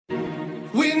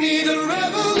We need a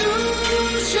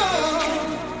revolution.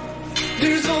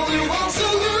 There's only one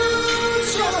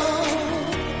solution.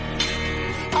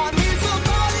 I need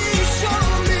somebody to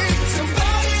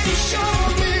show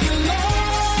me the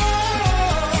love.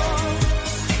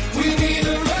 We need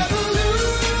a revolution.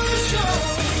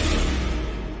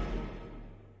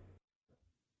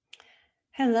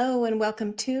 Hello and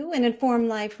welcome to An Informed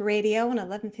Life Radio on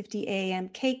 1150 AM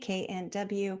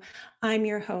KKNW. I'm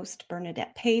your host,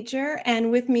 Bernadette Pajer,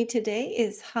 and with me today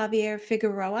is Javier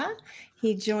Figueroa.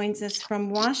 He joins us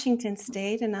from Washington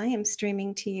State, and I am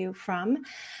streaming to you from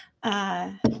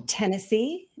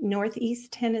Tennessee,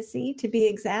 Northeast Tennessee to be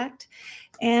exact.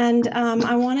 And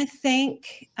I want to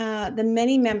thank the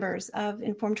many members of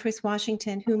Informed Choice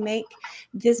Washington who make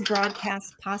this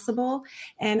broadcast possible,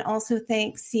 and also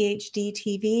thank CHD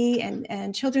TV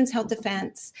and Children's Health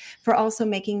Defense for also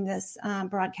making this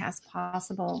broadcast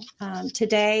possible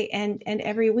today and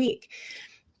every week.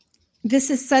 This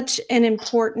is such an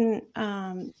important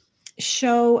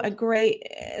show,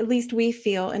 at least we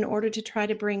feel, in order to try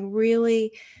to bring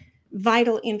really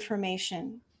vital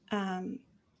information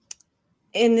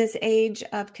in this age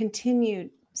of continued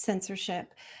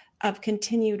censorship, of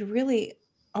continued really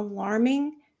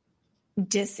alarming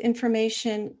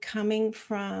disinformation coming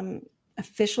from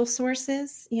official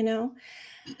sources.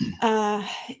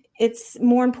 It's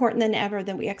more important than ever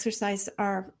that we exercise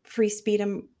our free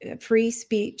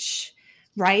speech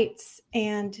rights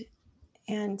and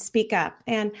speak up.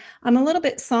 And I'm a little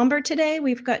bit somber today.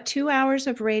 We've got 2 hours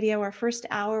of radio. Our first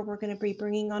hour, we're going to be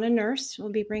bringing on a nurse.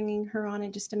 We'll be bringing her on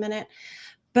in just a minute.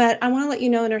 But I want to let you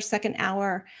know in our second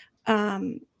hour,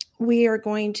 we are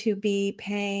going to be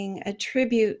paying a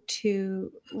tribute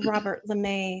to Robert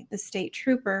LeMay, the state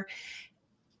trooper.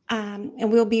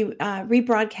 And we'll be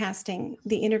rebroadcasting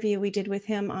the interview we did with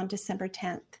him on December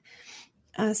 10th.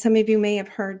 Some of you may have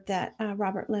heard that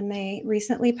Robert LeMay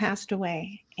recently passed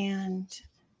away, and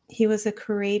he was a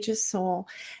courageous soul.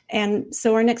 And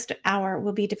so our next hour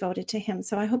will be devoted to him.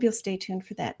 So I hope you'll stay tuned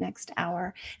for that next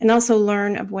hour and also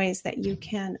learn of ways that you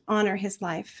can honor his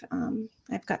life.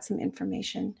 I've got some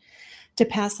information to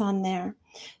pass on there.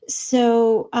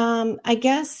 So I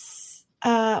guess,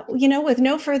 with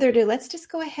no further ado, let's just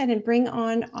go ahead and bring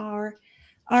on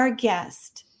our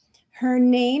guest. Her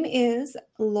name is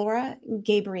Laura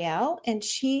Gabriel, and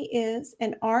she is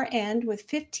an RN with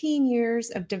 15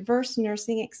 years of diverse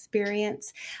nursing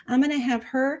experience. I'm going to have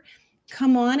her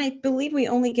come on. I believe we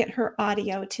only get her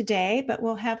audio today, but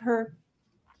we'll have her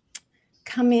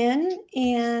come in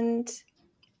and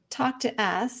talk to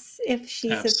us if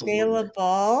she's Absolutely.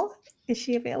 Available. Is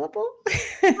she available?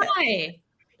 Hi.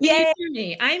 Yay. Can you hear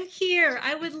me? I'm here.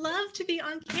 I would love to be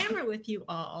on camera with you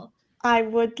all. I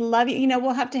would love you.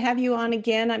 We'll have to have you on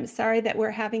again. I'm sorry that we're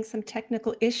having some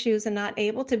technical issues and not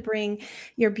able to bring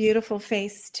your beautiful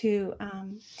face to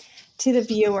the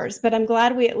viewers. But I'm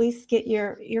glad we at least get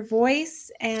your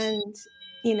voice and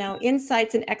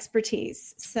insights and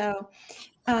expertise. So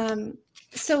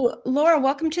Laura,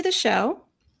 welcome to the show.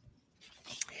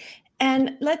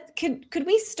 And could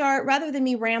we start, rather than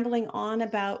me rambling on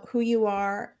about who you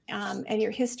are and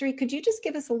your history, could you just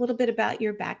give us a little bit about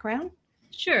your background?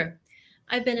 Sure.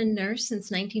 I've been a nurse since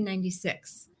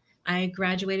 1996. I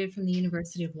graduated from the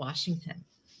University of Washington.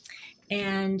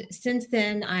 And since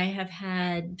then, I have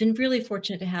been really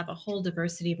fortunate to have a whole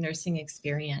diversity of nursing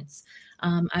experience.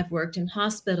 I've worked in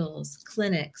hospitals,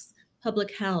 clinics,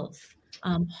 public health,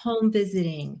 home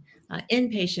visiting,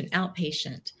 inpatient,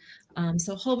 outpatient.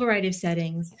 So a whole variety of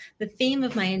settings. The theme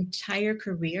of my entire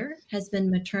career has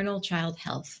been maternal child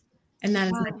health. And that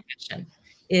is my passion,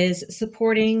 is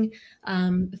supporting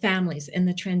families in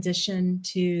the transition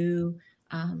to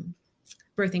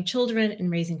birthing children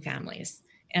and raising families.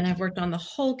 And I've worked on the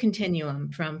whole continuum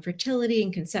from fertility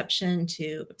and conception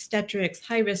to obstetrics,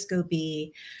 high-risk OB,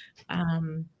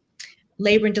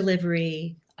 labor and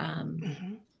delivery,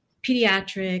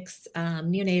 pediatrics,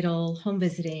 neonatal, home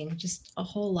visiting, just a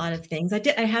whole lot of things.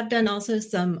 I have done also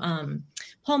some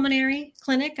pulmonary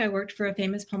clinic. I worked for a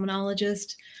famous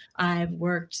pulmonologist. I've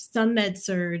worked some med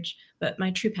surge, but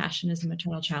my true passion is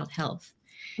maternal child health.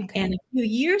 Okay. And a few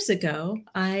years ago,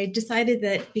 I decided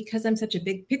that because I'm such a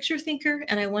big picture thinker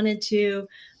and I wanted to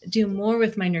do more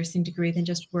with my nursing degree than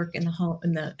just work in the home,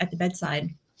 at the bedside,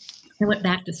 I went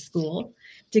back to school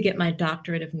to get my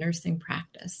doctorate of nursing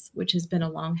practice, which has been a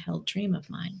long-held dream of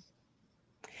mine.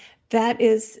 That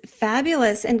is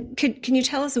fabulous. And can you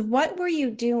tell us, what were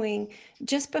you doing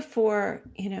just before,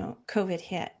 COVID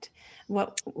hit?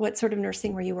 What sort of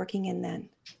nursing were you working in then?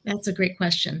 That's a great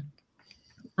question.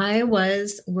 I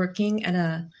was working at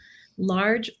a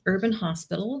large urban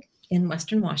hospital in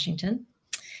Western Washington.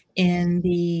 in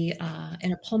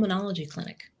a pulmonology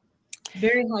clinic,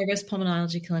 very high risk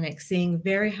pulmonology clinic, seeing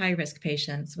very high risk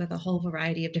patients with a whole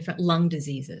variety of different lung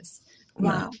diseases,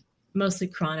 Wow. mostly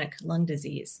chronic lung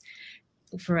disease,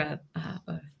 for a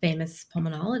famous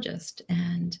pulmonologist.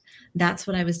 And that's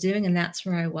what I was doing, and that's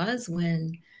where I was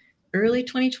when early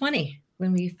 2020,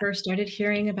 when we first started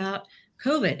hearing about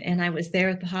COVID, and I was there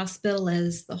at the hospital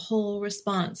as the whole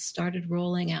response started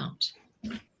rolling out.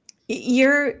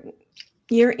 Your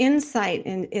insight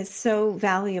is so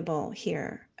valuable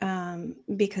here,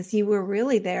 because you were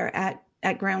really there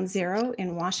at ground zero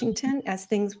in Washington as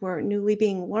things were newly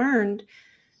being learned.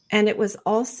 And it was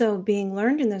also being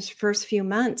learned in those first few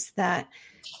months that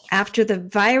after the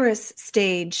virus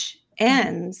stage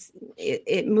ends,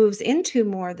 it moves into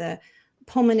more the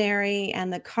pulmonary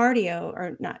and the cardio,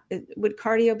 or not, would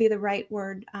cardio be the right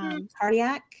word?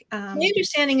 Cardiac? My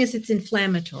understanding is it's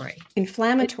inflammatory.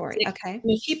 Inflammatory, okay. I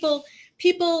mean,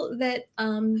 people that,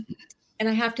 and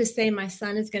I have to say my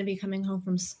son is going to be coming home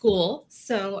from school,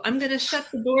 so I'm going to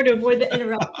shut the door to avoid the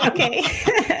interruption. Okay.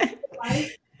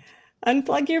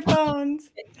 Unplug your phones.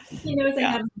 He knows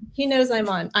he knows I'm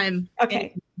on. I'm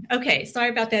okay. Okay. Sorry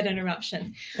about that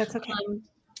interruption. That's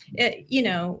okay.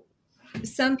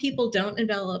 Some people don't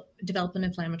develop an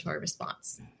inflammatory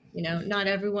response. Not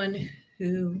everyone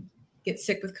who gets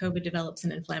sick with COVID develops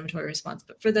an inflammatory response,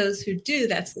 but for those who do,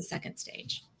 that's the second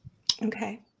stage.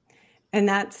 Okay. And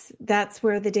that's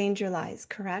where the danger lies,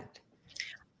 correct?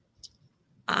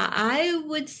 I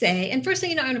would say, and first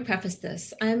thing, I want to preface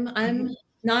this. I'm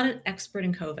not an expert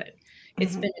in COVID.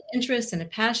 It's been an interest and a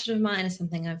passion of mine. It's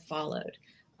something I've followed.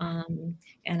 And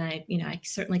I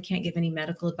certainly can't give any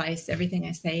medical advice. Everything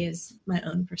I say is my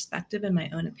own perspective and my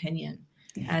own opinion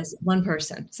as one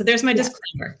person. So there's my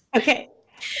disclaimer. Okay.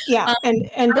 Yeah.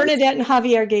 And Bernadette and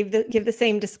Javier give the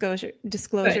same disclosures.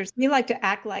 Right. We like to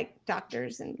act like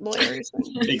doctors and lawyers.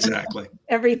 And exactly.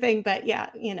 Everything. But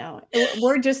yeah,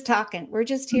 we're just talking. We're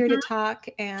just here to talk.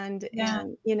 And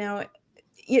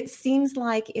it seems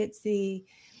like it's the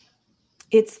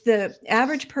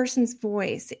average person's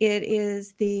voice. It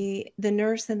is the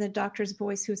nurse and the doctor's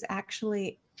voice who's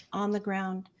actually on the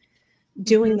ground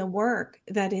doing the work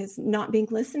that is not being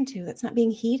listened to, that's not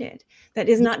being heeded, that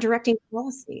is not directing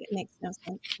policy. It makes no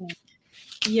sense to me.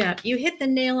 Yeah, you hit the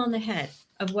nail on the head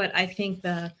of what I think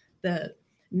the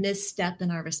misstep in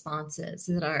our response is,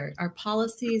 that our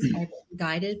policies are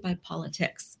guided by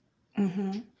politics.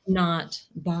 Not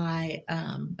by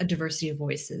a diversity of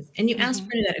voices. And you asked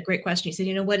Bernadette a great question. You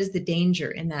said, what is the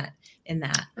danger in that?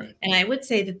 Right. And I would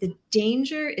say that the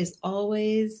danger is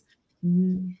always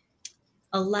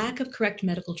a lack of correct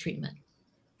medical treatment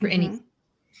for anything.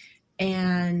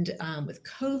 And with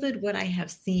COVID, what I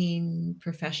have seen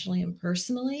professionally and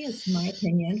personally, it's my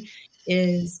opinion,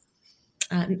 is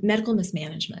medical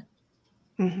mismanagement.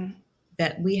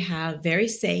 That we have very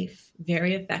safe,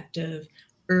 very effective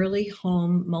early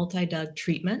home multi-drug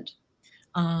treatment,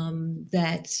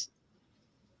 that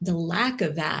the lack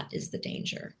of that is the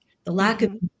danger. The lack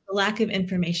of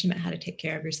information about how to take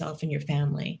care of yourself and your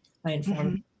family by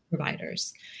informed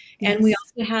providers. Yes. And we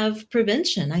also have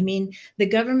prevention. I mean, the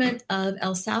government of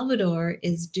El Salvador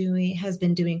has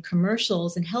been doing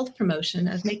commercials and health promotion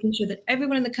of making sure that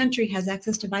everyone in the country has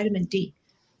access to vitamin D.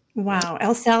 Wow.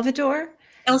 El Salvador?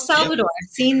 El Salvador.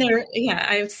 Yep.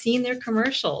 I've seen their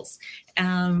commercials.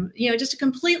 Just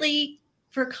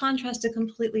for contrast, a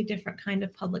completely different kind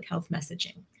of public health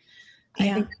messaging.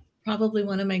 I think probably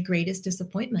one of my greatest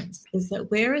disappointments is that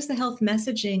where is the health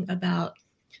messaging about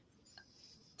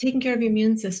taking care of your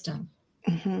immune system,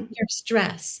 your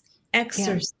stress,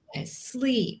 exercise,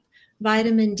 sleep,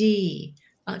 vitamin D,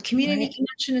 community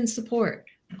connection and support,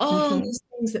 all those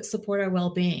things that support our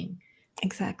well-being.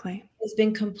 Exactly. Has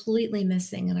been completely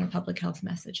missing in our public health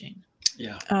messaging.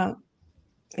 Yeah.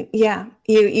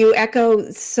 You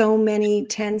echo so many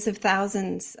tens of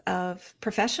thousands of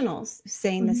professionals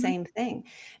saying the same thing.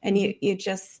 And you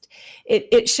just,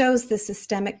 it shows the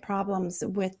systemic problems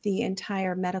with the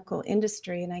entire medical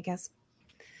industry. And I guess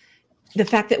the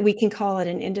fact that we can call it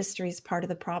an industry is part of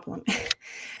the problem.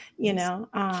 The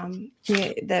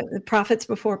profits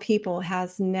before people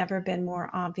has never been more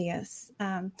obvious.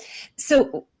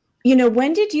 So,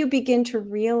 when did you begin to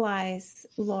realize,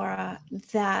 Laura,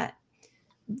 that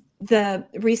the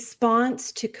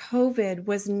response to COVID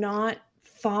was not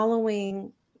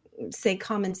following, say,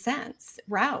 common sense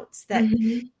routes, that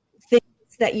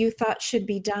things that you thought should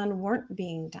be done weren't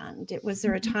being done? Was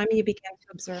there a time you began to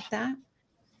observe that?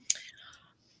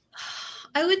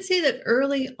 I would say that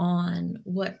early on,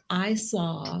 what I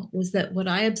saw was that what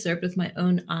I observed with my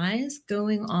own eyes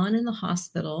going on in the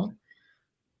hospital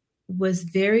was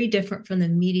very different from the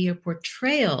media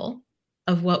portrayal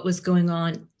of what was going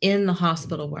on in the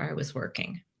hospital where I was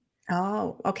working.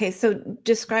 Oh, okay. So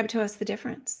describe to us the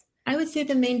difference. I would say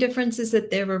the main difference is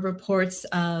that there were reports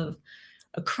of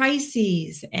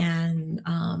crises and,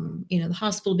 the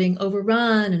hospital being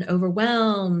overrun and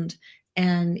overwhelmed.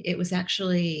 And it was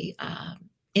actually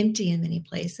empty in many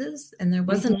places, and there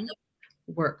wasn't enough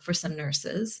work for some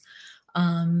nurses.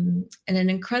 And an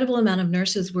incredible amount of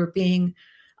nurses were being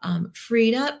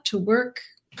freed up to work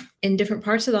in different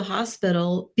parts of the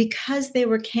hospital because they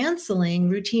were canceling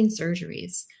routine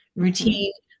surgeries,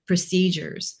 routine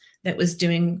procedures that was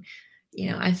doing,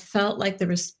 I felt like the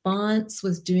response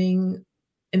was doing,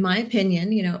 in my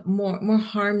opinion, more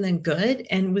harm than good,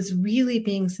 and was really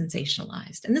being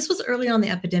sensationalized. And this was early on the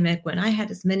epidemic when I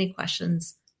had as many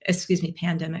questions,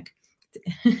 pandemic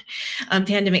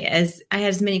as I had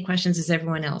as many questions as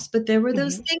everyone else. But there were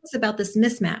those things about this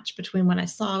mismatch between what I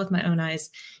saw with my own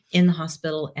eyes in the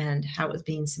hospital and how it was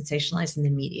being sensationalized in the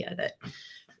media that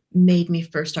made me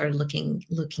first start looking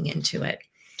into it.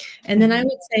 And then I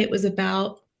would say it was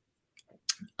about,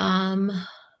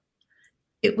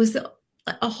 it was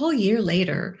a whole year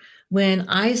later when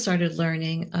I started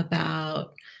learning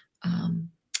about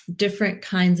different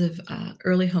kinds of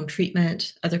early home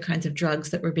treatment, other kinds of drugs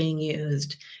that were being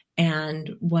used,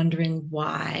 and wondering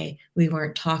why we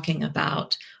weren't talking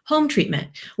about home treatment.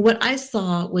 What I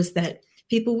saw was that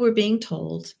people were being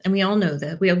told, and we all know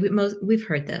that, we've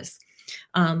heard this,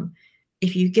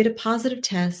 if you get a positive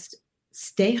test,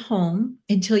 stay home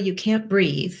until you can't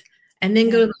breathe, and then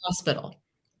go to the hospital.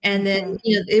 And then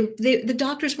the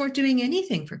doctors weren't doing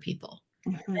anything for people.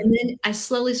 And then I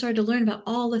slowly started to learn about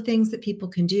all the things that people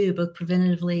can do, both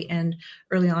preventatively and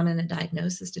early on in a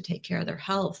diagnosis, to take care of their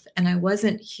health. And I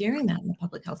wasn't hearing that in the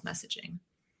public health messaging.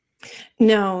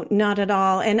 No, not at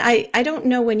all. And I don't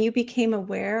know when you became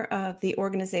aware of the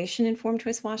organization Informed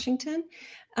Choice Washington,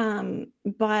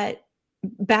 but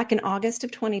back in August of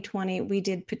 2020, we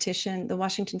did petition the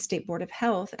Washington State Board of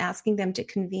Health, asking them to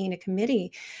convene a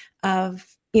committee of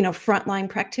frontline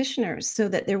practitioners, so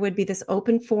that there would be this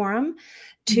open forum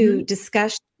to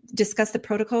discuss the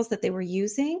protocols that they were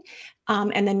using,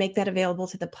 and then make that available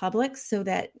to the public, so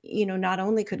that not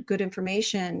only could good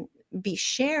information be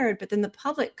shared, but then the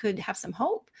public could have some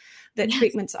hope that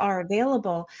treatments are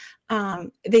available.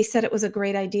 They said it was a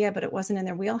great idea, but it wasn't in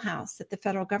their wheelhouse, that the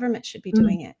federal government should be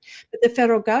doing it. But the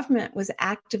federal government was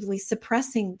actively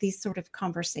suppressing these sort of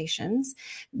conversations.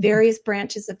 Various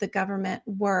branches of the government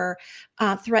were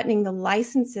threatening the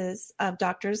licenses of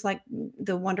doctors like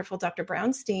the wonderful Dr.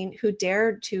 Brownstein, who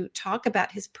dared to talk about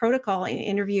his protocol and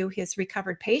interview his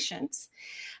recovered patients.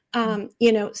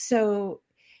 So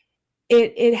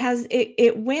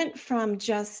it went from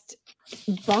just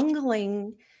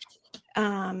bungling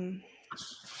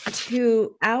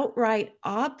to outright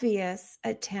obvious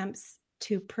attempts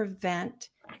to prevent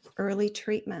early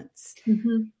treatments.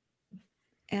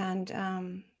 And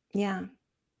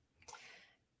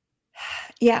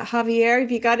Javier,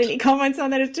 have you got any comments on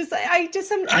that? It's just I'm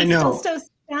still so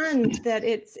stunned that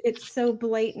it's so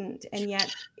blatant, and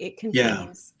yet it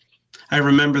continues. I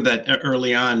remember that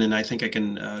early on, and I think I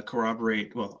can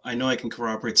corroborate. Well, I know I can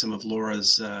corroborate some of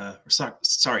Laura's.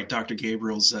 Dr.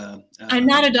 Gabriel's. I'm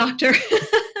not a doctor.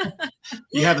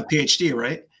 You have a PhD,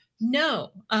 right?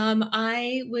 No,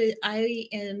 I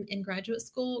am in graduate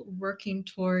school working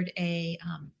toward a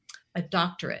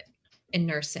doctorate in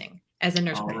nursing as a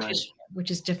nurse practitioner,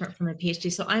 which is different from a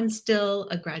PhD. So I'm still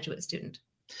a graduate student.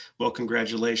 Well,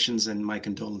 congratulations, and my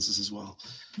condolences as well.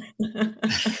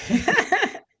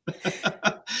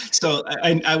 So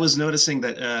I was noticing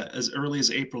that as early as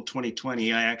April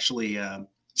 2020, I actually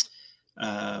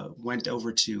went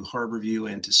over to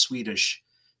Harborview and to Swedish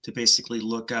to basically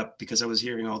look up, because I was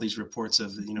hearing all these reports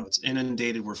of, it's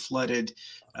inundated, we're flooded,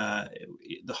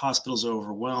 the hospital's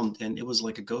overwhelmed, and it was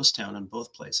like a ghost town in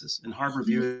both places. And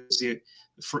Harborview is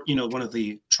one of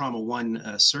the trauma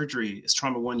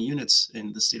one units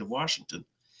in the state of Washington.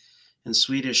 And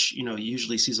Swedish,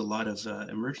 usually sees a lot of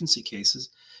emergency cases.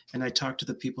 And I talked to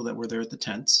the people that were there at the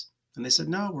tents, and they said,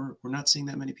 no, we're not seeing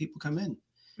that many people come in.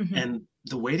 And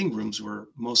the waiting rooms were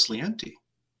mostly empty.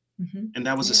 And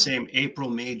that was the same April,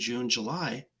 May, June,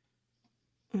 July,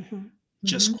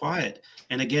 just quiet.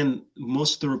 And again,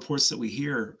 most of the reports that we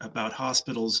hear about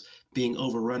hospitals being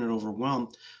overrun and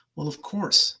overwhelmed, well, of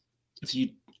course, if you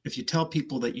tell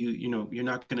people that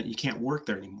you can't work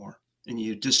there anymore, and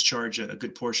you discharge a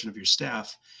good portion of your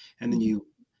staff, and then you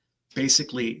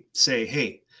basically say,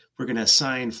 hey, we're going to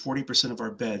assign 40% of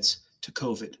our beds to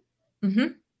COVID.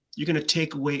 You're going to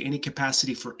take away any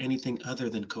capacity for anything other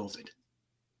than COVID.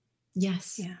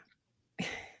 Yes. Yeah.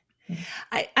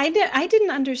 I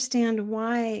didn't understand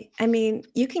why. I mean,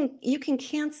 you can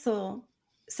cancel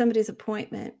somebody's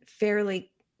appointment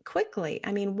fairly quickly.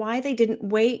 I mean, why they didn't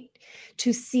wait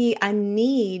to see a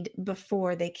need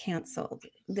before they canceled.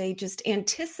 They just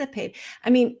anticipate. I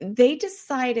mean, they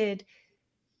decided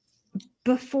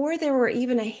before there were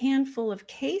even a handful of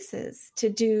cases to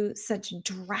do such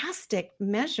drastic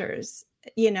measures,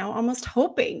 almost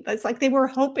hoping. It's like they were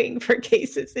hoping for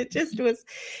cases. It just was,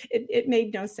 it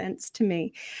made no sense to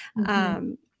me.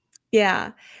 Mhm.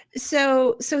 Yeah.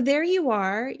 So there you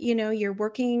are, you're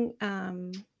working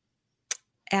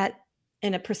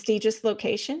in a prestigious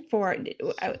location for,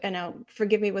 I know,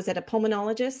 forgive me, was it a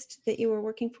pulmonologist that you were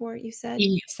working for, you said?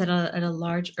 Yes, at a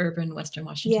large urban Western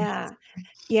Washington. Yeah.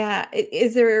 Yeah.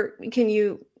 Can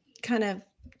you kind of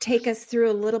take us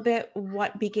through a little bit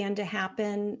what began to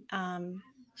happen?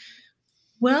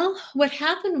 Well, what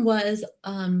happened was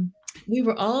we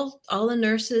were all the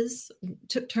nurses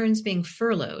took turns being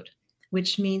furloughed,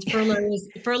 which means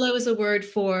furlough is a word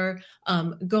for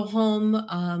go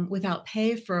home without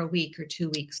pay for a week or 2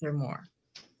 weeks or more.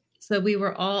 So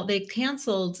they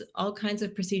canceled all kinds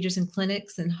of procedures and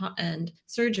clinics and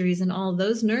surgeries, and all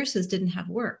those nurses didn't have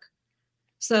work.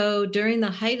 So during the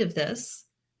height of this,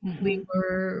 we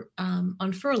were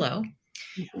on furlough.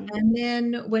 Mhm. And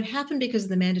then what happened because of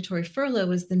the mandatory furlough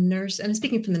was the nurse, and I'm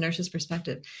speaking from the nurse's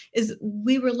perspective, is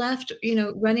we were left,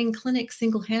 running clinics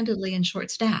single-handedly and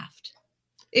short-staffed.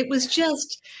 It was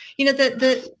just,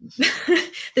 the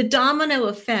the domino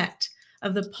effect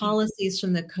of the policies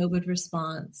from the COVID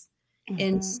response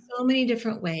in Mhm. so many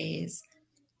different ways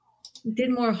did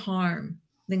more harm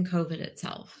than COVID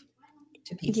itself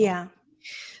to people. Yeah.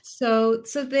 So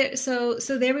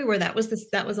there we were. That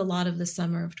was a lot of the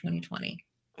summer of 2020.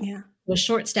 Yeah. Was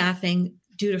short staffing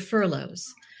due to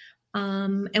furloughs.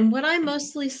 And what I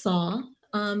mostly saw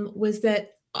was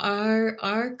that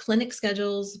our clinic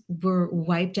schedules were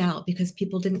wiped out because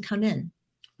people didn't come in.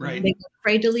 Right. They were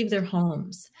afraid to leave their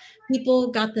homes.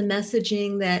 People got the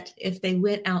messaging that if they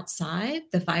went outside,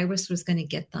 the virus was going to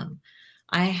get them.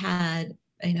 I had,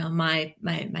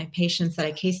 my patients that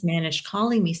I case managed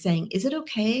calling me saying, "Is it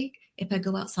okay if I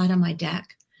go outside on my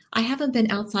deck? I haven't been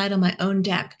outside on my own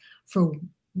deck for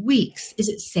weeks. Is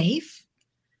it safe?"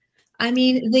 I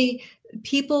mean,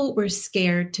 people were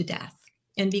scared to death.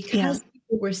 And because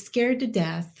people were scared to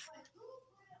death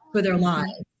for their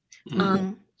lives,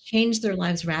 Mhm. changed their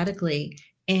lives radically.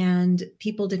 And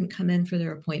people didn't come in for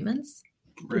their appointments.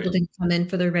 Right. People didn't come in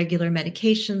for their regular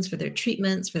medications, for their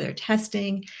treatments, for their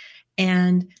testing.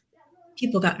 And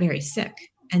people got very sick.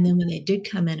 And then when they did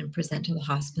come in and present to the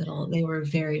hospital, they were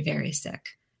very, very sick.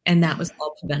 And that was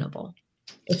all preventable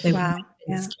if they Wow. weren't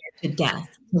been scared to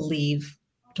death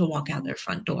to walk out their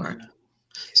front door. Yeah.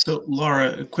 So,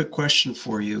 Laura, a quick question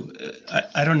for you.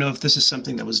 I don't know if this is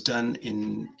something that was done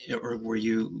or were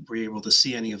you able to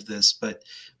see any of this, but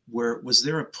was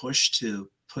there a push to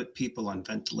put people on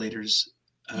ventilators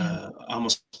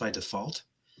almost by default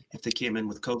if they came in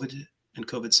with COVID and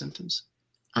COVID symptoms?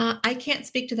 I can't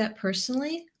speak to that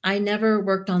personally. I never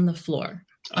worked on the floor.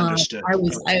 Understood.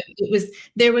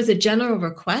 There was a general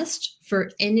request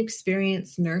for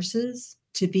inexperienced nurses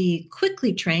to be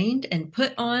quickly trained and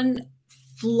put on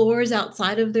floors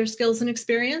outside of their skills and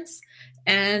experience.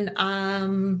 And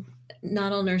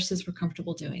not all nurses were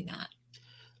comfortable doing that.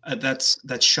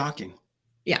 That's shocking.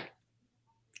 Yeah.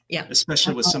 Yeah.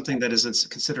 Especially with something that is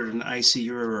considered an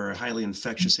ICU or a highly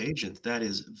infectious agent. That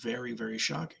is very, very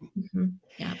shocking. Mm-hmm.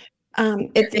 Yeah.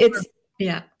 It's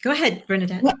yeah. Go ahead,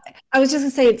 Bernadette. Well, I was just going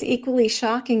to say it's equally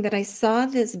shocking that I saw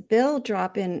this bill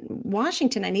drop in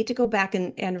Washington. I need to go back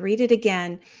and read it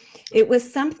again. It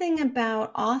was something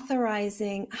about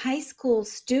authorizing high school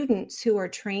students who are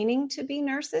training to be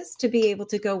nurses to be able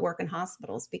to go work in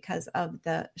hospitals because of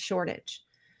the shortage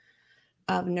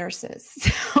of nurses.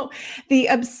 So the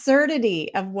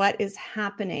absurdity of what is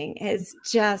happening is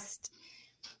just,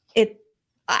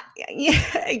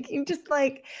 I'm just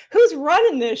like, who's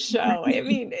running this show? I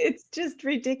mean, it's just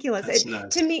ridiculous. That's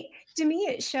nuts. To me,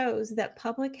 it shows that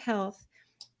public health,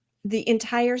 the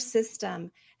entire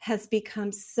system, has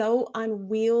become so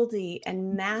unwieldy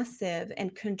and massive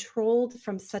and controlled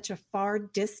from such a far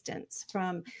distance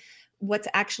from what's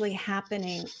actually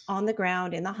happening on the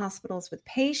ground in the hospitals with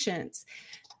patients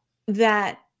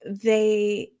that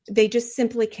they just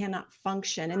simply cannot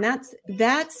function. And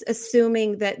that's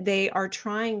assuming that they are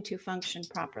trying to function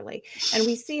properly. And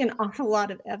we see an awful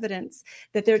lot of evidence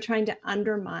that they're trying to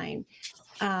undermine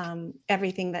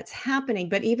everything that's happening.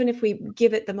 But even if we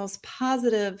give it the most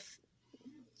positive,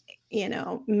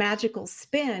 magical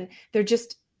spin,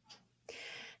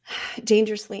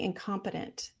 dangerously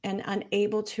incompetent and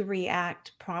unable to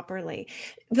react properly.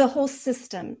 The whole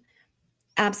system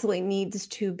absolutely needs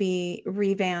to be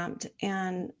revamped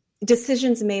and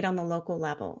decisions made on the local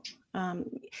level.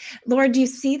 Laura, do you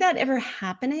see that ever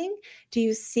happening? Do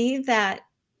you see that,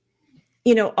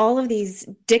 all of these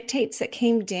dictates that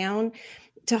came down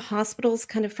to hospitals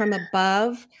kind of from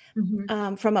above,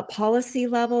 from a policy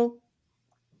level?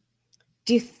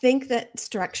 Do you think that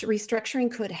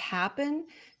restructuring could happen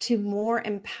to more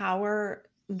empower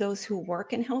those who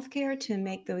work in healthcare to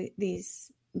make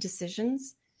these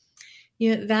decisions?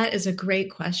 That is a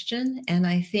great question. And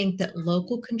I think that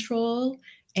local control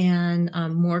and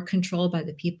more control by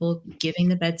the people giving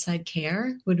the bedside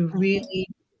care would really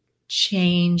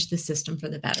change the system for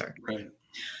the better. Right.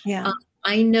 Yeah.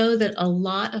 I know that a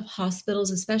lot of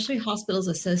hospitals, especially hospitals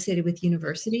associated with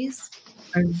universities,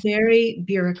 are very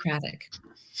bureaucratic,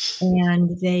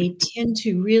 and they tend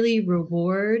to really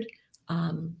reward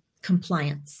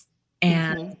compliance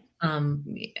and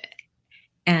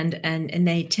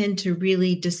they tend to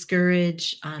really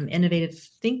discourage innovative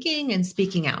thinking and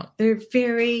speaking out. They're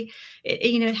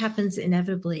it happens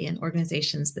inevitably in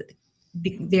organizations that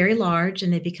very large,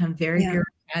 and they become very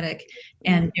bureaucratic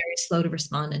and very slow to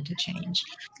respond and to change.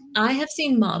 I have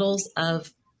seen models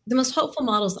of the most hopeful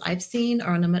models I've seen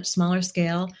are on a much smaller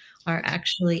scale, are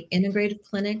actually integrated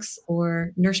clinics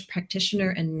or nurse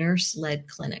practitioner and nurse-led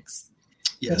clinics.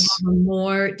 Yes. They have a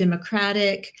more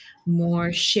democratic,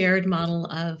 more shared model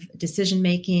of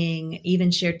decision-making,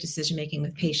 even shared decision-making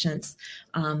with patients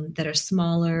that are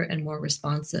smaller and more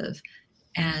responsive.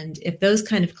 And if those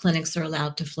kind of clinics are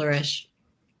allowed to flourish,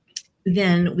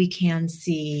 then we can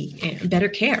see better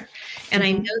care. And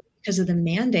I know because of the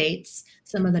mandates,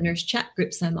 some of the nurse chat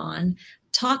groups I'm on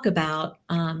talk about,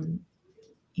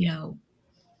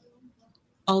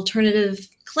 alternative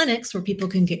clinics where people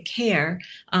can get care,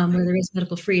 where there is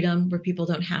medical freedom, where people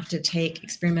don't have to take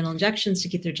experimental injections to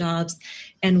keep their jobs,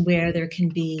 and where there can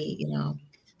be,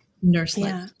 nurse-led.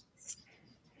 Yeah.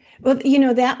 Well,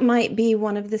 that might be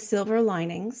one of the silver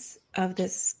linings of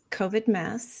this COVID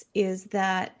mess, is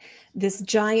that this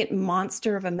giant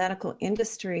monster of a medical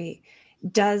industry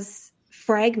does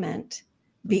fragment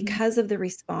because of the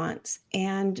response,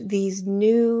 and these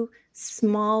new,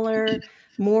 smaller,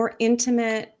 more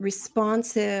intimate,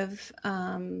 responsive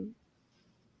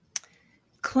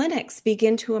clinics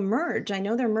begin to emerge. I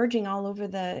know they're emerging all over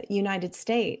the United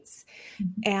States,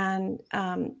 and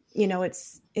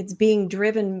it's being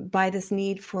driven by this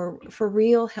need for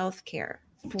real healthcare,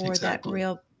 for that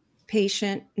real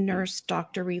patient nurse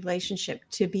doctor relationship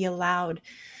to be allowed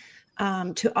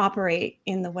to operate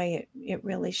in the way it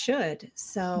really should.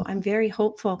 So I'm very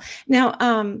hopeful.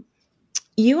 Now,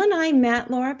 you and I met,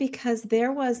 Laura, because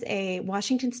there was a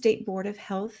Washington State Board of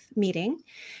Health meeting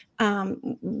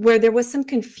where there was some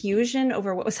confusion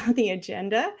over what was on the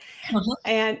agenda.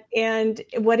 And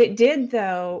what it did,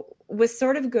 though, was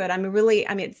sort of good. I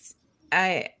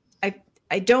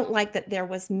don't like that there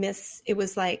was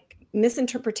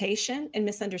misinterpretation and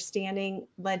misunderstanding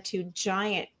led to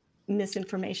giant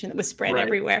misinformation that was spread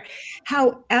everywhere.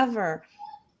 However,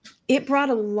 it brought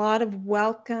a lot of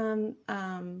welcome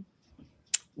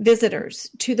visitors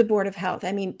to the Board of Health.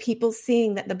 I mean, people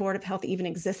seeing that the Board of Health even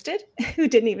existed, who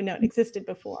didn't even know it existed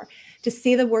before, to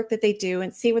see the work that they do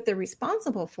and see what they're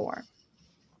responsible for.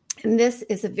 And this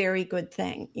is a very good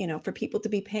thing, for people to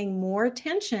be paying more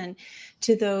attention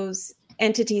to those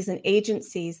entities and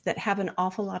agencies that have an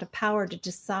awful lot of power to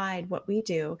decide what we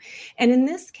do. And in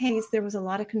this case, there was a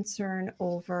lot of concern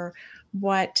over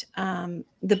what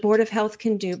the Board of Health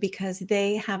can do, because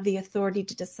they have the authority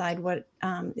to decide what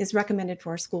is recommended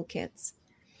for our school kids.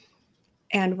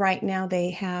 And right now they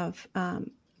have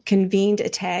convened a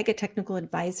TAG, a technical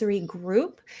advisory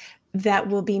group, that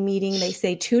will be meeting, they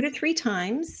say, 2 to 3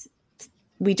 times.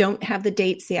 We don't have the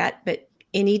dates yet, but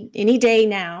any day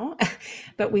now,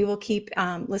 but we will keep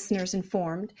listeners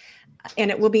informed.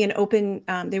 And it will be an open,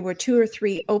 there were 2 or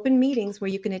 3 open meetings where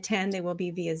you can attend. They will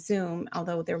be via Zoom,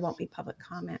 although there won't be public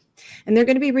comment. And they're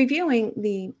going to be reviewing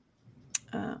the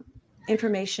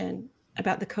information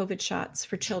about the COVID shots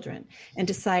for children and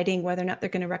deciding whether or not they're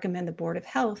going to recommend the Board of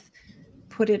Health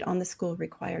put it on the school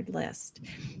required list.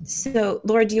 So,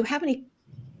 Laura, do you have any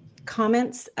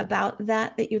comments about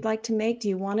that you'd like to make? Do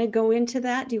you want to go into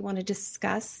that? Do you want to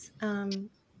discuss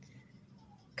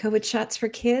COVID shots for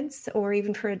kids, or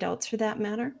even for adults for that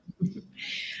matter?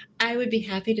 I would be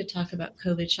happy to talk about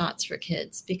COVID shots for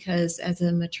kids, because as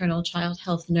a maternal child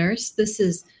health nurse, this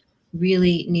is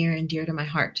really near and dear to my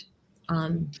heart.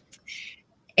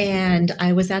 And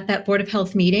I was at that Board of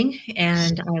Health meeting,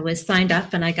 and I was signed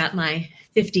up, and I got my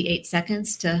 58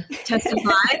 seconds to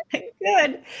testify.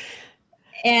 Good.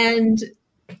 And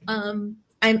I'm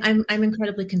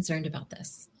incredibly concerned about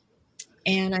this.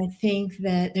 And I think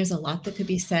that there's a lot that could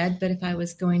be said, but if I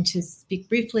was going to speak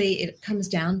briefly, it comes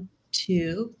down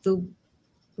to the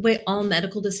way all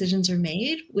medical decisions are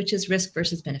made, which is risk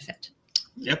versus benefit.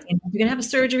 Yep. And if you're going to have a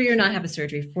surgery or not have a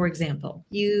surgery, for example,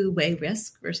 you weigh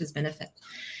risk versus benefit.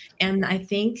 And I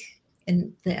think,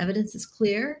 and the evidence is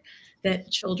clear, that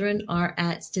children are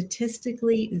at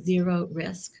statistically zero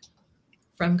risk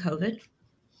from COVID.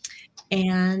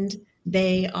 And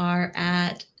they are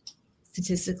at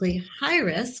statistically high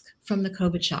risk from the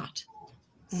COVID shot.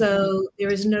 So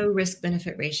there is no risk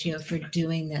benefit ratio for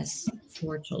doing this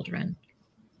for children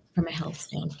from a health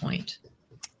standpoint.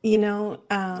 You know,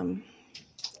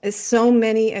 so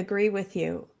many agree with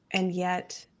you, and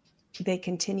yet they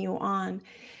continue on.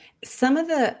 Some of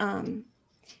the,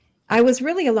 I was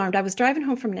really alarmed. I was driving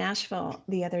home from Nashville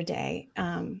the other day,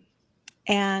 and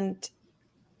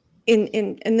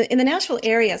in the Nashville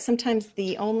area, sometimes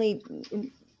the only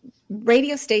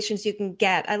radio stations you can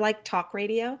get, I like talk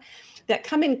radio, that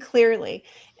come in clearly,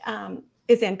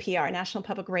 is NPR, National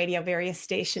Public Radio, various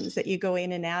stations that you go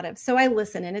in and out of. So I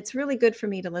listen, and it's really good for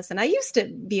me to listen. I used to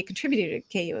be a contributor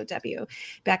to KUOW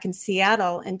back in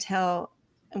Seattle until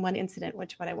one incident,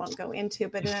 which I won't go into,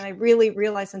 but then I really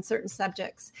realized on certain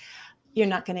subjects, you're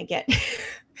not going to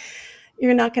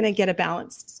get a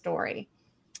balanced story.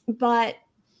 But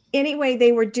anyway,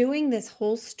 they were doing this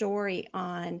whole story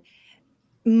on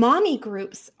mommy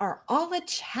groups are all a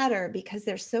chatter because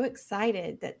they're so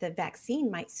excited that the vaccine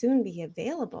might soon be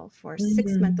available for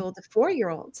 6-month-old to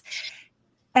 4-year-olds.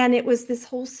 And it was this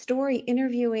whole story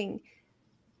interviewing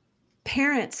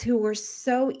parents who were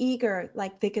so eager,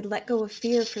 like they could let go of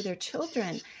fear for their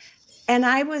children. And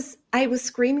I was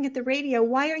screaming at the radio,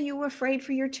 why are you afraid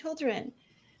for your children?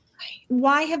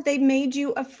 Why have they made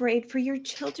you afraid for your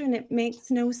children? It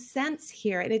makes no sense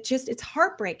here. And it's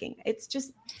heartbreaking. It's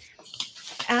just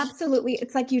absolutely,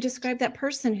 it's like you described that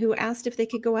person who asked if they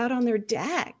could go out on their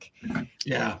deck.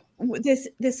 Yeah.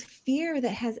 This fear that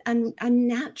has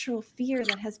unnatural fear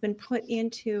that has been put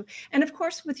into, and of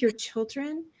course with your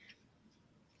children,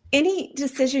 any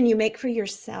decision you make for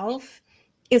yourself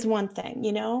is one thing,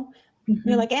 you know,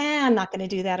 you're like, I'm not going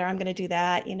to do that, or I'm going to do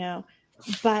that, you know,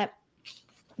 but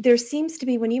there seems to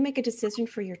be, when you make a decision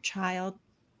for your child,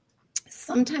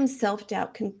 sometimes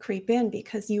self-doubt can creep in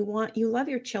because you love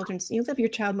your children. You love your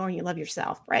child more than you love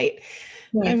yourself, right?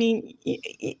 I mean,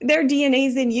 their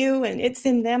DNA's in you and it's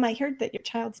in them. I heard that your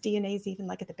child's DNA is even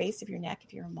like at the base of your neck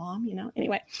if you're a mom, you know,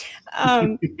 anyway.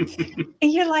 And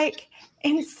you're like,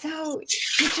 and so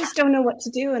you just don't know what to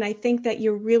do. And I think that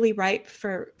you're really ripe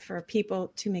for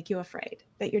people to make you afraid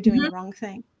that you're doing the wrong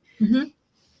thing.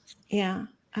 Yeah.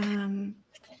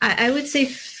 I would say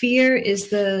fear is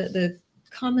the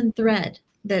common thread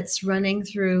that's running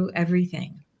through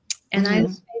everything. And I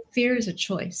would say fear is a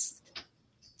choice.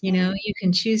 You know, you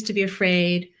can choose to be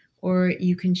afraid, or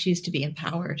you can choose to be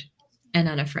empowered and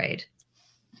unafraid.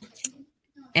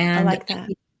 And I like that.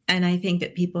 And I think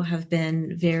that people have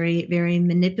been very, very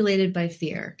manipulated by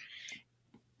fear.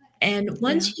 And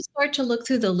once you start to look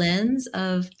through the lens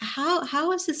of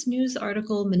how is this news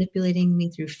article manipulating me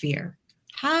through fear?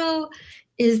 How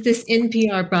is this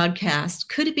NPR broadcast,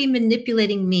 could it be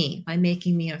manipulating me by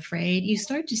making me afraid? You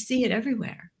start to see it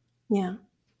everywhere. Yeah.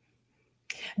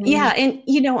 Yeah. And,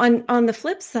 you know, on the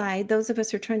flip side, those of us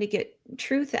who are trying to get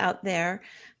truth out there,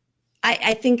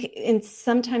 I think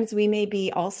sometimes we may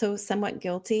be also somewhat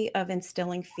guilty of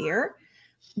instilling fear.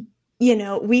 You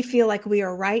know, we feel like we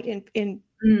are right in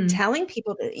telling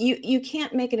people that you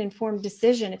can't make an informed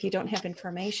decision if you don't have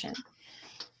information.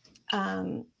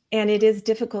 And it is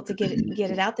difficult to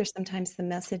get it out there. Sometimes the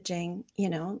messaging, you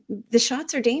know, the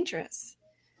shots are dangerous.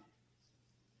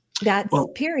 That's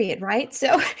period, right?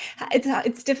 So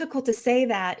it's difficult to say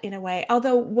that in a way.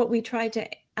 Although what we try to,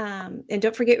 and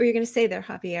don't forget what you're going to say there,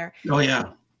 Javier. Oh yeah.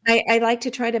 I like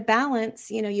to try to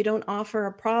balance. You know, you don't offer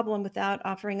a problem without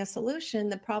offering a solution.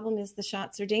 The problem is the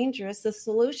shots are dangerous. The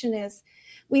solution is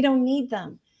we don't need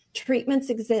them. Treatments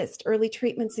exist. Early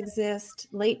treatments exist.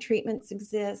 Late treatments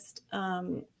exist.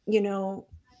 You know,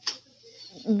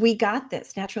 we got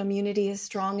this. Natural immunity is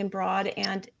strong and broad,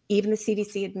 and even the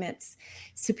CDC admits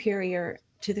superior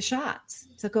to the shots.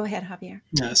 So go ahead, Javier.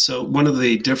 Yeah. So one of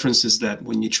the differences that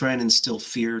when you try and instill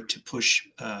fear to push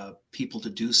people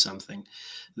to do something,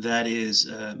 that is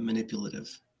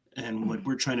manipulative. And what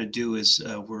we're trying to do is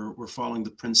we're following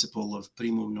the principle of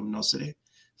primum non nocere,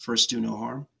 first do no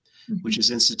harm, which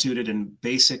is instituted in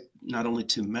basic not only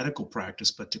to medical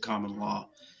practice, but to common law.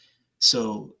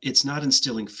 So it's not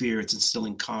instilling fear, it's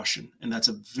instilling caution. And that's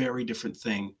a very different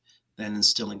thing than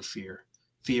instilling fear.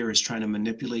 Fear is trying to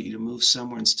manipulate you to move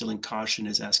somewhere. Instilling caution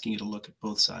is asking you to look at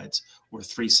both sides, or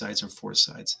three sides, or four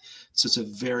sides. So it's a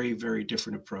very, very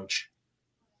different approach.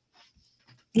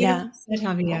 Yeah. Said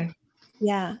Javier.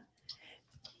 Yeah.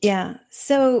 Yeah.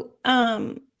 So,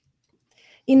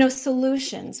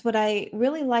 solutions. What I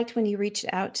really liked when you reached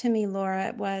out to me,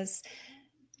 Laura, was,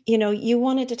 you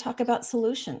wanted to talk about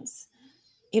solutions.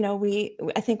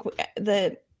 I think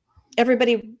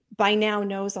everybody by now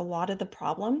knows a lot of the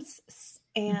problems.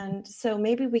 And so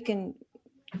maybe we can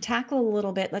tackle a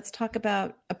little bit. Let's talk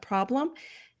about a problem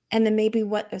and then maybe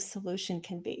what a solution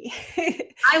can be.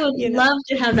 I would love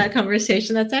to have that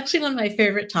conversation. That's actually one of my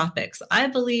favorite topics. I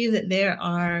believe that there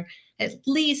are at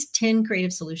least 10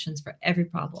 creative solutions for every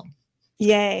problem.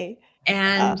 Yay.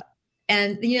 And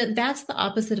that's the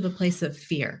opposite of a place of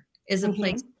fear, is a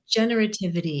place of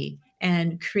generativity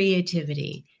and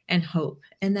creativity and hope.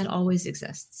 And that always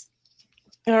exists.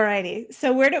 All righty.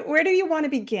 So where do you want to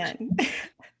begin?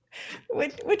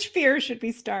 Which fear should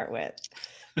we start with?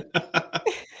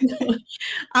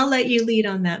 I'll let you lead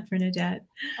on that, Bernadette.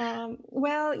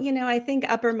 Well, I think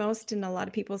uppermost in a lot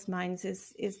of people's minds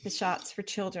is the shots for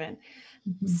children.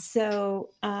 Mm-hmm. So,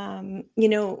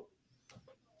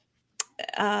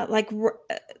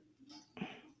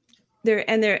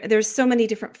 there's so many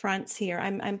different fronts here.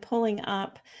 I'm pulling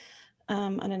up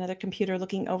on another computer,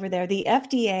 looking over there. The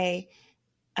FDA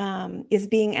is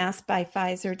being asked by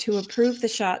Pfizer to approve the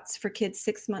shots for kids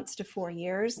 6 months to 4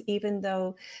 years, even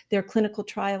though their clinical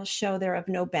trials show they're of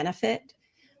no benefit,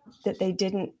 that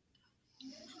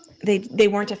they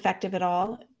weren't effective at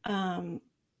all. And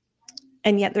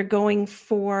yet they're going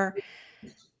for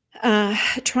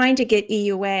trying to get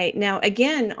EUA. Now,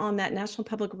 again, on that National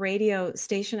Public Radio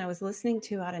station I was listening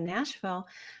to out of Nashville,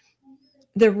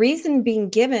 the reason being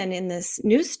given in this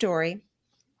news story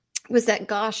was that,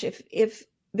 gosh, if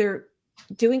they're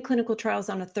doing clinical trials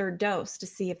on a third dose to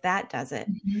see if that does it.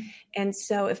 Mm-hmm. And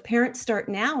so if parents start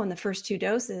now on the first 2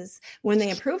 doses, when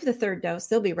they approve the third dose,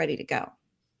 they'll be ready to go.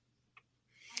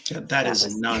 Yeah, that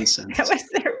is nonsense. That was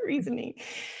their reasoning.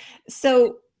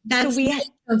 So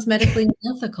sounds medically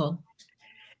unethical.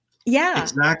 Yeah.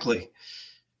 Exactly.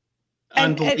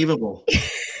 Unbelievable.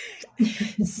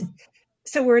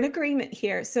 So we're in agreement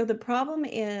here. So the problem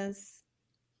is,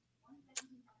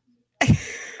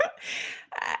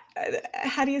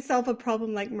 how do you solve a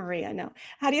problem like Maria? No.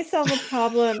 How do you solve a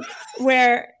problem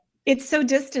where it's so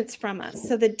distant from us?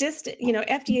 So the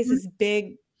FDA is this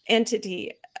big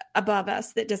entity above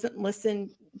us that doesn't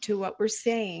listen to what we're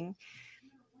saying.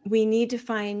 We need to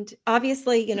find,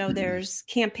 obviously, there's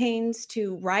campaigns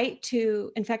to write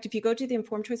to, in fact, if you go to the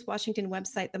Informed Choice Washington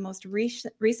website, the most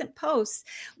recent posts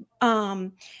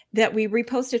that we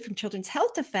reposted from Children's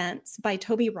Health Defense by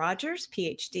Toby Rogers,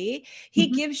 PhD, he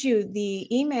gives you the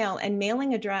email and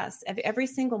mailing address of every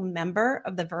single member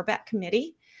of the VRBAC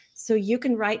committee. So you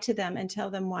can write to them and tell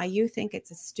them why you think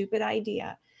it's a stupid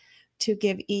idea to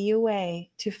give EUA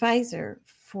to Pfizer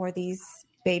for these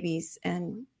babies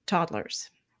and toddlers.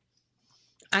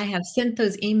 I have sent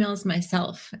those emails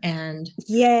myself, and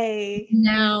yay!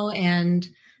 Now and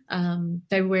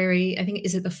February, I think,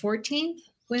 is it the 14th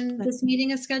when this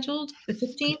meeting is scheduled? The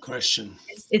 15th? Good question.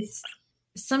 It's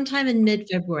sometime in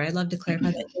mid-February. I'd love to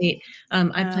clarify that date. I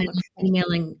plan on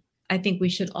emailing. I think we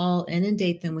should all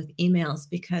inundate them with emails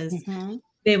because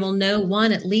they will know,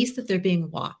 one, at least that they're being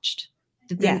watched.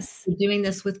 That they're doing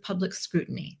this with public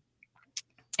scrutiny,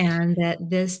 and that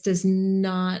this does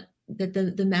not. That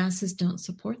the masses don't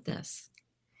support this.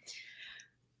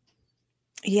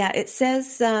 Yeah, it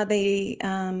says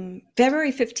February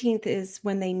 15th is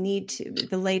when they need to,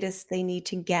 the latest they need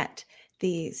to get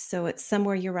these. So it's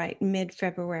somewhere, you're right,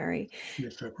 mid-February.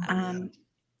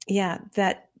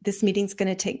 That this meeting's going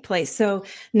to take place. So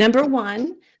number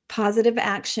one, positive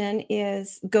action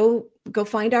is go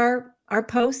find our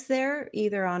posts there,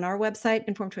 either on our website,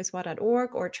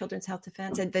 informedchoicewa.org, or Children's Health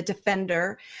Defense and The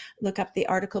Defender. Look up the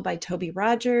article by Toby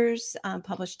Rogers,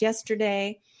 published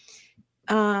yesterday.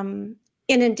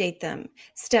 Inundate them.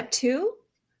 Step 2,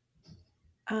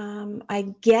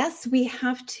 I guess we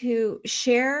have to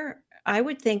share, I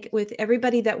would think, with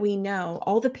everybody that we know,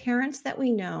 all the parents that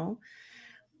we know,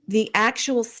 the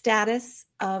actual status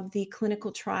of the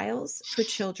clinical trials for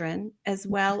children, as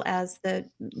well as the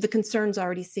concerns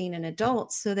already seen in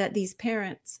adults, so that these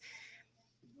parents,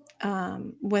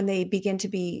 when they begin to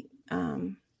be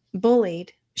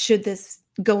bullied, should this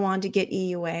go on to get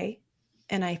EUA,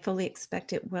 and I fully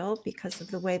expect it will because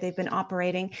of the way they've been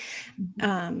operating,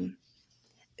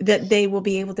 that they will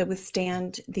be able to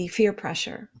withstand the fear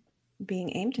pressure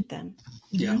being aimed at them.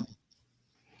 Yeah.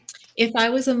 If I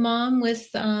was a mom with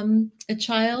a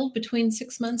child between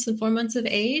 6 months and 4 months of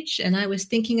age, and I was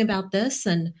thinking about this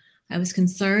and I was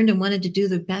concerned and wanted to do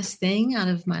the best thing out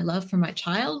of my love for my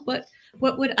child,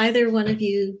 what would either one of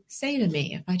you say to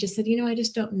me if I just said, I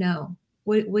just don't know?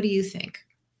 What do you think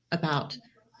about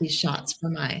these shots for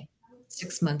my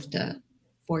 6 month to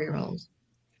 4-year-old?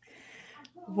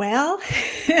 Well,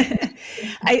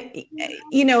 I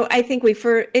think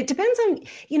it depends on,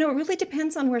 it really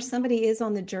depends on where somebody is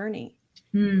on the journey.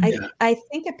 I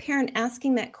think a parent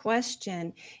asking that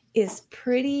question is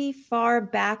pretty far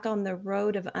back on the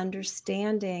road of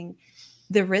understanding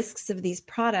the risks of these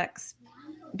products,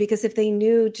 because if they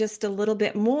knew just a little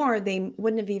bit more, they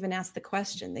wouldn't have even asked the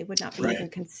question. They would not be even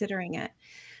considering it.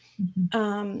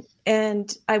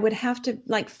 And I would have to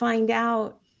find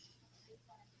out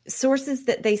sources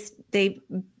that they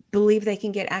believe they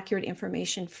can get accurate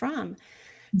information from.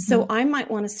 So I might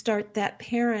want to start that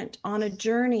parent on a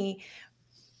journey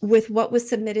with what was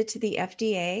submitted to the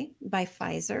FDA by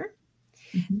Pfizer,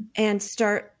 and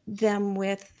start them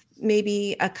with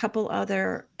maybe a couple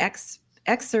other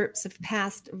excerpts of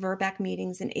past VRBAC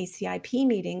meetings and ACIP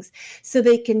meetings, so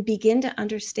they can begin to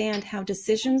understand how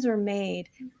decisions are made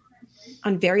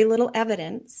on very little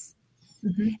evidence.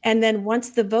 And then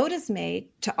once the vote is made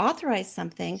to authorize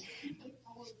something,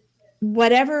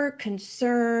 whatever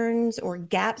concerns or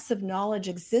gaps of knowledge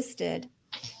existed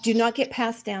do not get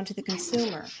passed down to the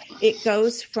consumer. It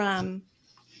goes from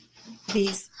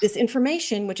this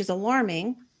information, which is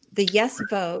alarming, the yes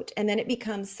vote, and then it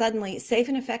becomes suddenly safe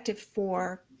and effective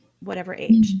for whatever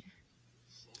age.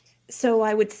 So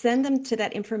I would send them to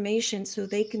that information so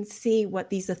they can see what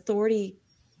these authority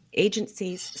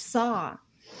agencies saw,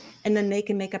 and then they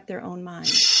can make up their own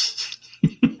mind.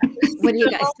 What do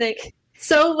you guys think?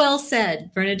 So well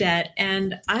said, Bernadette.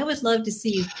 And I would love to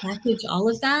see you package all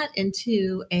of that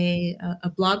into a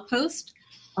blog post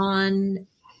on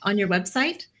your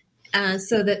website,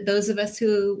 so that those of us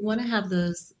who want to have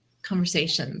those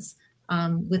conversations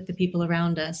with the people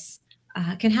around us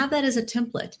can have that as a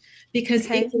template. Because,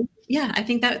 I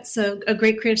think that's a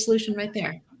great creative solution right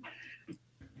there.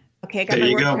 Okay, I got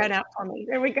my work cut out for me.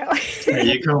 There we go. There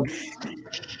you go.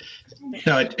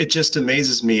 No, it just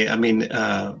amazes me. I mean,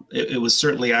 it was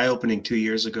certainly eye-opening 2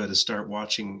 years ago to start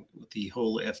watching the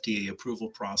whole FDA approval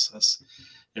process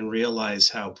and realize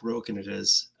how broken it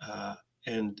is.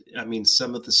 And I mean,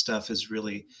 some of the stuff is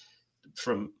really,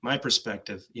 from my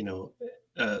perspective,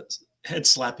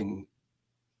 head-slapping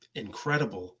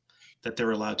incredible that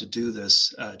they're allowed to do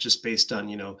this, just based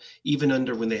on, even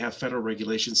under when they have federal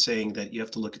regulations saying that you have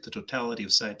to look at the totality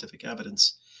of scientific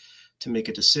evidence to make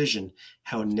a decision,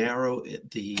 how narrow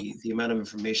the amount of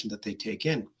information that they take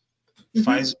in.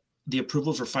 Pfizer, the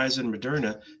approval for Pfizer and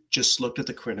Moderna just looked at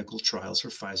the clinical trials for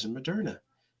Pfizer and Moderna.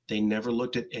 They never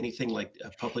looked at anything like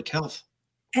public health.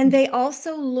 And they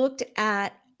also looked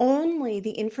at only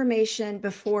the information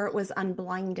before it was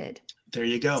unblinded. There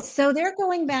you go. So they're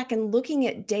going back and looking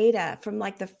at data from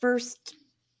the first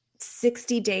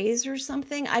 60 days or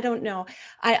something. I don't know.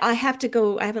 I have to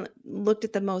go. I haven't looked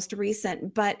at the most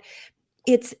recent, but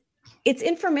it's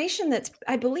information that's,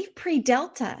 I believe,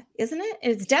 pre-Delta, isn't it?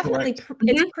 It's definitely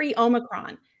it's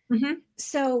pre-Omicron.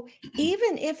 So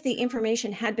even if the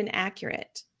information had been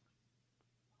accurate,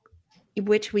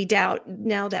 which we doubt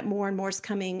now that more and more is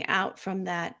coming out from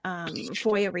that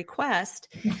FOIA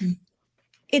request,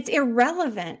 it's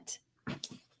irrelevant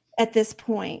at this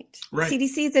point. Right.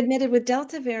 CDC has admitted with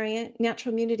Delta variant,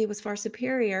 natural immunity was far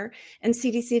superior, and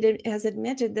CDC has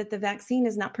admitted that the vaccine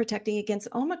is not protecting against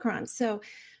Omicron. So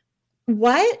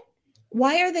why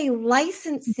are they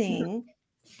licensing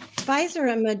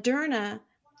Pfizer and Moderna,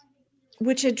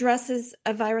 which addresses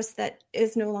a virus that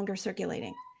is no longer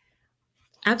circulating?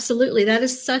 Absolutely. That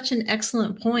is such an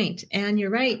excellent point. And you're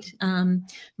right.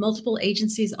 Multiple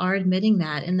agencies are admitting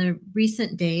that. In the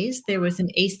recent days, there was an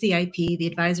ACIP, the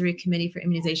Advisory Committee for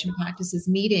Immunization Practices,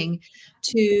 meeting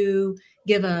to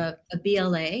give a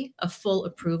BLA, a full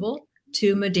approval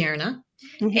to Moderna.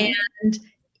 And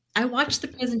I watched the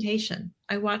presentation.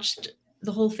 I watched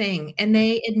the whole thing. And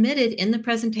they admitted in the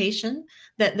presentation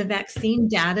that the vaccine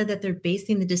data that they're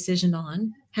basing the decision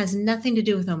on has nothing to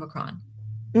do with Omicron.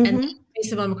 And the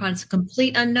case of Omicron is a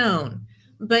complete unknown,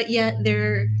 but yet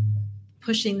they're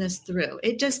pushing this through.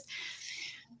 It just,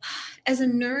 as a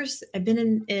nurse, I've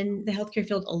been in the healthcare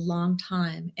field a long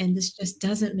time, and this just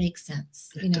doesn't make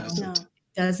sense. It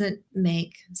doesn't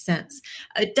make sense.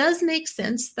 It does make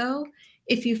sense, though,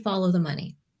 if you follow the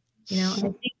money. I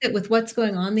think that with what's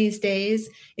going on these days,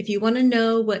 if you want to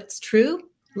know what's true,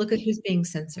 look at who's being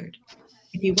censored.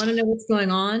 If you want to know what's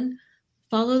going on,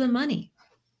 follow the money.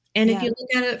 And if Yeah. you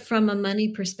look at it from a money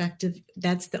perspective,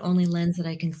 that's the only lens that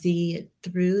I can see it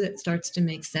through that starts to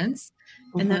make sense.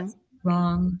 And that's the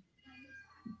wrong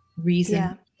reason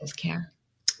Yeah. for healthcare.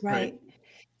 Right.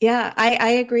 Yeah,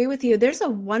 I agree with you. There's a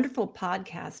wonderful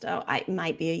podcast. Oh, it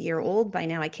might be a year old by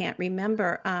now. I can't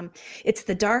remember. It's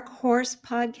the Dark Horse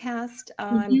podcast.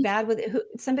 I'm bad with it.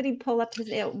 Somebody pull up his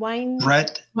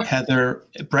Brett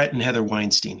and Heather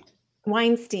Weinstein.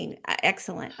 Weinstein.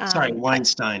 Excellent. Sorry,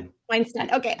 Weinstein. Weinstein.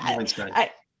 Okay. Weinstein.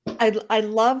 I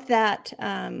love that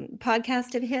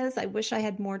podcast of his. I wish I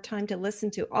had more time to listen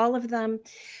to all of them.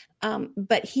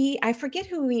 But I forget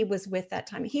who he was with that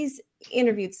time. He's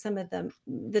interviewed some of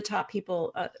the top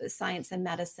people, science and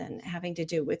medicine, having to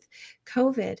do with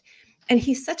COVID. And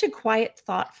he's such a quiet,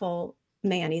 thoughtful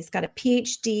man. He's got a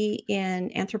PhD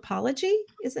in anthropology,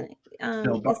 isn't it?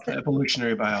 No,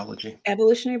 evolutionary biology.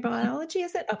 Evolutionary biology,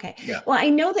 is it? Okay. Yeah. Well, I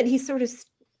know that he sort of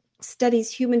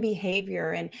studies human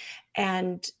behavior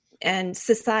and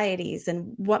societies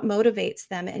and what motivates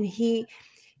them. And he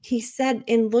said,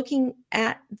 in looking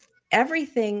at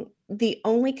everything, the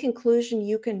only conclusion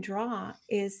you can draw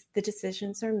is the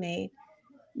decisions are made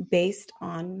based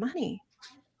on money.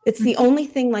 It's the only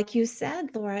thing, like you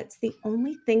said, Laura, it's the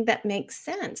only thing that makes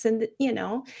sense. And,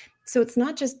 so it's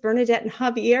not just Bernadette and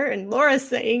Javier and Laura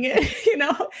saying it,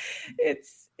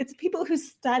 it's people who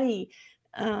study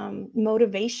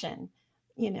motivation,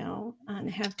 and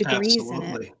have degrees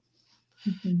Absolutely.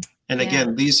 in it. And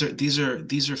again, these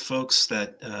are folks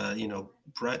that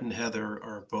Brett and Heather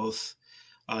are both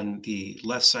on the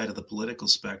left side of the political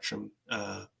spectrum,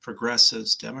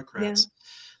 progressives, Democrats,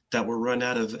 that were run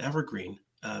out of Evergreen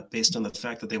based on the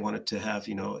fact that they wanted to have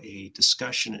a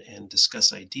discussion and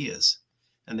discuss ideas,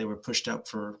 and they were pushed out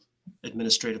for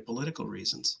administrative political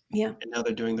reasons. Yeah, and now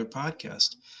they're doing their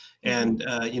podcast. And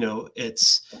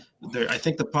it's there. I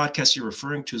think the podcast you're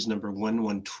referring to is number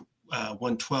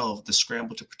 112, The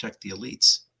Scramble to Protect the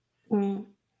Elites.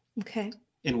 Okay.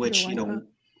 In which,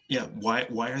 why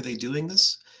are they doing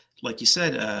this? Like you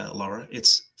said, Laura,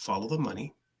 it's follow the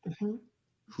money,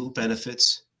 who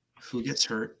benefits, who gets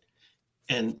hurt.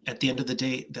 And at the end of the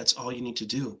day, that's all you need to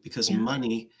do, because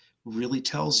money really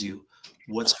tells you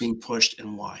what's being pushed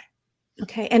and why.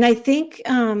 Okay. And I think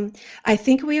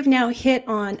we have now hit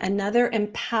on another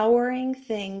empowering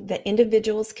thing that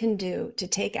individuals can do to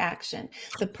take action.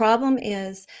 The problem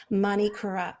is money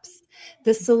corrupts.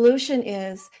 The solution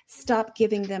is stop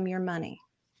giving them your money.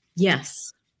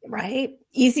 Yes. Right?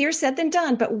 Easier said than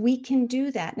done, but we can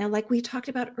do that. Now, like we talked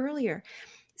about earlier,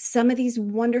 some of these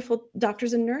wonderful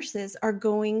doctors and nurses are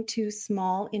going to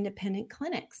small independent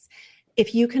clinics.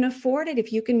 If you can afford it,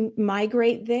 if you can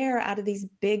migrate there out of these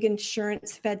big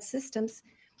insurance fed systems,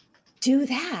 do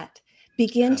that.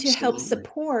 Begin to help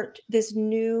support this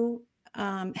new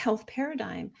health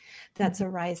paradigm that's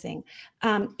arising.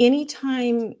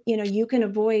 Anytime, you can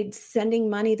avoid sending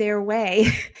money their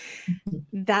way,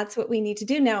 that's what we need to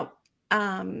do. Now,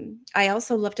 I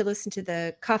also love to listen to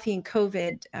the Coffee and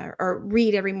COVID or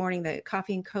read every morning the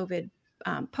Coffee and COVID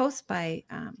post by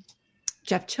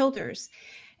Jeff Childers.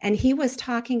 And he was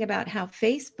talking about how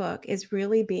Facebook is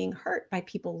really being hurt by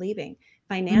people leaving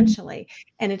financially.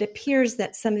 And it appears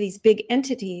that some of these big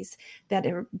entities that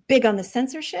are big on the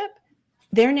censorship,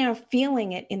 they're now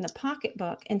feeling it in the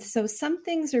pocketbook. And so some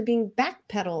things are being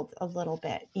backpedaled a little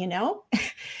bit,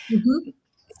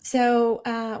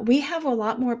 So we have a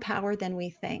lot more power than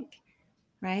we think,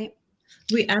 right?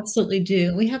 We absolutely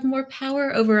do. We have more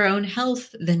power over our own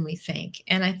health than we think.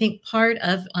 And I think part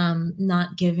of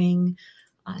not giving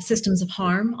systems of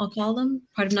harm, I'll call them,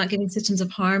 part of not giving systems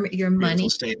of harm your money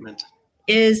statement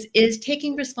is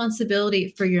taking responsibility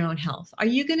for your own health. Are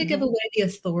you going to give away the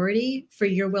authority for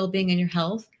your well-being and your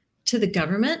health to the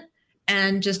government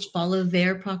and just follow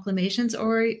their proclamations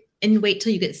and wait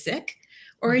till you get sick?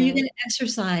 Or are you going to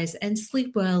exercise and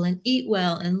sleep well and eat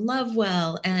well and love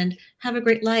well and have a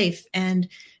great life and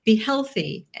be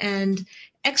healthy and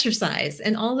exercise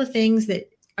and all the things that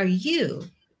are you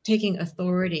taking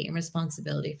authority and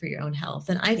responsibility for your own health?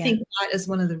 And I think that is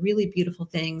one of the really beautiful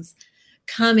things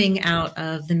coming out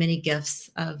of the many gifts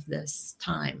of this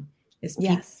time is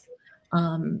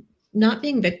people, not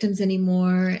being victims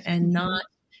anymore and not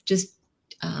just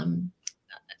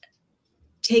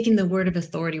taking the word of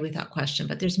authority without question,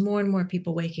 but there's more and more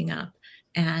people waking up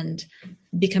and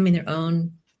becoming their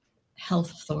own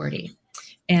health authority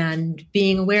and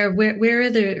being aware of where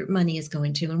their money is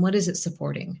going to and what is it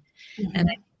supporting. And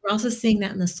we're also seeing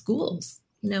that in the schools.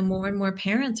 More and more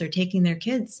parents are taking their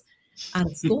kids out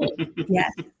of school.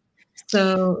 Yes.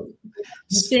 So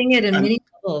we're seeing it in many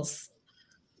levels.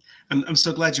 I'm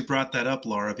so glad you brought that up,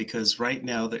 Laura, because right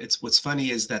now it's what's funny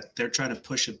is that they're trying to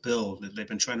push a bill that they've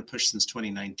been trying to push since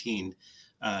 2019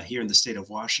 here in the state of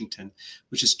Washington,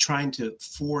 which is trying to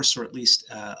force or at least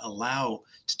allow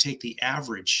to take the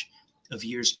average of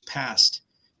years past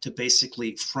to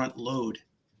basically front load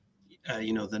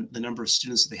the number of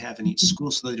students that they have in each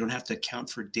school so they don't have to account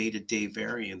for day-to-day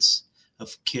variance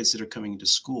of kids that are coming into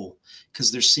school,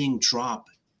 because they're seeing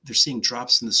drops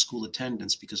in the school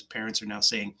attendance because parents are now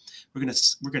saying we're going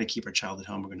to keep our child at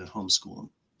home, we're going to homeschool them,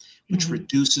 which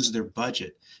reduces their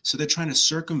budget. So they're trying to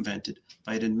circumvent it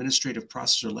by an administrative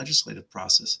process or legislative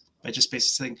process by just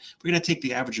basically saying we're going to take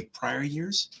the average of prior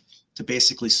years to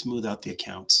basically smooth out the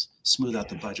accounts, smooth out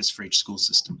the budgets for each school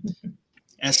system.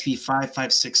 SB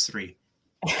 5563.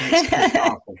 It's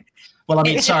awful. Well, I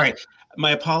mean, sorry,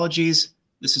 my apologies.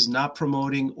 This is not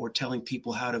promoting or telling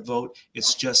people how to vote.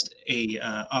 It's just a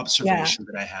observation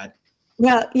that I had.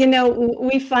 Well,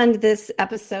 we fund this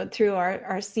episode through our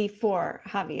C4,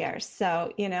 Javier.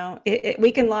 So,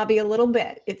 we can lobby a little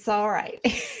bit. It's all right.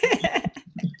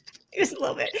 Just a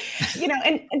little bit,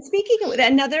 and speaking of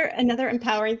another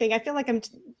empowering thing, I feel like I'm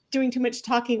doing too much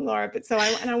talking, Laura, but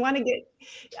I want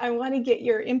to get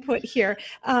your input here.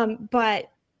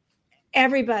 But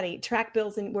everybody, track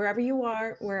bills, and wherever you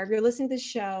are, wherever you're listening to the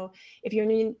show, if you're in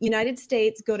the United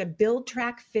States, go to Build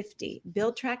Track 50.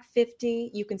 Build Track 50.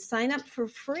 You can sign up for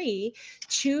free.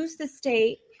 Choose the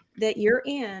state that you're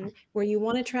in where you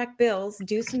want to track bills,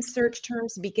 do some search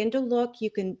terms, begin to look. You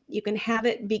can have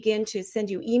it begin to send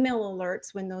you email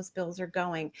alerts when those bills are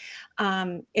going.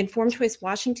 Informed Choice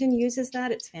Washington uses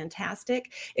that. It's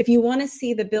fantastic. If you want to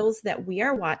see the bills that we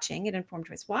are watching at Informed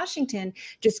Choice Washington,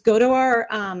 just go to our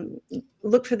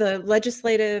look for the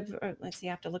legislative, or let's see,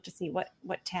 I have to look to see what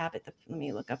tab let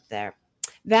me look up there.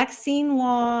 Vaccine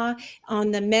law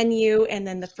on the menu, and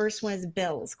then the first one is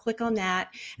bills. Click on that,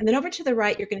 and then over to the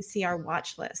right you're going to see our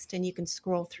watch list, and you can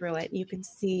scroll through it. You can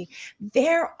see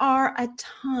there are a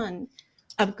ton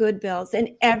of good bills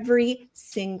in every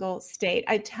single state.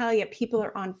 I tell you, people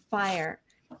are on fire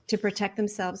to protect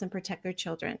themselves and protect their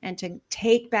children, and to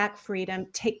take back freedom,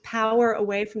 take power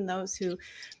away from those who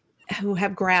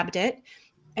have grabbed it.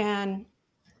 And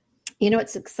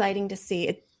it's exciting to see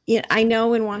it. I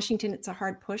know in Washington it's a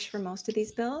hard push for most of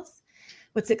these bills.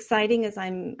 What's exciting is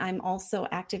I'm also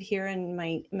active here in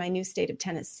my new state of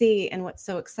Tennessee, and what's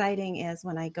so exciting is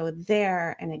when I go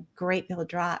there and a great bill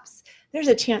drops, there's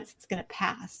a chance it's going to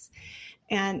pass,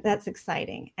 and that's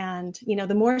exciting. And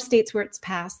the more states where it's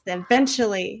passed, then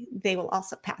eventually they will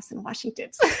also pass in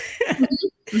Washington.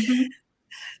 Mm-hmm.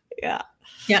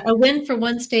 Yeah, a win for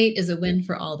one state is a win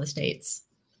for all the states.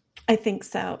 I think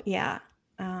so. Yeah.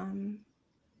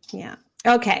 Yeah.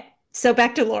 Okay. So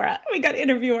back to Laura. We got to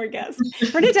interview our guest.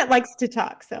 Bernadette likes to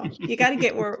talk, so you got to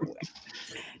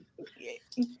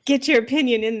get your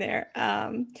opinion in there.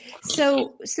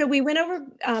 So we went over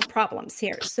problems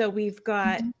here. So we've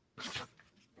got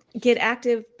get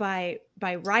active by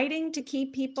writing to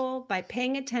keep people, by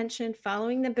paying attention,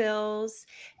 following the bills,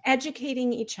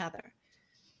 educating each other.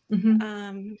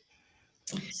 Mm-hmm.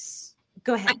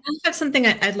 Go ahead. I have something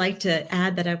I'd like to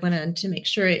add that I wanted to make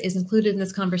sure is included in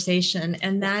this conversation.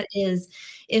 And that is,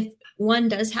 if one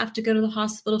does have to go to the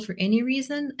hospital for any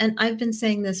reason, and I've been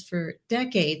saying this for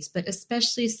decades, but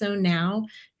especially so now,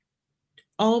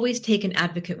 always take an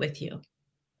advocate with you.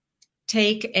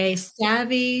 Take a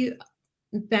savvy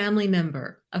family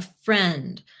member, a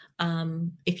friend.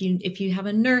 If you have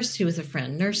a nurse who is a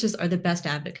friend, nurses are the best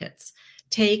advocates.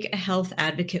 Take a health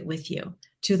advocate with you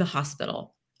to the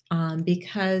hospital.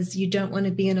 Because you don't want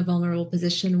to be in a vulnerable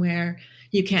position where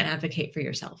you can't advocate for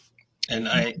yourself. And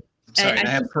I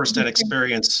have first-hand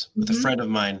experience with a friend of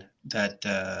mine that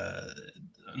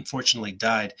unfortunately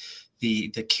died.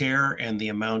 The care and the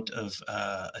amount of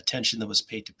attention that was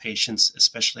paid to patients,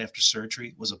 especially after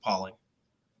surgery, was appalling.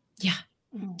 Yeah.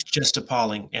 Just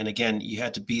appalling. And again, you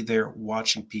had to be there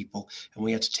watching people, and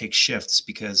we had to take shifts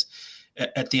because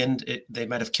at the end, they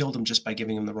might have killed him just by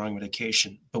giving him the wrong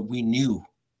medication. But we knew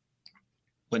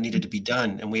what needed to be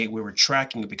done. And we were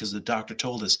tracking it because the doctor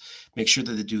told us, make sure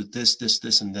that they do this, this,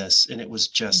 this, and this. And it was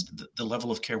just, the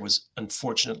level of care was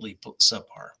unfortunately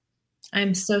subpar.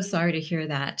 I'm so sorry to hear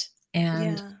that.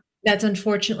 And that's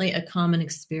unfortunately a common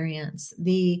experience.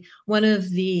 One of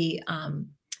the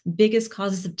biggest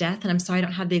causes of death, and I'm sorry, I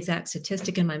don't have the exact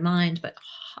statistic in my mind, but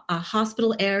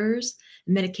hospital errors,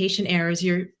 medication errors,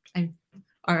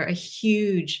 are a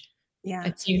huge,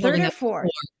 third or fourth.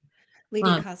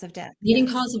 Leading cause of death. Leading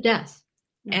cause of death.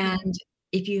 Mm-hmm. And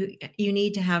if you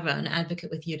need to have an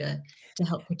advocate with you to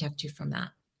help protect you from that.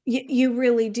 You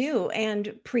really do.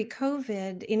 And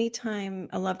pre-COVID, anytime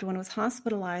a loved one was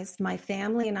hospitalized, my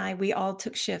family and I, we all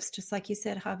took shifts, just like you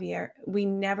said, Javier. We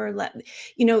never let,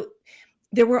 you know,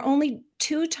 there were only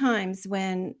 2 times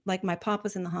when, like, my pop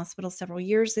was in the hospital several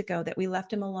years ago, that we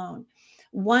left him alone.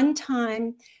 One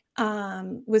time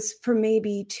was for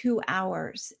maybe 2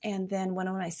 hours. And then one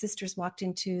of my sisters walked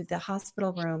into the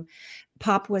hospital room.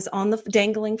 Pop was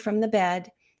dangling from the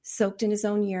bed, soaked in his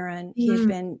own urine.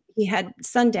 He had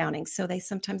sundowning, so they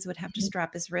sometimes would have to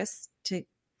strap his wrists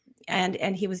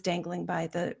and he was dangling by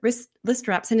the wrist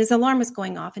straps, and his alarm was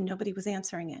going off and nobody was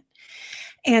answering it.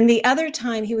 And the other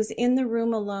time he was in the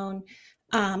room alone,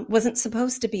 wasn't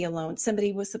supposed to be alone.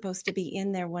 Somebody was supposed to be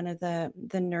in there, one of the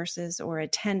nurses or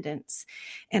attendants.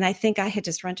 And I think I had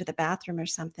just run to the bathroom or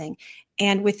something.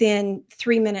 And within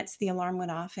 3 minutes, the alarm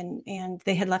went off and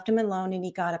they had left him alone, and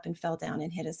he got up and fell down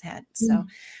and hit his head. So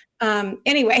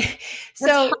anyway,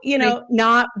 so, you know,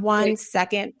 not 1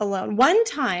 second alone. One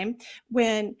time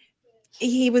when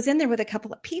he was in there with a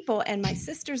couple of people, and my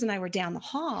sisters and I were down the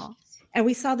hall, and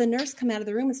we saw the nurse come out of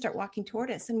the room and start walking toward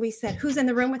us. And we said, "Who's in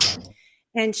the room with him?"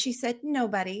 And she said,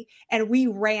 "Nobody." And we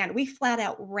ran. We flat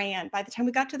out ran. By the time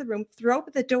we got to the room, threw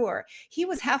open the door, he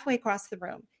was halfway across the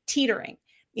room, teetering.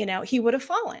 You know, he would have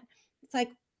fallen. It's like,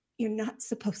 you're not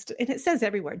supposed to. And it says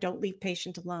everywhere, don't leave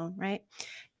patient alone, right?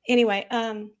 Anyway,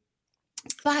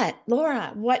 but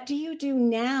Laura, what do you do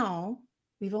now?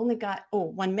 We've only got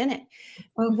 1 minute.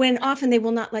 When often they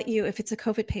will not let you, if it's a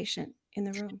COVID patient in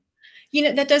the room. You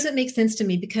know, that doesn't make sense to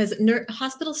me, because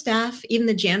hospital staff, even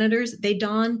the janitors, they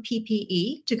don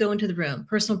PPE to go into the room,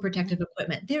 personal protective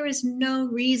equipment. There is no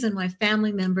reason why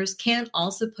family members can't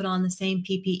also put on the same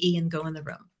PPE and go in the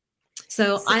room.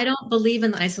 So I don't believe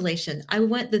in the isolation.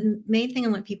 The main thing I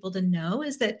want people to know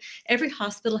is that every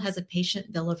hospital has a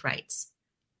patient bill of rights,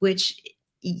 which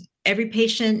every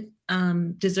patient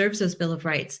deserves those bill of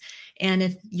rights. And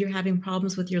if you're having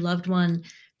problems with your loved one,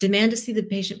 demand to see the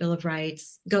patient bill of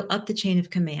rights, go up the chain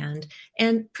of command,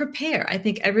 and prepare. I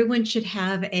think everyone should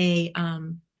have a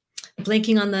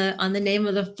blanking on the name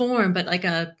of the form, but like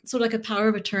a sort of like a power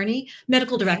of attorney,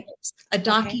 medical directives, a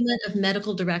document of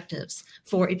medical directives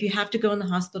for if you have to go in the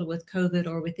hospital with COVID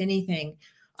or with anything.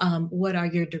 What are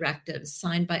your directives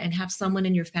signed by, and have someone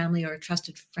in your family or a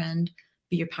trusted friend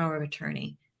be your power of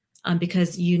attorney.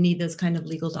 Because you need those kind of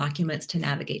legal documents to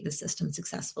navigate the system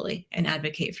successfully and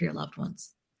advocate for your loved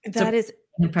ones. That is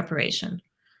in preparation.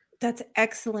 That's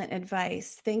excellent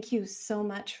advice. Thank you so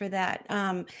much for that.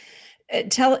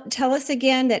 Tell us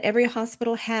again that every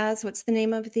hospital has, what's the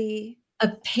name of a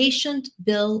patient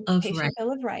bill of rights.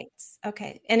 Bill of rights.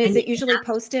 Okay. And is it usually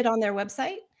posted on their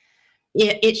website?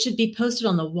 It should be posted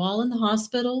on the wall in the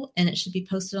hospital, and it should be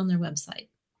posted on their website.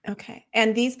 Okay.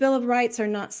 And these Bill of Rights are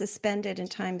not suspended in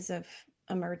times of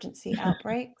emergency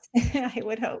outbreaks, I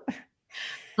would hope.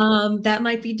 That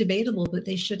might be debatable, but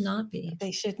they should not be.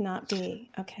 They should not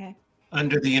be. Okay.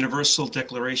 Under the Universal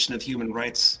Declaration of Human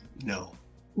Rights, no.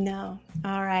 No.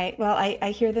 All right. Well,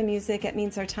 I hear the music. It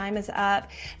means our time is up.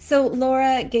 So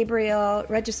Laura Gabriel,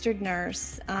 registered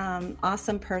nurse,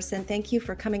 awesome person. Thank you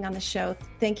for coming on the show.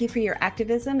 Thank you for your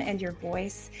activism and your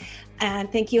voice.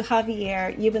 And thank you,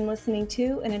 Javier. You've been listening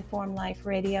to An Informed Life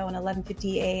Radio on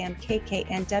 1150 AM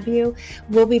KKNW.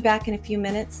 We'll be back in a few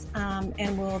minutes,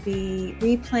 and we'll be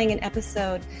replaying an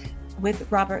episode with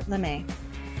Robert LeMay.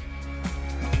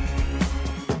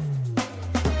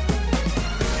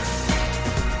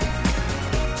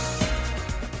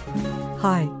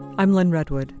 Hi, I'm Lynn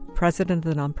Redwood, president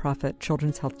of the nonprofit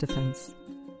Children's Health Defense.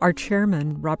 Our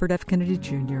chairman, Robert F. Kennedy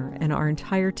Jr., and our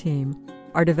entire team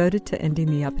are devoted to ending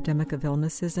the epidemic of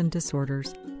illnesses and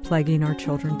disorders plaguing our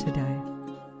children today.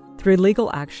 Through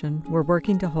legal action, we're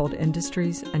working to hold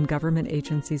industries and government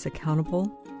agencies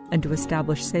accountable and to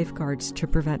establish safeguards to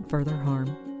prevent further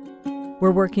harm.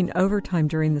 We're working overtime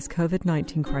during this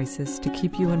COVID-19 crisis to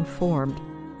keep you informed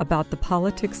about the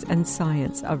politics and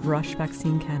science of rush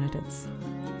vaccine candidates.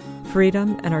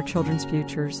 Freedom and our children's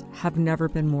futures have never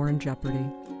been more in jeopardy.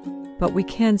 But we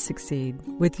can succeed.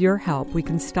 With your help, we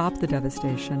can stop the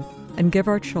devastation and give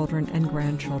our children and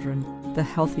grandchildren the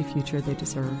healthy future they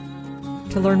deserve.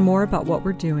 To learn more about what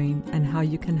we're doing and how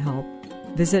you can help,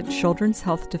 visit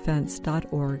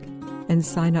childrenshealthdefense.org and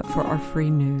sign up for our free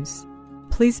news.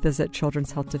 Please visit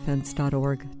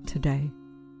childrenshealthdefense.org today.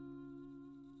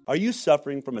 Are you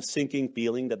suffering from a sinking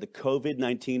feeling that the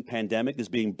COVID-19 pandemic is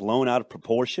being blown out of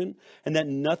proportion and that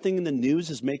nothing in the news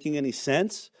is making any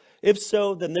sense? If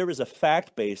so, then there is a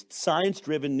fact-based,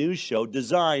 science-driven news show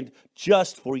designed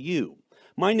just for you.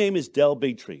 My name is Del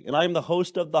Bigtree, and I am the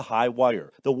host of The High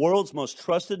Wire, the world's most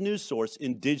trusted news source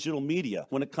in digital media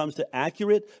when it comes to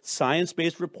accurate,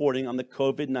 science-based reporting on the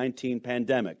COVID-19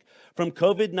 pandemic. From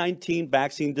COVID-19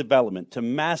 vaccine development to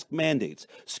mask mandates,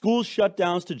 school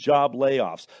shutdowns to job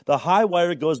layoffs, The High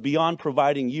Wire goes beyond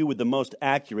providing you with the most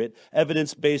accurate,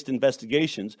 evidence-based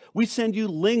investigations. We send you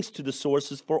links to the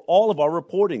sources for all of our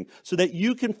reporting so that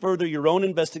you can further your own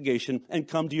investigation and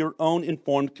come to your own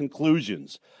informed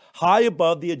conclusions. High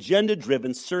above the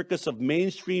agenda-driven circus of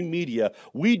mainstream media,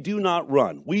 we do not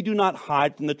run. We do not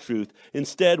hide from the truth.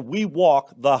 Instead, we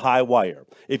walk the high wire.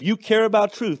 If you care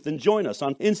about truth, then join us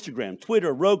on Instagram,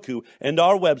 Twitter, Roku, and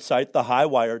our website,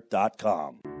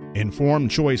 thehighwire.com. Informed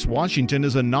Choice Washington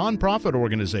is a nonprofit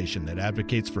organization that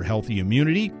advocates for healthy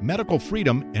immunity, medical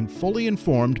freedom, and fully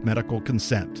informed medical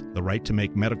consent. The right to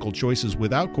make medical choices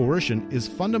without coercion is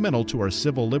fundamental to our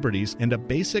civil liberties and a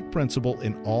basic principle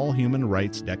in all human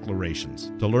rights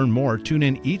declarations. To learn more, tune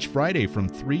in each Friday from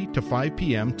 3 to 5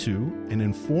 p.m. to An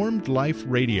Informed Life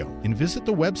Radio and visit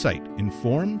the website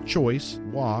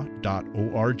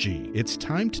informedchoicewa.org. It's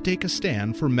time to take a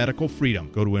stand for medical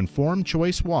freedom. Go to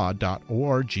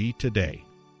informedchoicewa.org today.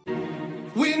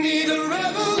 We need a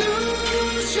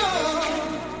revolution.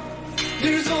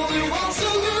 There's only one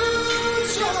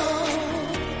solution.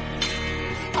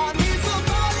 I need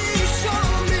somebody to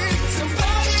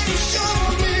show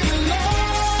me the love.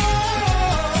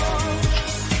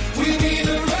 We need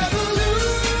a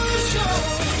revolution.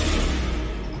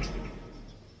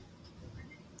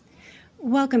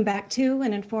 Welcome back to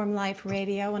An Informed Life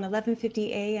Radio on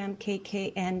 1150 AM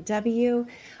KKNW.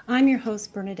 I'm your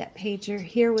host, Bernadette Pager,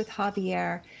 here with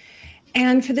Javier.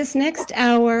 And for this next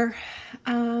hour,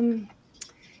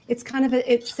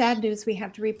 it's sad news we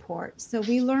have to report. So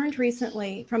we learned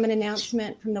recently from an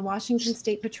announcement from the Washington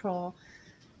State Patrol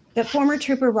that former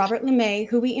trooper Robert LeMay,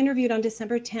 who we interviewed on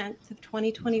December 10th of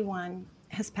 2021,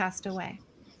 has passed away.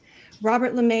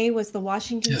 Robert LeMay was the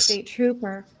Washington State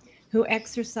trooper who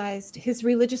exercised his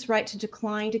religious right to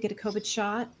decline to get a COVID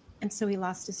shot, and so he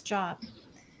lost his job.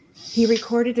 He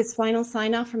recorded his final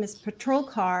sign-off from his patrol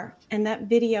car, and that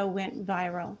video went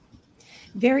viral.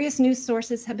 Various news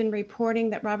sources have been reporting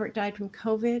that Robert died from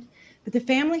COVID, but the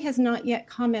family has not yet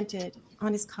commented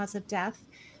on his cause of death,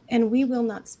 and we will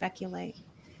not speculate.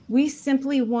 We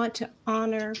simply want to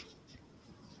honor,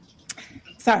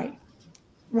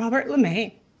 Robert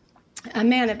LeMay, a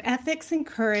man of ethics and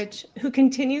courage who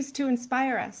continues to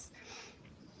inspire us.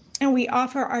 And we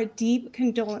offer our deep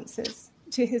condolences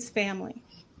to his family.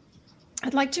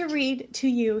 I'd like to read to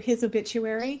you his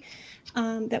obituary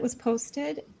that was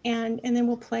posted, and then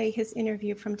we'll play his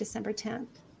interview from December 10th.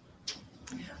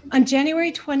 On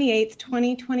January 28th,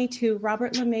 2022,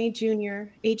 Robert LeMay Jr.,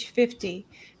 age 50,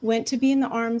 went to be in the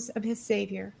arms of his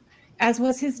Savior. As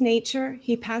was his nature,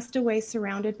 he passed away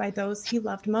surrounded by those he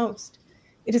loved most.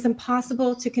 It is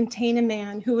impossible to contain a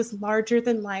man who was larger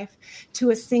than life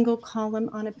to a single column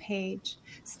on a page.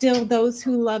 Still, those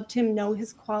who loved him know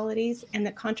his qualities and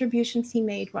the contributions he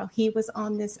made while he was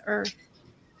on this earth.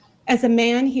 As a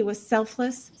man, he was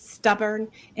selfless, stubborn,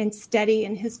 and steady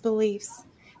in his beliefs.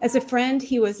 As a friend,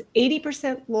 he was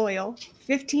 80% loyal,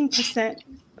 15%,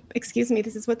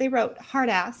 this is what they wrote, hard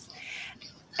ass,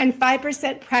 and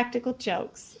 5% practical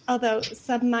jokes, although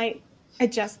some might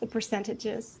adjust the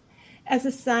percentages. As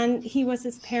a son, he was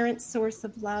his parents' source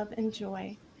of love and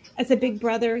joy. As a big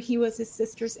brother, he was his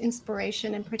sister's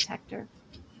inspiration and protector.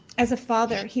 As a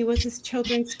father, he was his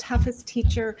children's toughest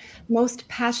teacher, most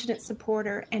passionate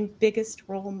supporter, and biggest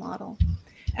role model.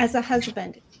 As a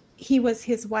husband, he was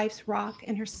his wife's rock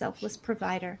and her selfless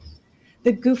provider,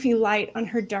 the goofy light on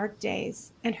her dark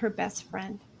days, and her best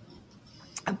friend.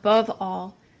 Above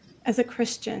all, as a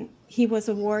Christian, he was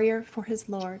a warrior for his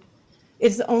Lord.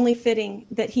 It is only fitting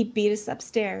that he beat us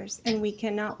upstairs, and we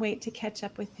cannot wait to catch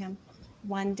up with him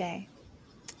one day.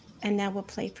 And now we'll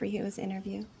play for you his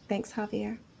interview. Thanks,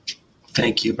 Javier.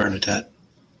 Thank you, Bernadette.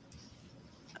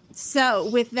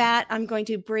 So with that, I'm going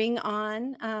to bring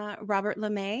on Robert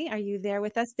LeMay. Are you there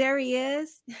with us? There he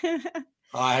is. Hi,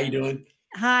 how you doing?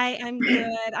 Hi, I'm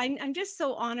good. I'm just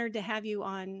so honored to have you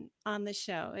on the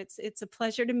show. It's a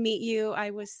pleasure to meet you. I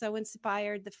was so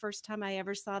inspired the first time I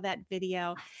ever saw that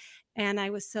video. And I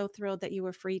was so thrilled that you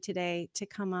were free today to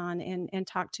come on and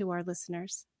talk to our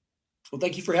listeners. Well,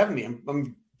 thank you for having me.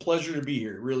 I'm pleasure to be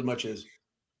here. It really much is.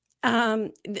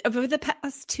 Over the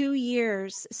past 2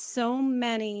 years, so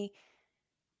many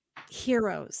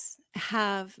heroes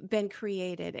have been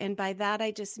created. And by that,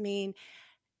 I just mean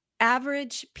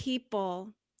average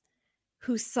people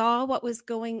who saw what was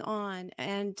going on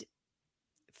and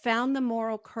found the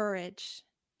moral courage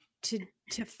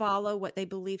to follow what they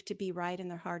believe to be right in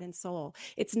their heart and soul.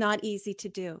 It's not easy to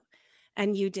do.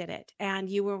 And you did it. And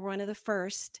you were one of the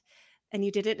first. And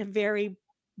you did it in a very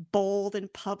bold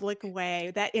and public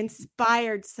way that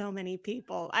inspired so many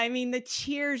people. I mean, the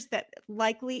cheers that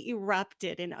likely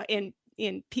erupted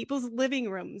in people's living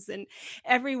rooms and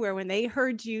everywhere when they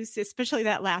heard you, especially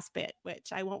that last bit, which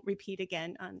I won't repeat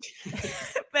again on,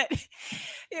 but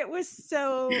it was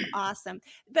so awesome.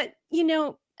 But,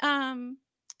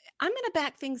 I'm going to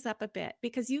back things up a bit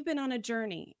because you've been on a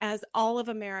journey, as all of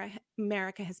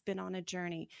America has been on a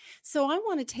journey. So I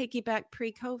want to take you back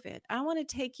pre-COVID. I want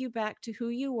to take you back to who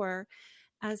you were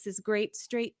as this great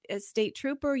state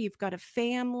trooper. You've got a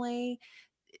family.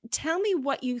 Tell me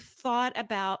what you thought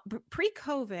about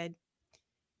pre-COVID.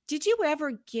 Did you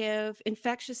ever give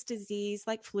infectious disease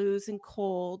like flus and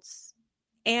colds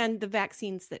and the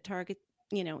vaccines that target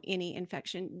any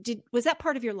infection? Was that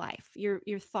part of your life, your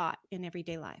thought in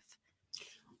everyday life?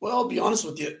 Well, I'll be honest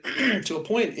with you, to a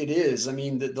point it is. I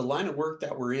mean, the line of work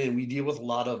that we're in, we deal with a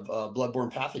lot of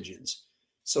bloodborne pathogens.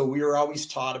 So we were always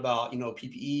taught about,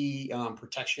 PPE,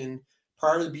 protection.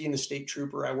 Prior to being a state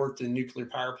trooper, I worked in nuclear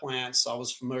power plants. So I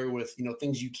was familiar with,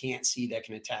 things you can't see that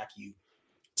can attack you.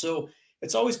 So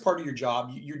it's always part of your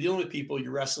job. You're dealing with people,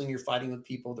 you're wrestling, you're fighting with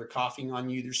people. They're coughing on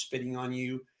you, they're spitting on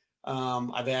you.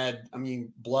 I've had,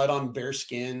 blood on bare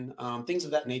skin, things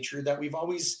of that nature that we've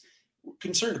always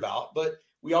concerned about, but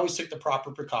we always took the proper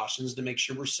precautions to make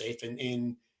sure we're safe.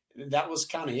 And that was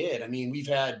kind of it. We've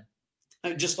had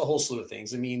just a whole slew of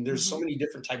things. There's so many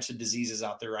different types of diseases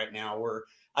out there right now where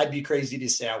I'd be crazy to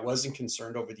say I wasn't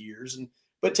concerned over the years,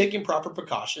 but taking proper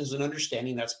precautions and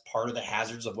understanding that's part of the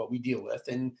hazards of what we deal with,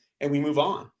 and we move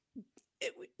on.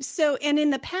 So, and in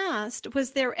the past,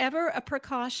 was there ever a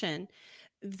precaution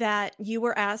that you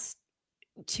were asked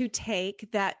to take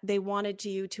that they wanted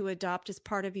you to adopt as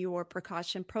part of your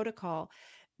precaution protocol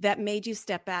that made you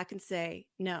step back and say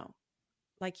no,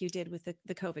 like you did with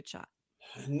the COVID shot?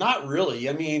 Not really.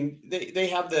 They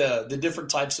have the different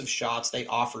types of shots they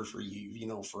offer for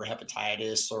you, for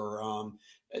hepatitis or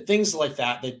things like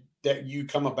that you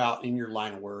come about in your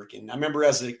line of work. And I remember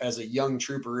as a young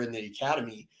trooper in the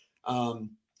academy,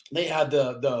 they had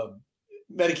the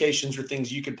medications or things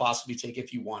you could possibly take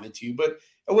if you wanted to, but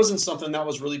it wasn't something that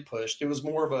was really pushed. It was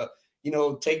more of a,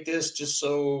 take this just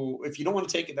so if you don't want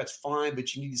to take it, that's fine,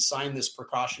 but you need to sign this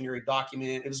precautionary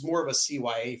document. It was more of a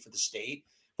CYA for the state,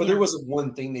 but there wasn't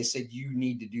one thing they said, you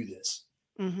need to do this.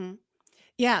 Mm-hmm.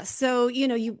 Yeah. So,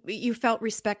 you felt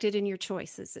respected in your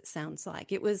choices. It sounds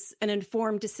like it was an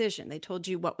informed decision. They told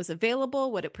you what was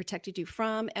available, what it protected you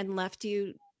from, and left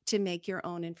you to make your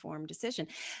own informed decision.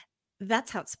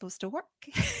 That's how it's supposed to work.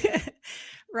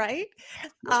 Right.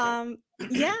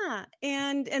 Yeah.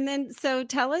 And then, so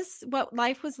tell us what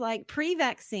life was like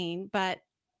pre-vaccine, but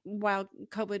while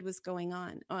COVID was going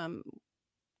on,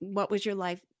 what was your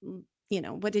life?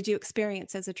 What did you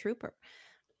experience as a trooper?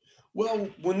 Well,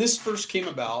 when this first came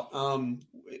about,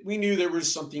 we knew there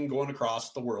was something going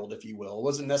across the world, if you will. It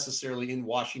wasn't necessarily in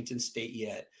Washington state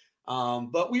yet,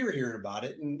 but we were hearing about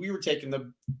it and we were taking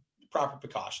the proper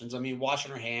precautions.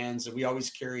 Washing our hands, and we always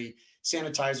carry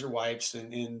sanitizer wipes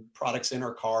and products in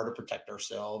our car to protect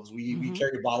ourselves. We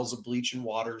carry bottles of bleach and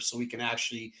water so we can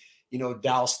actually,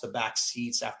 douse the back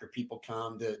seats after people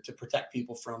come to protect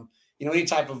people from, any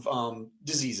type of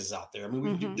diseases out there.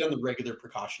 We've done the regular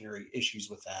precautionary issues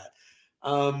with that.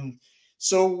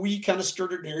 So we kind of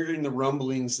started hearing the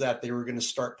rumblings that they were going to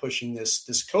start pushing this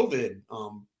COVID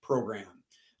program.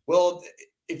 Well,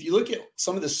 if you look at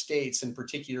some of the states, in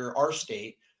particular our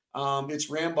state, it's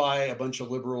ran by a bunch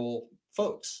of liberal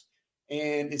folks.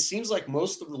 And it seems like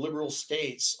most of the liberal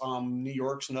states, New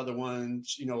York's another one,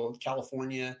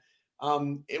 California,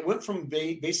 it went from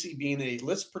basically being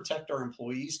let's protect our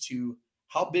employees to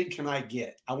how big can I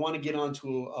get? I want to get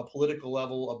onto a political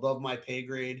level above my pay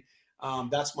grade.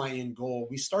 That's my end goal.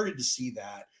 We started to see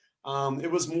that.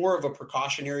 It was more of a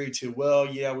precautionary to,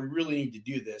 we really need to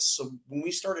do this. So when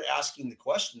we started asking the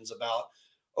questions about,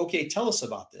 okay, tell us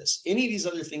about this. Any of these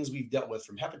other things we've dealt with,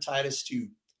 from hepatitis to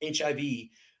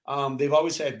HIV, they've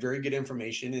always had very good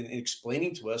information in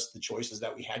explaining to us the choices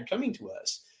that we had coming to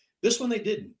us. This one, they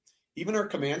didn't. Even our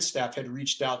command staff had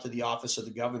reached out to the office of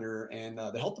the governor and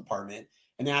the health department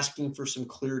and asking for some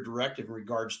clear directive in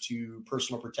regards to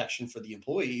personal protection for the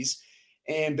employees.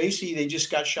 And basically, they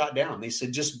just got shot down. They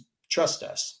said, just trust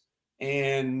us.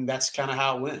 And that's kind of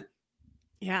how it went.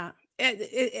 Yeah.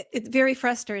 It's very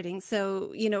frustrating.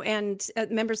 So, and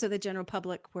members of the general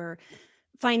public were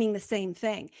finding the same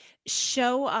thing.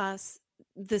 Show us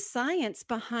the science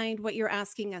behind what you're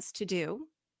asking us to do,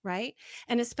 right?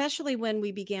 And especially when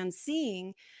we began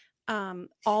seeing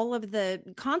all of the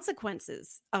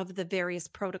consequences of the various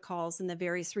protocols and the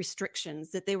various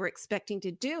restrictions that they were expecting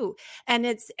to do. And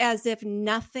it's as if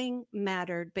nothing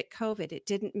mattered but COVID. It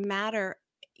didn't matter,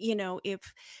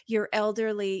 if your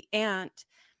elderly aunt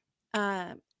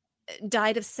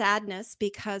died of sadness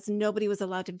because nobody was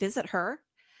allowed to visit her.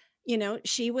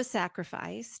 She was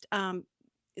sacrificed.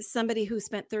 Somebody who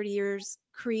spent 30 years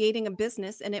creating a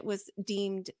business and it was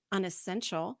deemed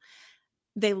unessential,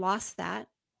 they lost that.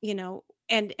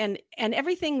 And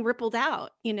everything rippled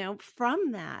out,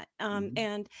 from that.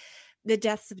 And the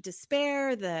deaths of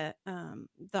despair, the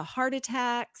heart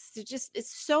attacks,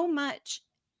 it's so much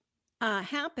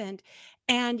happened,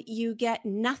 and you get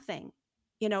nothing.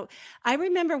 I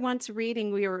remember once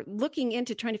reading, we were looking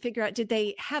into trying to figure out, did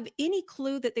they have any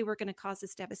clue that they were going to cause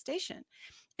this devastation?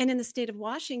 And in the state of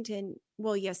Washington,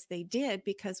 well, yes, they did,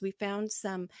 because we found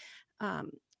some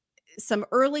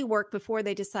early work before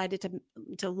they decided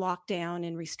to lock down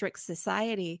and restrict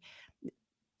society.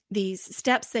 These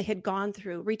steps they had gone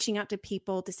through, reaching out to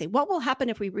people to say, what will happen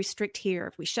if we restrict here,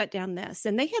 if we shut down this?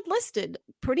 And they had listed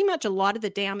pretty much a lot of the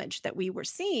damage that we were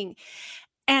seeing.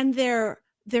 And their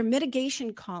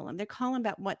mitigation column, their column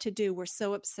about what to do, were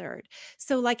so absurd.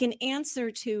 So like an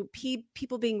answer to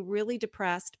people being really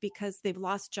depressed because they've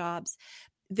lost jobs,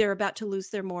 they're about to lose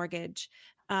their mortgage,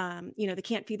 they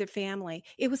can't feed their family.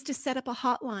 It was to set up a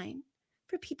hotline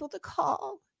for people to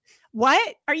call.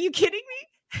 What? Are you kidding me?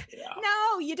 Yeah.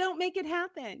 No, you don't make it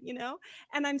happen,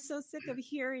 And I'm so sick of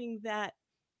hearing that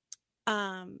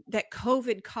that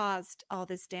COVID caused all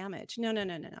this damage. No.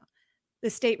 The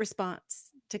state response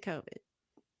to COVID,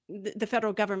 the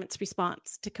federal government's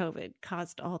response to COVID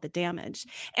caused all the damage.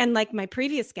 And like my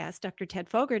previous guest, Dr. Ted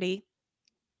Fogarty,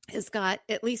 has got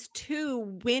at least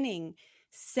 2 winning,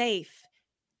 safe,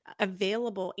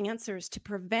 available answers to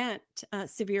prevent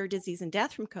severe disease and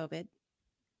death from COVID.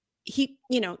 He,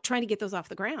 trying to get those off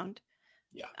the ground.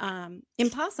 Yeah.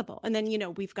 Impossible. And then,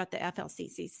 we've got the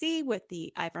FLCCC with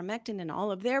the ivermectin and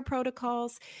all of their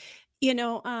protocols. It's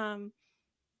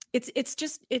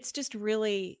just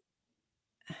really,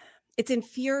 it's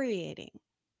infuriating.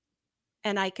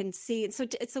 And I can see, so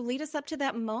lead us up to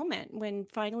that moment when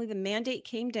finally the mandate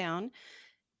came down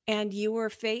and you were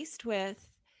faced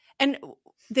with, and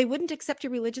they wouldn't accept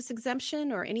your religious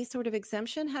exemption or any sort of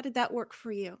exemption. How did that work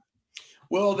for you?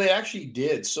 Well, they actually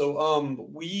did. So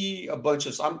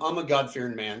I'm a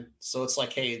God-fearing man. So it's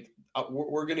like, hey,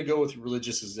 we're going to go with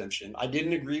religious exemption. I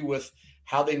didn't agree with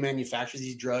how they manufacture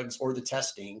these drugs or the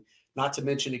testing, not to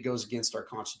mention it goes against our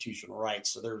constitutional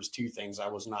rights. So there was 2 things I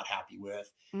was not happy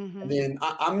with. Mm-hmm. And then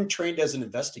I'm trained as an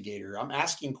investigator. I'm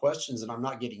asking questions and I'm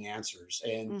not getting answers.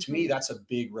 And to me, that's a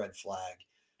big red flag.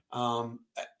 I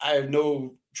have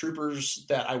no troopers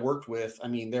that I worked with. I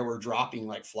mean, they were dropping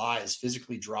like flies,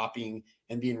 physically dropping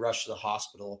and being rushed to the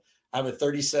hospital. I have a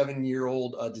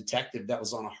 37-year-old detective that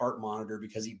was on a heart monitor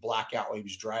because he blacked out while he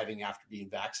was driving after being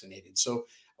vaccinated. So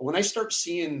when I start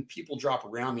seeing people drop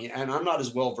around me, and I'm not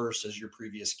as well versed as your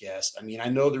previous guest. I mean, I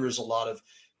know there is a lot of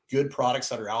good products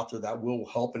that are out there that will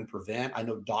help and prevent. I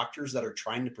know doctors that are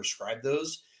trying to prescribe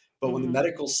those, but when the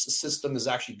medical system is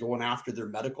actually going after their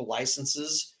medical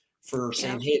licenses for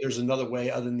saying, hey, there's another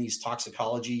way other than these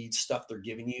toxicology stuff they're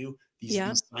giving you,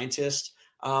 these scientists,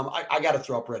 I got to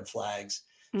throw up red flags.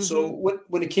 Mm-hmm. So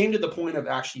when it came to the point of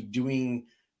actually doing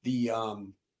the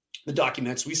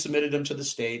documents, we submitted them to the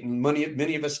state, and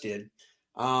many of us did.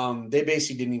 They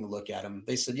basically didn't even look at them.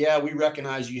 They said, yeah, we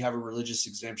recognize you have a religious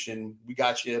exemption. We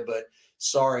got you, but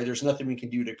sorry, there's nothing we can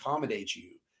do to accommodate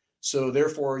you. So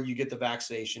therefore you get the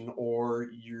vaccination or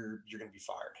you're going to be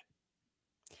fired.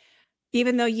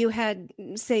 Even though you had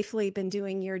safely been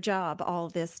doing your job all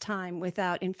this time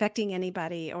without infecting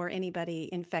anybody or anybody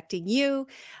infecting you.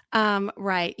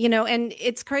 Right. And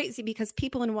it's crazy because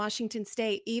people in Washington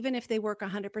State, even if they work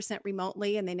 100%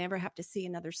 remotely and they never have to see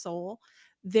another soul,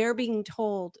 they're being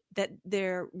told that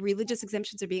their religious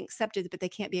exemptions are being accepted, but they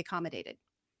can't be accommodated.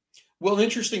 Well, the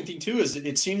interesting thing too is that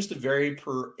it seems to vary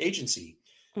per agency.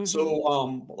 Mm-hmm.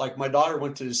 So like my daughter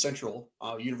went to Central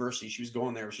University. She was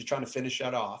going there. She's trying to finish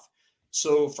that off.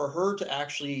 So for her to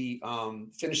actually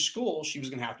finish school, she was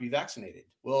going to have to be vaccinated.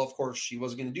 Well, of course, she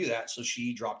wasn't going to do that. So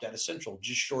she dropped out of Central,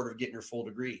 just short of getting her full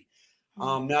degree.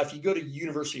 Now, if you go to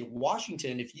University of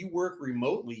Washington, if you work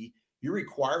remotely, you're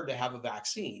required to have a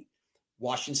vaccine.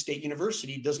 Washington State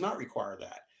University does not require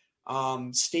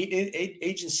that. State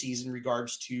agencies in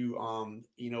regards to,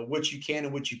 what you can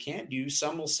and what you can't do,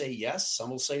 some will say yes, some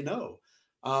will say no.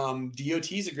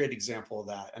 DOT is a great example of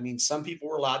that. I mean, some people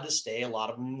were allowed to stay, a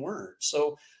lot of them weren't.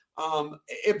 So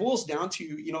it boils down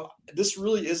to, this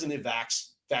really isn't a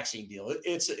vaccine deal.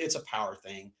 It's a power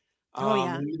thing. Oh,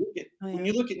 yeah. When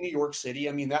you look at New York City,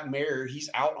 I mean, that mayor, he's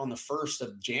out on the 1st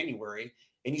of January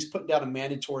and he's putting down a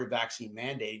mandatory vaccine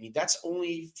mandate. I mean, that's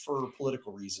only for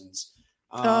political reasons.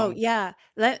 Oh yeah.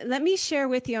 Let me share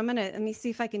with you. Let me see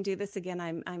if I can do this again.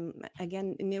 I'm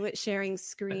again new at sharing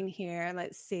screen here.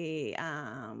 Let's see.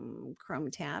 Chrome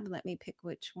tab. Let me pick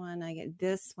which one. I get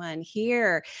this one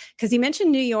here. Because you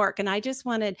mentioned New York, and I just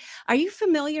wanted, are you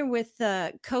familiar with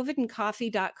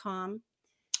covidandcoffee.com?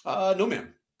 No,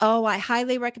 ma'am. Oh, I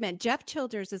highly recommend. Jeff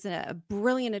Childers is a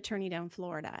brilliant attorney down in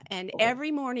Florida. And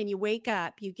every morning you wake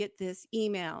up, you get this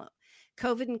email,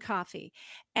 COVID and Coffee.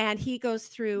 And he goes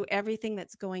through everything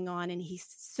that's going on. And he's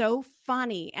so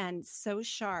funny and so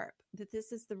sharp that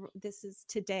this is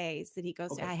today's that he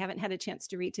goes to. I haven't had a chance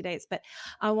to read today's, but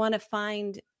I want to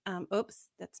find, oops,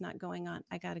 that's not going on.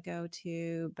 I got to go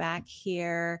to back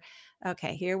here.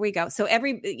 Okay, here we go. So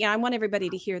I want everybody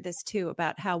to hear this too,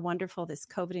 about how wonderful this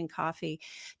COVID and Coffee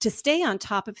to stay on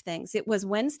top of things. It was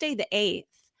Wednesday the 8th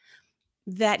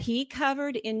that he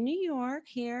covered in New York.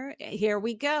 Here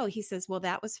we go. He says, well,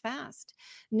 that was fast.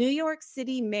 New York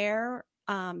City Mayor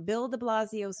Bill de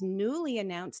Blasio's newly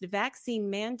announced vaccine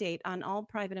mandate on all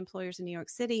private employers in New York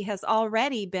City has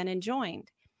already been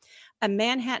enjoined. A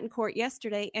Manhattan court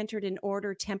yesterday entered an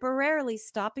order temporarily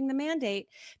stopping the mandate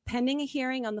pending a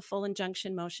hearing on the full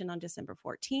injunction motion on December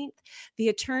 14th. The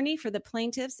attorney for the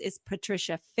plaintiffs is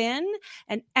Patricia Finn,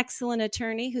 an excellent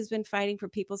attorney who's been fighting for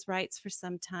people's rights for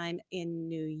some time in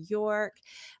New York.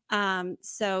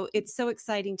 So it's so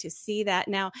exciting to see that.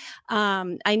 Now,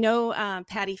 I know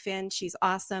Patty Finn, she's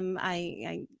awesome.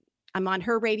 I'm on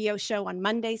her radio show on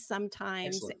Monday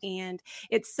sometimes. Excellent. And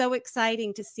it's so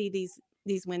exciting to see these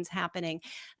wins happening.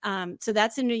 So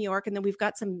that's in New York. And then we've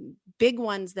got some big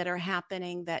ones that are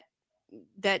happening that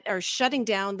are shutting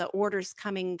down the orders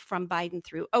coming from Biden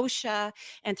through OSHA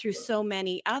and through so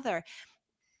many other.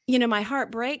 My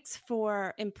heart breaks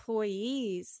for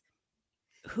employees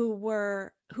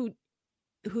who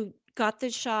got the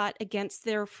shot against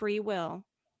their free will.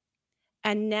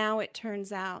 And now it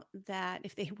turns out that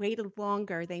if they waited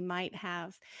longer, they might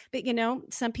have. But,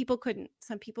 some people couldn't.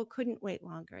 Some people couldn't wait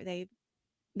longer. They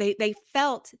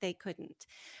felt they couldn't.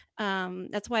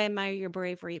 That's why I admire your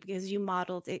bravery, because you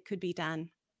modeled it could be done.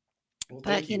 Well,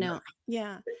 but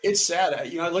yeah, it's sad.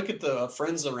 I look at the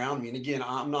friends around me, and again,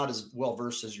 I'm not as well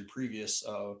versed as your previous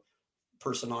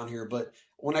person on here, but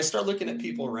when I start looking at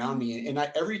people around me, and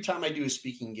every time I do a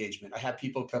speaking engagement, I have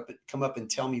people come up and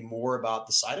tell me more about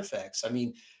the side effects. I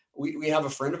mean, we have a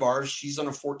friend of ours. She's on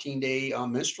a 14-day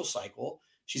menstrual cycle.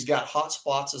 She's got hot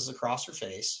spots across her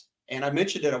face. And I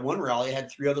mentioned it at one rally. I had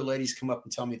 3 other ladies come up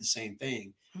and tell me the same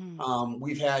thing.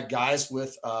 We've had guys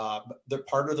with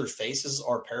part of their faces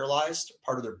are paralyzed,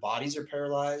 part of their bodies are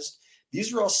paralyzed.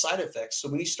 These are all side effects. So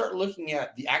when you start looking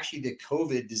at the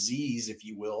COVID disease, if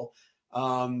you will,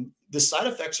 the side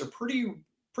effects are pretty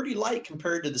light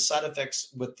compared to the side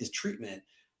effects with the treatment.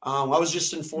 I was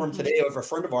just informed today of a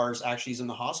friend of ours actually is in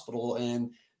the hospital,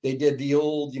 and they did the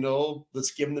old,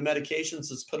 let's give them the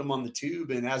medications, let's put them on the tube.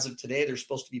 And as of today, they're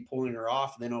supposed to be pulling her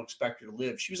off, and they don't expect her to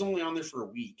live. She was only on there for a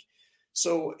week.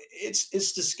 So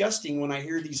it's disgusting when I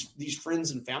hear these friends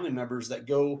and family members that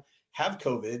go have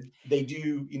COVID. They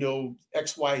do,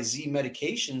 XYZ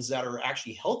medications that are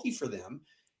actually healthy for them,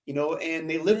 and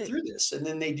they live through this. And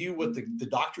then they do what the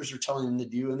doctors are telling them to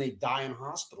do, and they die in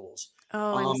hospitals.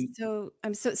 Oh, so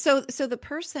the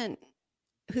person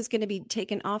who's going to be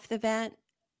taken off the vent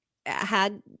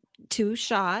had 2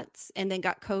 shots and then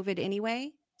got COVID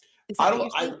anyway? I'm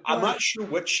not sure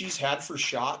what she's had for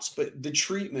shots, but the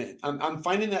treatment, I'm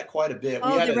finding that quite a bit.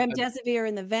 Oh, the remdesivir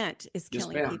in the vent is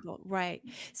killing people. Right.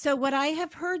 So what I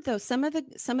have heard, though, some of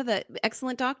the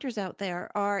excellent doctors out there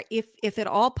are, if at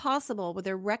all possible,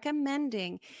 they're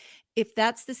recommending, if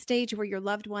that's the stage where your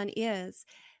loved one is,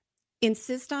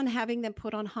 insist on having them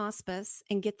put on hospice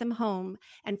and get them home,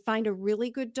 and find a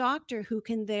really good doctor who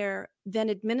can then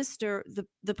administer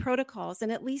the protocols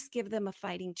and at least give them a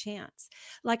fighting chance.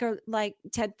 Like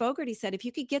Ted Fogarty said, if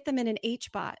you could get them in an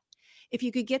HBOT, if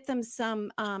you could get them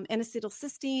some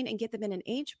N-acetylcysteine and get them in an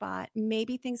HBOT,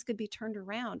 maybe things could be turned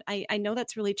around. I know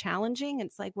that's really challenging.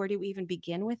 It's like, where do we even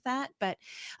begin with that? But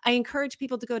I encourage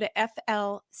people to go to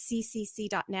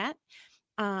flccc.net.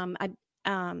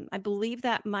 I believe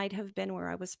that might have been where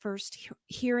I was first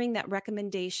hearing that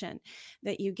recommendation,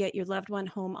 that you get your loved one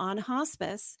home on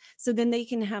hospice, so then they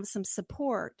can have some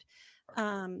support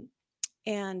and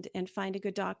find a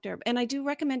good doctor. And I do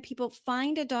recommend people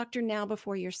find a doctor now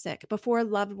before you're sick, before a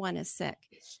loved one is sick.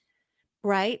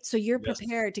 Right? So you're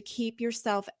prepared to keep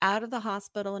yourself out of the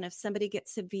hospital. And if somebody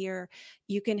gets severe,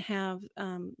 you can have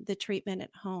the treatment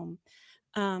at home.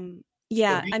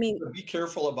 Yeah, But I mean, be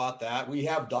careful about that. We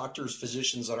have doctors,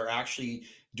 physicians that are actually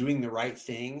doing the right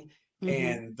thing, mhm.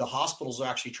 and the hospitals are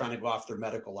actually trying to go off their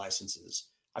medical licenses.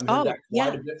 I've heard Oh, that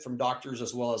quite yeah. a bit from doctors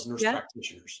as well as nurse Yeah.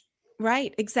 practitioners.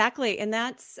 Right, exactly. And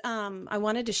that's I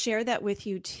wanted to share that with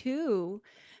you too.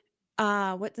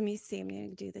 Let me see. I'm going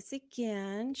to do this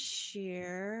again.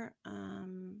 Share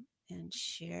and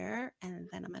share, and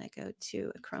then I'm going to go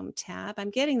to a Chrome tab.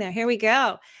 I'm getting there. Here we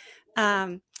go.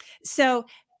 So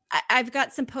I've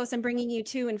got some posts I'm bringing you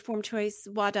to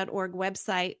informedchoicewa.org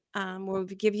website, where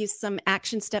we give you some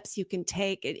action steps you can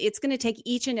take. It's going to take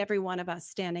each and every one of us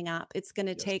standing up. It's going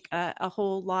to Yes. take a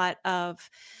whole lot of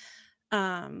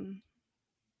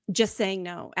just saying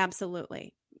no,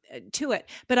 absolutely, to it.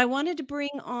 But I wanted to bring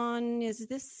on, is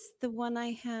this the one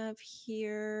I have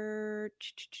here?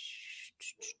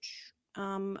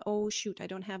 Oh shoot, I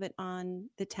don't have it on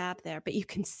the tab there, but you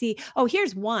can see, oh,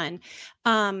 here's one.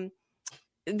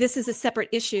 This is a separate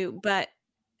issue, but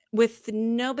with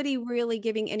nobody really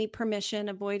giving any permission,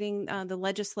 avoiding the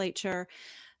legislature,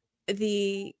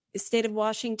 the state of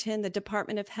Washington, the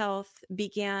Department of Health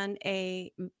began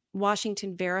a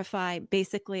Washington Verify,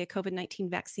 basically a COVID-19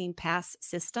 vaccine pass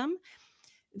system.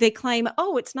 They claim,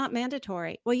 oh, it's not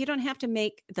mandatory. Well, you don't have to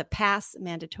make the pass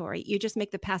mandatory. You just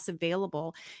make the pass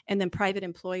available, and then private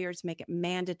employers make it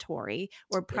mandatory,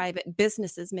 or private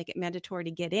businesses make it mandatory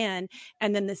to get in.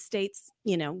 And then the states,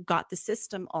 got the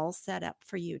system all set up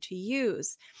for you to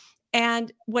use.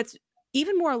 And what's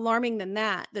even more alarming than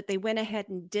that they went ahead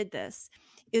and did this,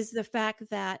 is the fact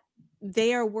that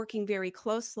they are working very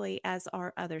closely, as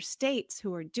are other states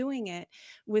who are doing it,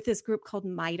 with this group called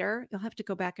MITRE. You'll have to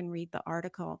go back and read the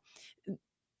article.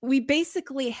 We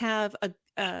basically have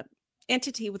a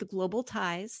entity with global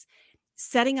ties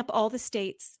setting up all the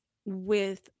states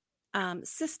with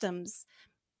systems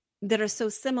that are so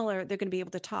similar, they're going to be able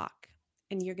to talk,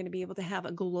 and you're going to be able to have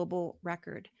a global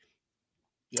record.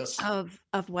 Yes. Of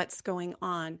what's going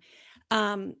on.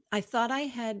 I thought I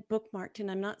had bookmarked,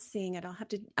 and I'm not seeing it. I'll have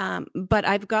to, but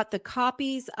I've got the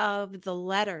copies of the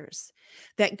letters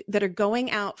that are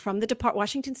going out from the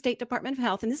Washington State Department of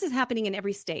Health, and this is happening in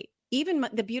every state, even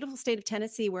the beautiful state of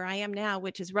Tennessee, where I am now,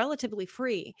 which is relatively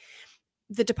free.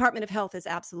 The Department of Health is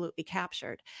absolutely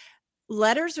captured.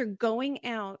 Letters are going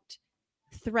out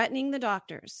threatening the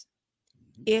doctors.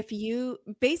 If you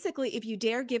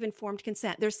dare give informed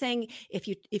consent, they're saying if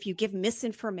you give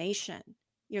misinformation,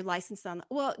 you're licensed on.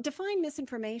 Well, define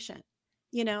misinformation.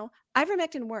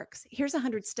 Ivermectin works. Here's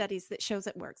 100 studies that shows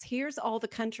it works. Here's all the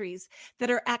countries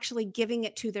that are actually giving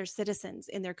it to their citizens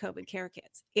in their COVID care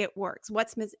kits. It works.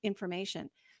 What's misinformation?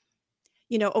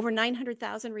 Over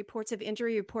 900,000 reports of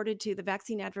injury reported to the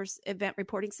vaccine adverse event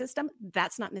reporting system.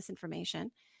 That's not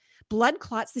misinformation. Blood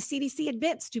clots, the CDC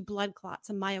admits to blood clots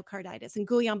and myocarditis and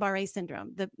Guillain-Barré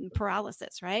syndrome, the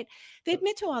paralysis, right? They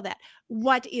admit to all that.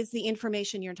 What is the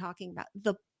information you're talking about?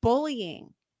 The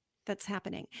bullying that's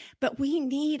happening. But we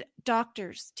need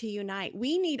doctors to unite.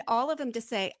 We need all of them to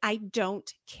say, I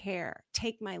don't care.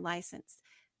 Take my license.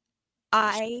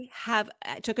 I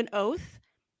took an oath,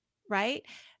 right?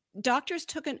 Doctors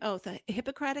took an oath, a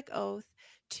Hippocratic oath,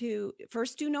 to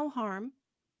first do no harm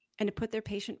and to put their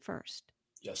patient first.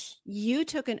 Yes. You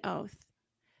took an oath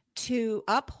to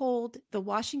uphold the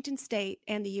Washington State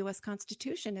and the U.S.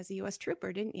 Constitution as a U.S.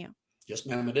 trooper, didn't you? Yes,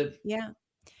 ma'am, I did. Yeah.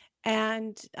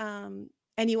 And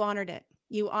you honored it.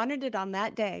 You honored it on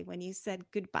that day when you said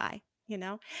goodbye,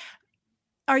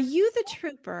 Are you the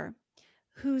trooper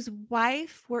whose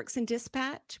wife works in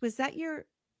dispatch?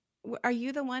 Are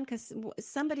you the one? Because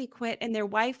somebody quit and their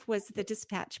wife was the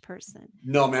dispatch person.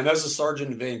 No, man, that was a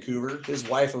sergeant in Vancouver. His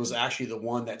wife was actually the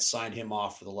one that signed him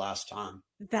off for the last time.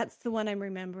 That's the one I'm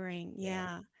remembering.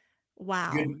 Yeah.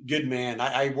 Wow. Good man.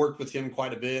 I worked with him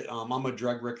quite a bit. I'm a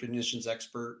drug recognitions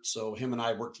expert. So him and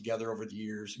I worked together over the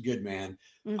years. Good man.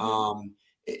 Mm-hmm.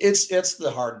 It's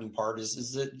the hardening part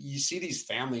is that you see these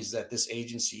families that this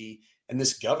agency and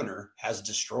this governor has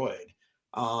destroyed.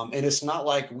 And it's not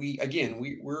like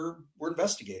we're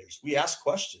investigators. We ask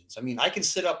questions. I mean, I can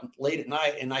sit up late at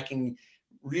night and I can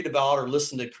read about or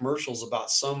listen to commercials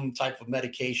about some type of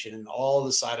medication and all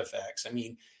the side effects. I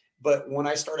mean, but when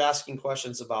I start asking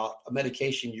questions about a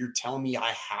medication, you're telling me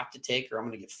I have to take or I'm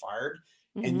going to get fired,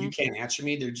 and you can't answer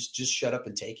me. They're just shut up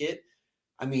and take it.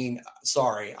 I mean,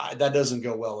 sorry, that doesn't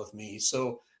go well with me.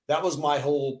 So that was my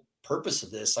whole purpose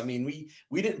of this. I mean,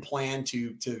 we didn't plan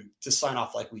to sign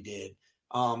off like we did.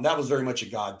 That was very much a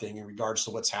God thing in regards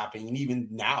to what's happening. And even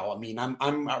now, I mean,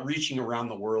 I'm reaching around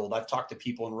the world. I've talked to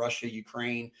people in Russia,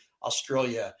 Ukraine,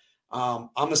 Australia. I'm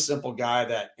a simple guy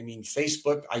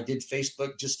Facebook, I did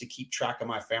Facebook just to keep track of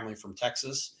my family from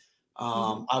Texas.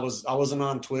 I wasn't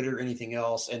on Twitter or anything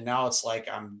else. And now it's like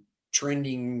I'm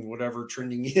trending, whatever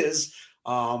trending is.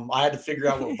 I had to figure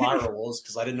out what viral was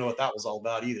because I didn't know what that was all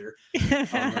about either.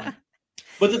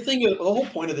 But the whole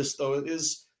point of this though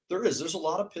is there's a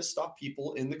lot of pissed off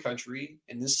people in the country,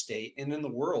 in this state, and in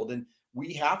the world, and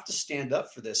we have to stand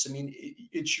up for this. I mean,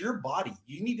 it's your body.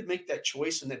 You need to make that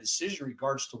choice and that decision in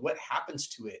regards to what happens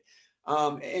to it.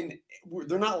 And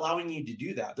they're not allowing you to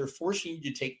do that. They're forcing you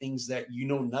to take things that you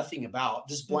know nothing about,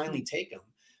 just blindly take them.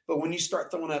 But when you start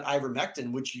throwing out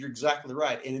ivermectin, which you're exactly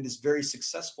right, and it is very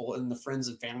successful in the friends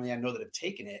and family I know that have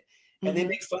taken it, and they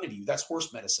make fun of you. That's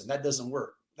horse medicine. That doesn't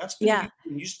work. That's been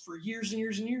used for years and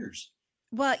years and years.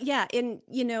 Well, yeah. And,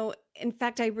 in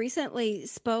fact, I recently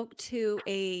spoke to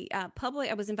I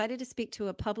was invited to speak to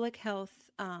a public health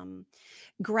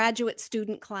graduate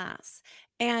student class.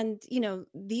 And,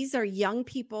 these are young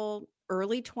people,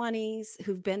 early 20s,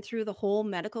 who've been through the whole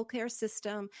medical care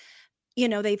system.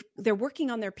 They're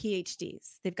working on their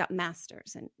PhDs. They've got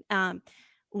masters. And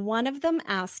one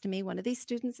of these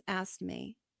students asked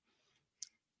me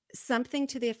something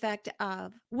to the effect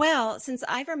of, well, since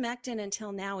ivermectin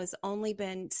until now has only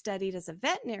been studied as a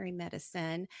veterinary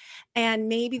medicine, and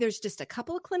maybe there's just a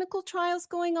couple of clinical trials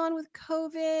going on with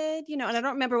COVID, and I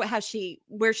don't remember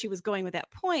where she was going with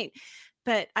that point.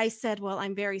 But I said, well,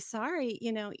 I'm very sorry.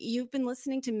 You've been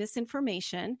listening to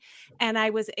misinformation. And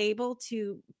I was able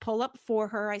to pull up for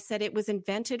her. I said it was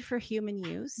invented for human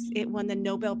use. It won the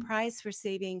Nobel Prize for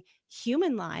saving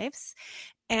human lives.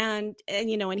 And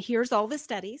here's all the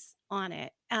studies on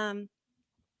it.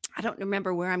 I don't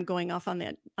remember where I'm going off on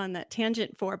that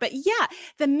tangent for, but yeah,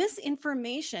 the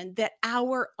misinformation that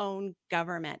our own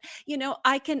government,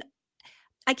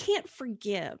 I can't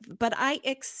forgive, but I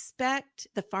expect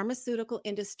the pharmaceutical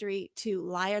industry to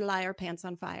liar, pants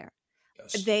on fire.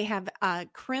 Yes. They have a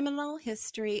criminal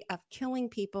history of killing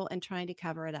people and trying to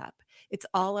cover it up. It's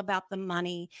all about the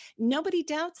money. Nobody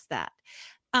doubts that.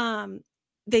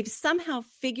 They've somehow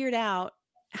figured out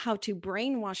how to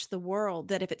brainwash the world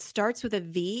that if it starts with a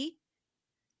V,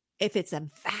 if it's a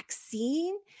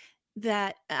vaccine,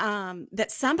 that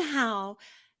somehow,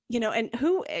 and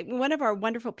one of our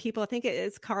wonderful people, I think it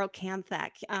is Carl Kanthak,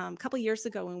 a couple of years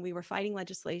ago when we were fighting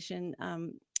legislation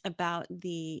about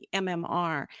the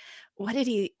MMR, what did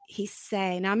he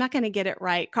say? Now, I'm not going to get it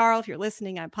right. Carl, if you're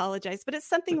listening, I apologize, but it's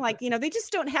something like, they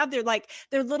just don't have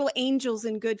their little angels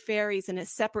and good fairies in a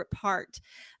separate part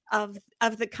of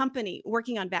the company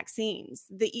working on vaccines.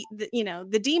 The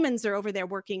demons are over there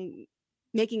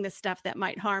making the stuff that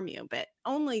might harm you, but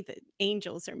only the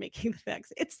angels are making the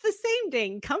vaccine. It's the same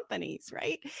dang companies,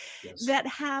 right? Yes. That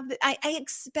have, I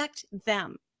expect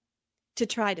them to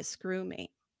try to screw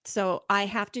me. So I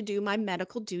have to do my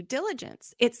medical due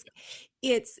diligence. It's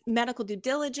medical due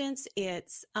diligence.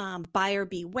 It's buyer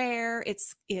beware.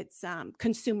 It's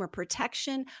consumer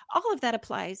protection. All of that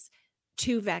applies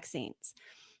to vaccines.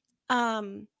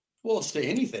 Well, it's to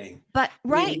anything. But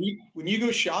right. I mean, when you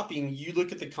go shopping, you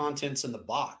look at the contents in the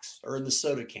box or in the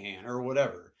soda can or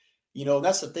whatever.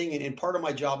 That's the thing. And part of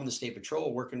my job in the State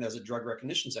Patrol, working as a drug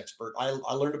recognitions expert, I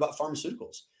learned about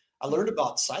pharmaceuticals. I learned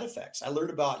about side effects. I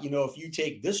learned about, if you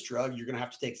take this drug, you're going to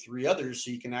have to take 3 others so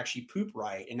you can actually poop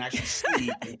right and actually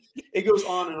sleep. And it goes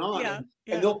on and on.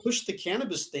 And they'll push the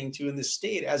cannabis thing in this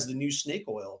state as the new snake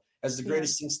oil, as the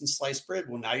greatest thing since sliced bread.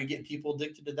 Well, now you're getting people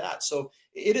addicted to that. So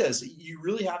it is. You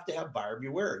really have to have buyer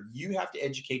beware. You have to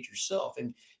educate yourself.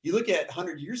 And you look at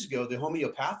 100 years ago, the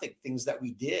homeopathic things that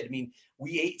we did. I mean,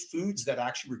 we ate foods that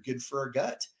actually were good for our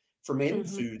gut. Fermented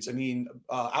foods. I mean,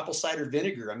 apple cider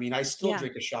vinegar. I mean, I still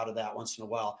drink a shot of that once in a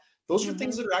while. Those are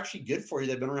things that are actually good for you.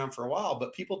 They've been around for a while,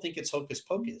 but people think it's hocus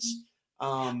pocus.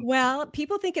 Well,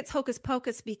 people think it's hocus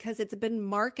pocus because it's been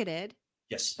marketed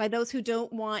by those who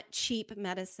don't want cheap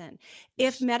medicine.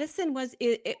 If medicine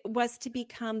was to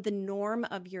become the norm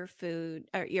of your food,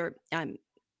 or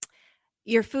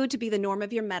your food to be the norm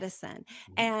of your medicine,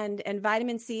 and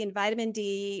vitamin C and vitamin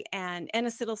D and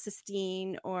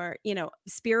N-acetylcysteine or,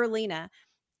 spirulina,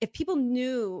 if people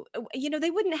knew, they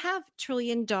wouldn't have $1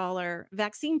 trillion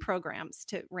vaccine programs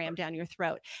to ram down your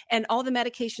throat and all the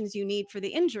medications you need for the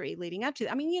injury leading up to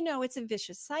it. I mean, it's a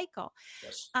vicious cycle.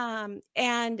 Yes.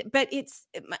 But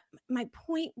my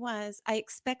point was, I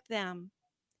expect them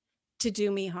to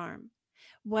do me harm.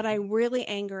 What I really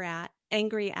angry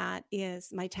at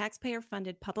is my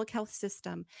taxpayer-funded public health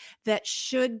system that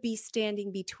should be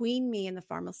standing between me and the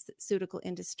pharmaceutical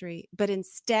industry, but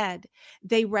instead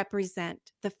they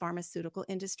represent the pharmaceutical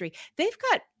industry. They've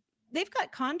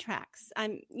got contracts.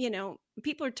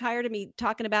 People are tired of me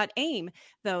talking about AIM,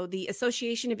 though, the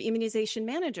Association of Immunization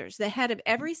Managers. The head of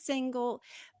every single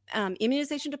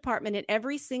immunization department in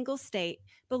every single state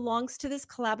belongs to this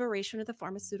collaboration with the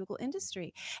pharmaceutical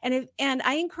industry. And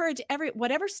I encourage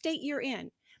whatever state you're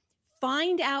in,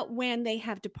 find out when they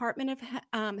have Department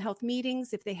of Health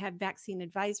meetings, if they have vaccine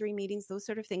advisory meetings, those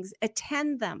sort of things,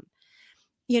 attend them,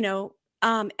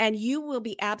 and you will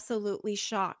be absolutely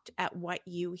shocked at what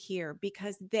you hear,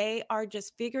 because they are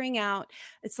just figuring out.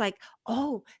 It's like,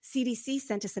 oh, CDC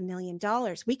sent us $1 million.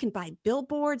 We can buy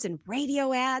billboards and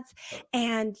radio ads.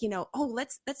 And,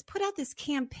 let's put out this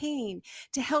campaign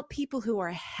to help people who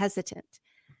are hesitant,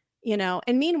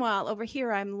 and meanwhile, over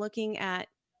here, I'm looking at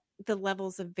the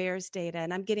levels of VAERS data,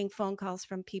 and I'm getting phone calls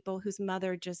from people whose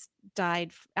mother just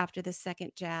died after the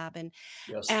second jab, and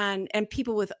Yes. and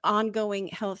people with ongoing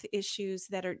health issues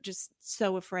that are just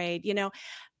so afraid.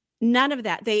 None of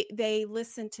that. They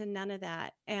listen to none of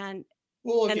that. And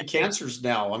Well, look at cancers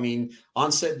now. I mean,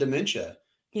 onset dementia.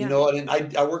 Yeah. And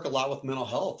I work a lot with mental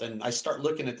health, and I start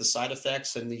looking at the side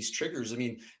effects and these triggers. I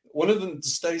mean, one of the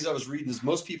studies I was reading is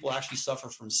most people actually suffer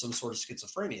from some sort of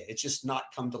schizophrenia. It's just not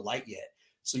come to light yet.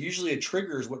 So usually a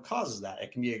trigger is what causes that.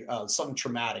 It can be something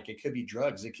traumatic. It could be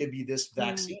drugs. It could be this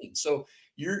vaccine. So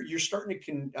you're starting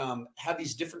to have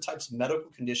these different types of medical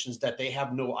conditions that they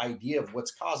have no idea of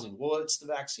what's causing. Well, it's the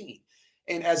vaccine.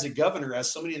 And as a governor,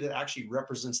 as somebody that actually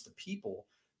represents the people,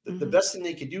 the best thing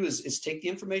they could do is take the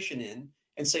information in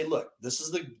and say, look, this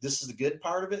is the good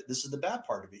part of it. This is the bad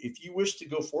part of it. If you wish to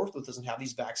go forth with this and have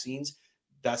these vaccines,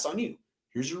 that's on you.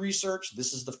 Here's your research.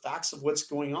 This is the facts of what's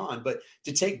going on. But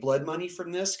to take blood money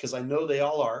from this, because I know they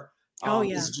all are,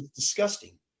 is just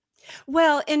disgusting.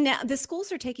 Well, and now the schools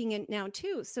are taking it now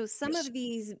too. So some of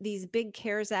these big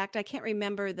CARES Act, I can't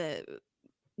remember the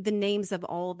names of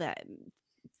all the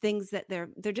things that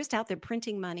they're just out there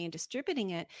printing money and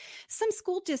distributing it. Some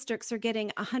school districts are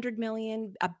getting $100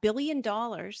 million, $1 billion,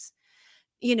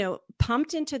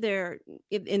 pumped into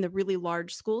in the really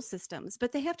large school systems,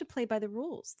 but they have to play by the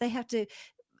rules. They have to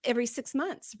every 6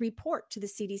 months report to the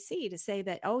CDC to say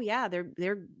that, oh yeah,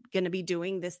 they're going to be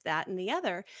doing this, that, and the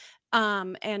other.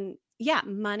 And yeah,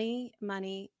 money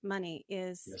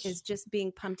is just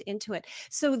being pumped into it.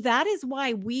 So that is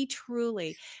why we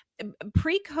truly,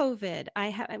 pre-COVID,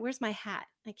 where's my hat?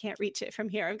 I can't reach it from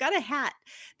here. I've got a hat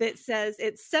that says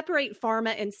it's separate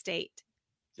pharma and state.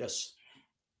 Yes.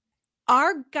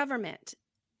 Our government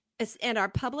and our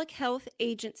public health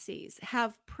agencies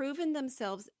have proven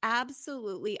themselves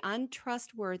absolutely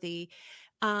untrustworthy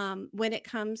when it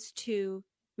comes to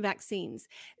vaccines.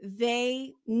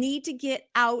 They need to get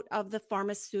out of the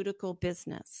pharmaceutical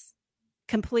business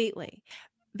completely.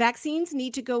 Vaccines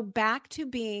need to go back to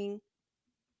being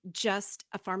just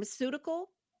a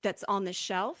pharmaceutical that's on the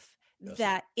shelf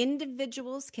that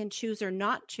individuals can choose or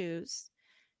not choose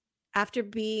after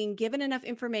being given enough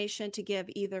information to give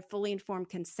either fully informed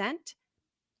consent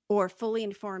or fully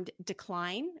informed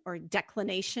decline or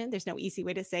declination. There's no easy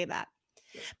way to say that.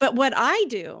 But what I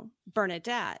do,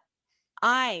 Bernadette,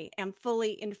 I am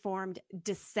fully informed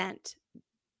dissent,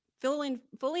 fully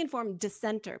informed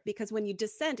dissenter, because when you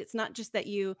dissent, it's not just that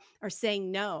you are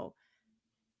saying no.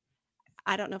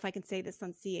 I don't know if I can say this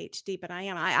on CHD, but I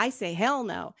am. I say hell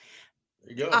no.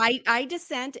 There you go. I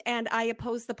dissent and I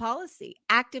oppose the policy,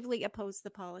 actively oppose the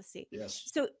policy. Yes.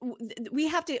 So we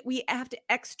have to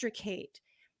extricate.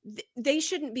 They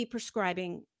shouldn't be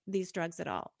prescribing these drugs at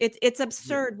all. It's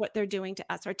absurd what they're doing to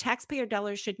us. Our taxpayer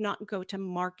dollars should not go to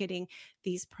marketing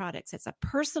these products. It's a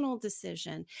personal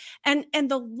decision. And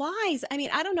the lies, I mean,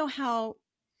 I don't know how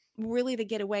really they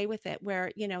get away with it,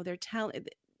 where, they're telling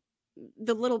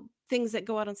the little things that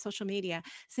go out on social media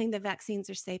saying the vaccines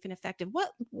are safe and effective.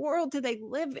 What world do they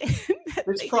live in?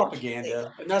 It's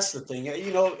propaganda. And that's the thing,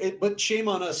 but shame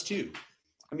on us too.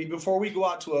 I mean, before we go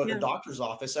out to a doctor's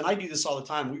office, and I do this all the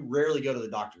time, we rarely go to the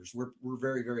doctors. We're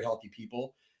very, very healthy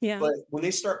people. Yeah. But when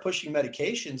they start pushing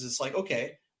medications, it's like,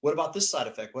 okay, what about this side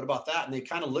effect? What about that? And they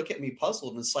kind of look at me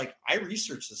puzzled. And it's like, I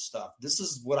research this stuff. This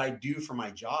is what I do for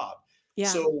my job. Yeah.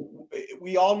 So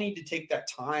we all need to take that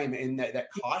time and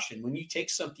that caution. When you take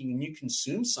something and you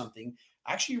consume something,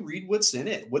 actually read what's in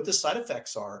it, what the side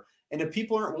effects are. And if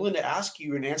people aren't willing to ask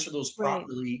you and answer those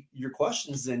properly, your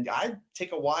questions, then I'd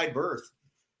take a wide berth.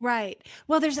 Right.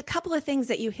 Well, there's a couple of things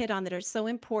that you hit on that are so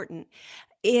important.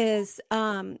 Is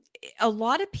a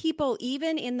lot of people,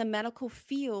 even in the medical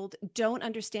field, don't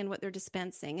understand what they're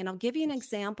dispensing. And I'll give you an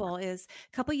example. Is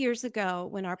a couple of years ago,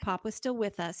 when our pop was still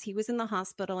with us, he was in the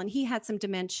hospital and he had some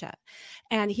dementia,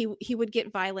 and he would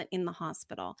get violent in the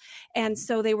hospital. And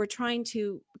so they were trying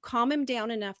to calm him down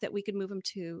enough that we could move him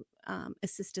to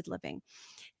assisted living.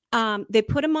 They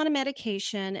put him on a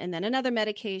medication and then another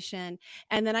medication.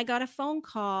 And then I got a phone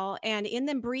call, and in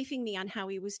them briefing me on how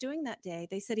he was doing that day,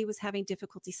 they said he was having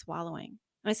difficulty swallowing.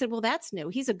 And I said, well, that's new.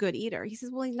 He's a good eater. He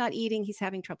says, well, he's not eating. He's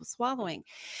having trouble swallowing.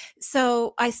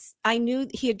 So I knew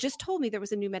he had just told me there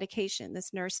was a new medication,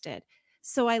 this nurse did.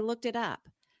 So I looked it up.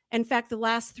 In fact, the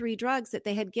last 3 drugs that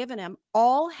they had given him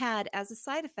all had as a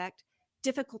side effect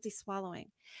difficulty swallowing.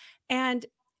 And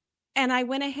I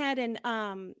went ahead and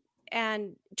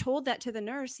told that to the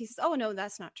nurse. He says, oh, no,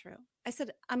 that's not true. I said,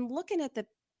 I'm looking at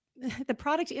the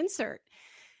product insert.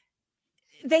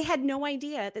 They had no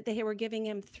idea that they were giving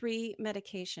him 3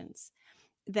 medications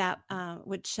that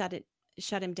would shut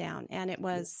him down. And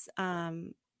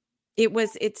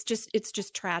it's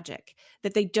just tragic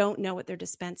that they don't know what they're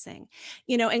dispensing,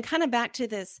 and kind of back to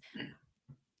this,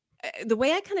 the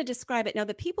way I kind of describe it now,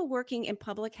 the people working in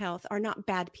public health are not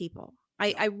bad people.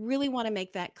 I really want to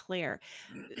make that clear.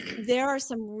 There are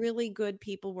some really good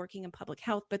people working in public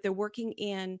health, but they're working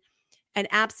in an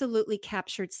absolutely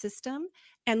captured system.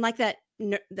 And like that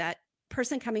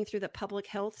person coming through the public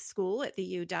health school at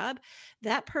the UW,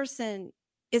 that person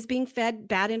is being fed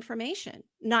bad information,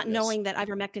 not knowing that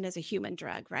ivermectin is a human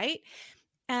drug, right?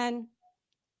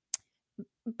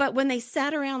 But when they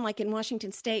sat around, like in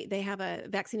Washington State, they have a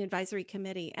vaccine advisory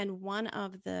committee, and one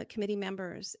of the committee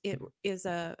members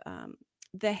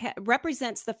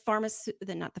represents the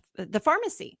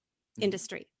pharmacy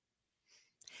industry.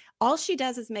 All she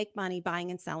does is make money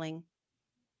buying and selling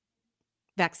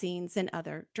vaccines and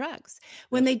other drugs.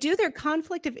 When they do their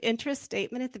conflict of interest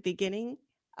statement at the beginning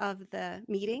of the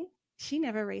meeting, she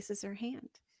never raises her hand.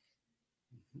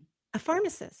 A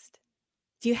pharmacist.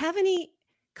 Do you have any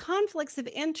conflicts of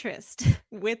interest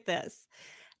with this?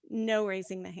 No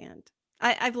raising the hand.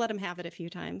 I've let him have it a few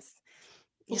times.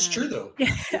 Well, it's true though.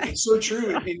 It's so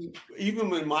true. I mean,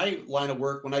 even in my line of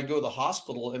work, when I go to the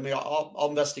hospital, I mean, I'll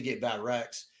investigate bad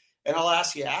wrecks, and I'll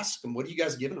ask them, what are you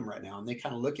guys giving them right now? And they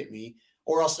kind of look at me,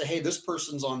 or I'll say, hey, this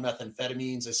person's on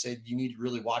methamphetamines. I said, you need to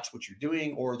really watch what you're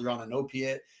doing, or they're on an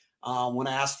opiate. When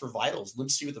I ask for vitals,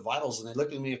 let's see what the vitals, and they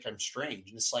look at me like I'm strange.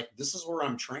 And it's like, this is where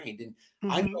I'm trained. And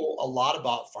I know a lot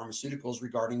about pharmaceuticals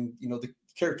regarding, the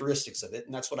characteristics of it.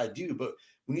 And that's what I do. But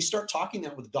when you start talking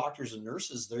that with doctors and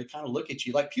nurses, they kind of look at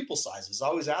you like pupil sizes. I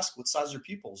always ask, what size are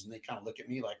pupils? And they kind of look at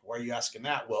me like, why are you asking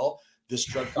that? Well, this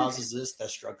drug causes this,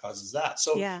 this drug causes that.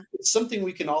 So it's something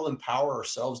we can all empower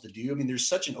ourselves to do. I mean, there's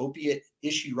such an opiate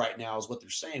issue right now is what they're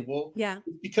saying. Well,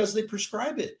 because they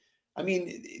prescribe it. I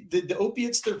mean, the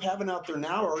opiates they're having out there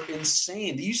now are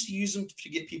insane. They used to use them to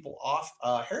get people off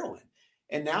heroin.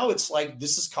 And now it's like,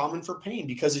 this is common for pain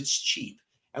because it's cheap.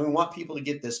 And we want people to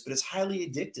get this, but it's highly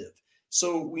addictive.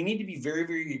 So we need to be very,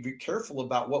 very, very careful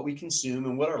about what we consume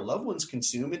and what our loved ones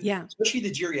consume. And especially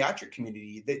the geriatric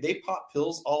community, they pop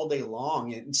pills all day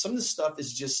long. And some of this stuff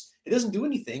is just, it doesn't do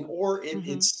anything, or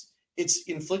it's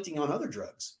inflicting on other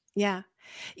drugs. Yeah.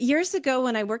 Years ago,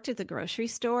 when I worked at the grocery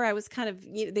store, I was kind of,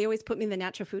 they always put me in the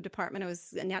natural food department. I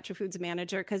was a natural foods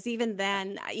manager, because even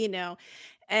then,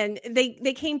 and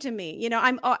they came to me,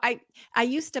 I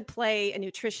used to play a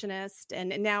nutritionist,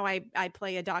 and now I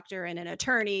play a doctor and an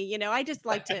attorney. I just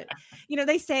like to,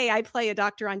 they say I play a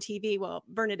doctor on TV. Well,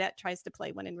 Bernadette tries to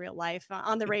play one in real life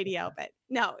on the radio, but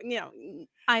no,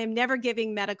 I am never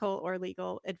giving medical or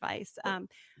legal advice.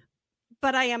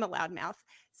 But I am a loudmouth.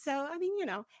 So, I mean,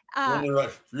 you're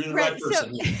the right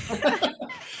person.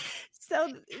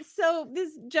 So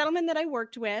this gentleman that I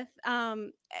worked with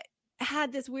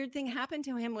had this weird thing happen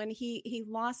to him when he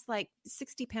lost like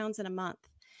 60 pounds in a month.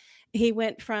 He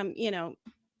went from,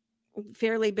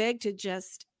 fairly big to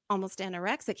just almost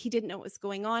anorexic. He didn't know what was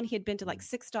going on. He had been to like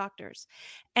 6 doctors,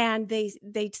 and they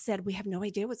said, we have no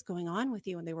idea what's going on with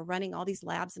you. And they were running all these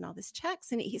labs and all these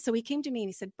checks. And so he came to me and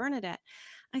he said, Bernadette,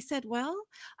 I said, well,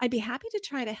 I'd be happy to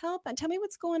try to help, and tell me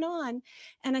what's going on.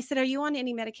 And I said, are you on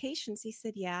any medications? He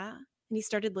said, yeah. And he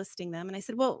started listing them. And I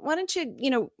said, well, why don't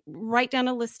you, write down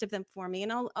a list of them for me,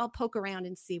 and I'll poke around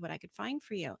and see what I could find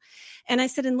for you. And I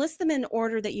said, and list them in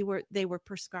order that they were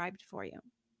prescribed for you.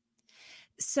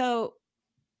 So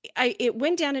it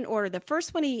went down in order. The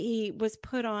first one he was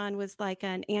put on was like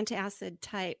an antacid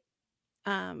type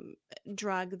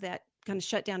drug that kind of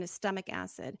shut down his stomach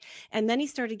acid. And then he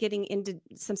started getting into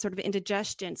some sort of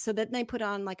indigestion. So then they put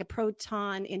on like a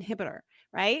proton inhibitor,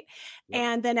 right?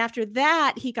 Yeah. And then after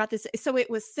that, he got this. So it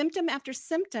was symptom after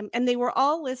symptom, and they were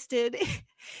all listed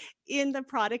in the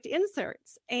product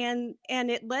inserts. And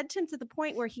it led him to the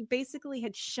point where he basically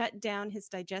had shut down his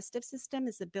digestive system,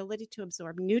 his ability to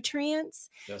absorb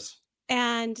nutrients. Yes.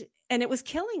 And it was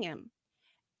killing him.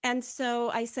 And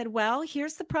so I said, well,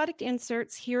 here's the product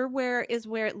inserts. Here where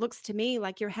it looks to me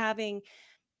like you're having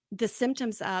the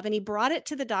symptoms of, and he brought it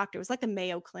to the doctor. It was like the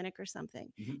Mayo Clinic or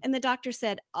something. And the doctor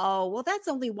said, oh, well, that's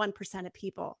only 1% of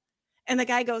people. And the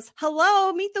guy goes,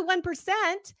 hello, meet the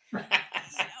 1%.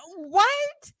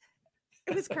 What?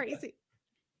 It was crazy.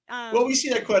 Well, we see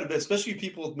that quite a bit, especially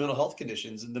people with mental health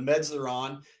conditions and the meds they're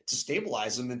on to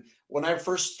stabilize them. And when I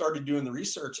first started doing the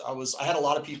research, I had a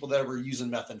lot of people that were using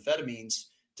methamphetamines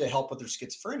to help with their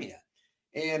schizophrenia.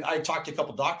 And I talked to a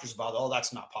couple of doctors about, oh,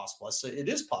 that's not possible. I said, it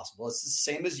is possible. It's the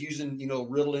same as using,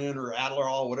 Ritalin or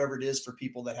Adderall, whatever it is for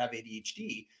people that have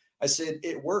ADHD. I said,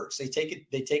 it works. They take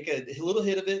a little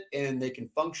hit of it and they can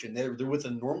function. They're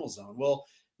within the normal zone. Well,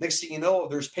 next thing you know,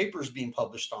 there's papers being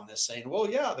published on this saying, well,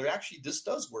 yeah, this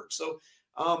does work. So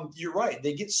you're right.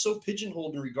 They get so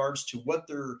pigeonholed in regards to what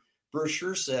their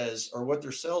brochure says or what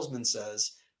their salesman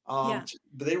says. But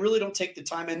they really don't take the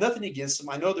time, and nothing against them.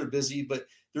 I know they're busy, but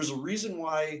there's a reason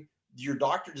why your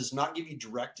doctor does not give you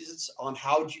directives on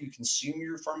how do you consume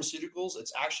your pharmaceuticals.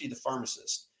 It's actually the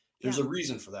pharmacist. There's a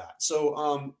reason for that.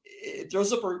 So it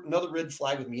throws up another red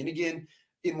flag with me. And again,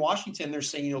 in Washington, they're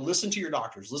saying, listen to your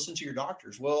doctors, listen to your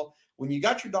doctors. Well, when you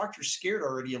got your doctors scared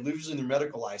already of losing their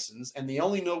medical license and they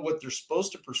only know what they're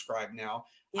supposed to prescribe now,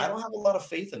 I don't have a lot of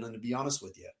faith in them, to be honest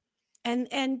with you. And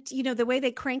the way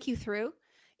they crank you through,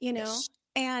 Yes.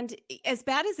 and as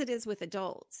bad as it is with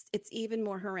adults, it's even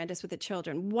more horrendous with the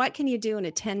children. What can you do in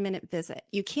a 10-minute visit?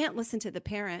 You can't listen to the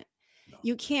parent. No.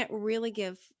 You can't really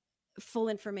give full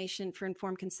information for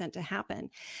informed consent to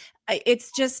happen.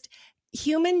 It's just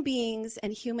human beings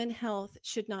and human health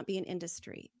should not be an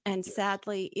industry. And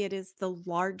sadly, it is the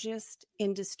largest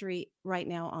industry right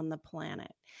now on the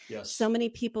planet. Yes. So many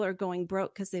people are going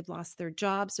broke because they've lost their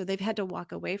jobs or they've had to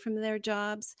walk away from their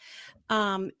jobs.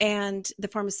 And the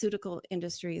pharmaceutical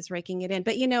industry is raking it in.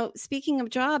 But, speaking of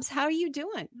jobs, how are you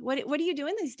doing? What are you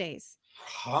doing these days?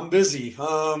 I'm busy.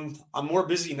 I'm more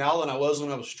busy now than I was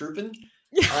when I was stripping.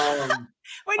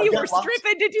 When you were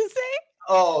stripping, did you say?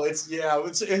 Oh, it's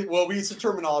a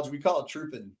terminology. We call it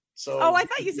trooping. So. Oh, I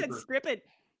thought you said stripping.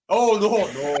 Oh,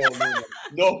 no.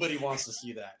 Nobody wants to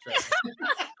see that. Trust me.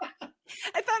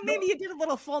 I thought maybe you did a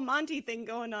little full Monty thing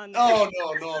going on there. Oh,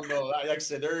 no. Like I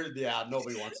said,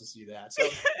 nobody wants to see that.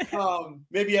 So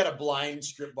maybe at a blind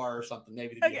strip bar or something,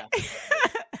 maybe to be happy.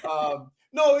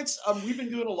 No, it's we've been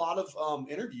doing a lot of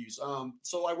interviews.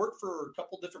 So I work for a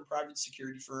couple different private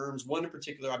security firms. One in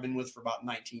particular I've been with for about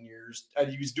 19 years.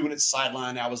 I was doing it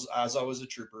sideline. I was a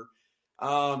trooper.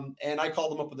 And I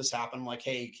called them up when this happened. I'm like,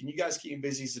 hey, can you guys keep me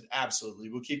busy? He said, absolutely.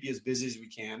 We'll keep you as busy as we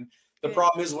can. The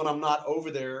problem is when I'm not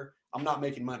over there, I'm not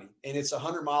making money. And it's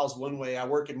 100 miles one way. I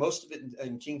work in most of it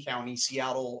in King County,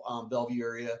 Seattle, Bellevue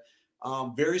area.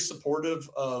 Very supportive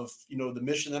of, the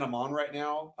mission that I'm on right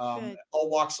now. All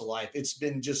walks of life. It's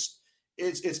been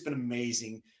it's been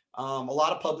amazing. A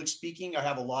lot of public speaking. I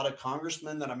have a lot of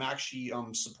congressmen that I'm actually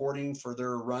supporting for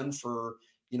their run for,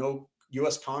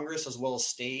 U.S. Congress as well as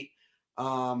state.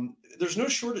 There's no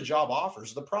shortage of job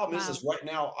offers. The problem is right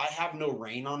now I have no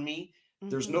rein on me. Mm-hmm.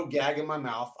 There's no gag in my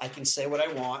mouth. I can say what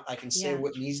I want. I can say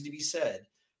what needs to be said.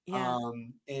 Yeah.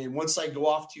 And once I go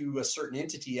off to a certain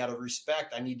entity out of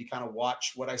respect, I need to kind of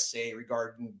watch what I say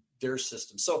regarding their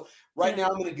system. So right now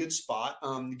I'm in a good spot.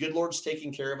 The good Lord's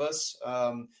taking care of us.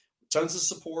 Tons of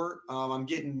support. I'm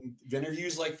getting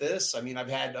interviews like this. I mean, I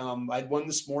had one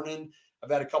this morning.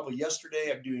 I've had a couple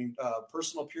yesterday. I'm doing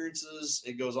personal appearances.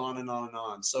 It goes on and on and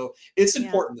on. So it's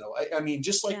important though. I mean,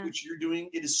 just like what you're doing,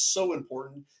 it is so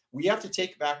important. We have to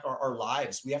take back our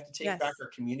lives. We have to take back our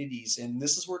communities. And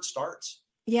this is where it starts.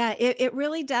 Yeah, it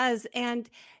really does. And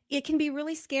it can be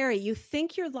really scary. You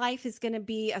think your life is going to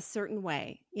be a certain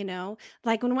way,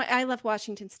 like when I left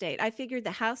Washington State, I figured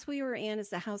the house we were in is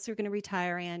the house we're going to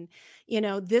retire in.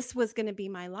 This was going to be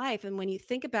my life. And when you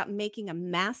think about making a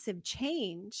massive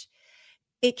change,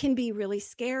 it can be really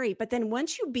scary. But then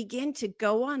once you begin to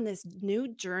go on this new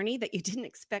journey that you didn't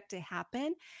expect to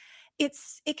happen,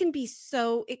 it can be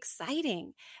so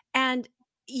exciting. And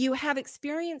you have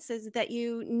experiences that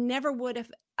you never would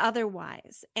have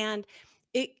otherwise. And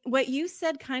what you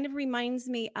said kind of reminds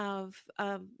me of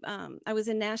I was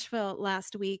in Nashville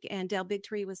last week and Dale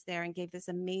Bigtree was there and gave this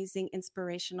amazing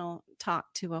inspirational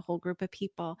talk to a whole group of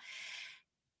people.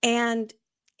 And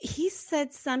he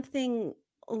said something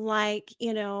like,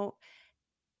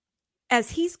 as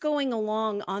he's going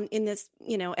along in this,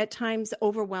 at times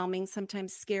overwhelming,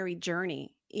 sometimes scary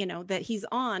journey, that he's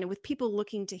on with people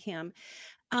looking to him.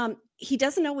 He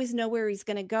doesn't always know where he's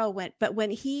going to go. But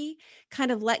when he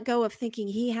kind of let go of thinking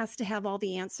he has to have all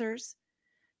the answers,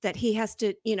 that he has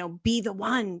to, be the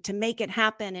one to make it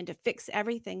happen and to fix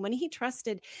everything, when he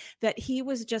trusted that he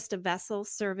was just a vessel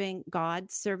serving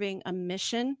God, serving a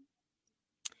mission,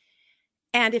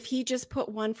 And if he just put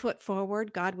one foot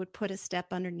forward, God would put a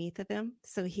step underneath of him,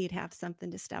 so he'd have something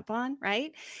to step on,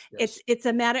 right? Yes. It's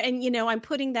a matter, and I'm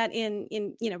putting that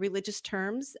in religious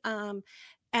terms.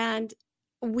 And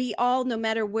we all, no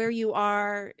matter where you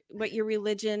are, what your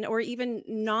religion or even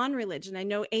non-religion, I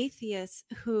know atheists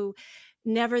who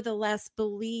nevertheless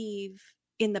believe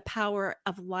in the power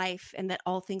of life and that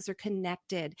all things are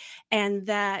connected and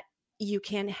that you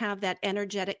can have that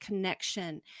energetic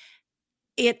connection.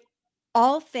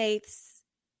 All faiths,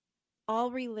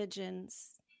 all religions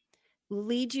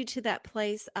lead you to that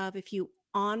place of, if you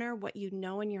honor what you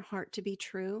know in your heart to be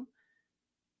true,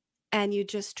 and you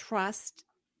just trust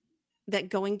that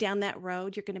going down that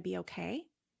road, you're going to be okay.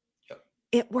 Yep.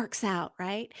 It works out,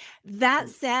 right? That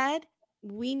said,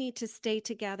 we need to stay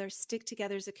together, stick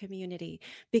together as a community,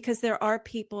 because there are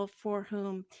people for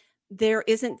whom there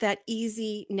isn't that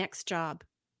easy next job.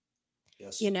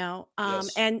 Yes.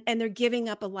 Yes. And they're giving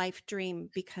up a life dream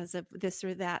because of this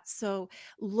or that. So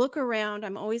look around.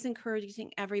 I'm always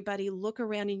encouraging everybody, look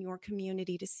around in your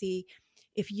community to see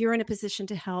if you're in a position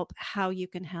to help, how you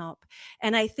can help.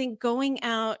 And I think going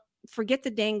out, forget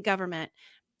the dang government,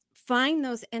 find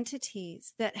those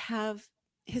entities that have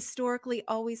historically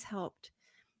always helped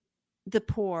the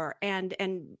poor and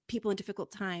people in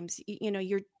difficult times.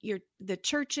 Your the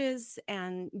churches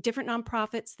and different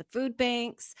nonprofits, the food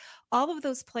banks, all of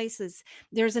those places.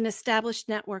 There's an established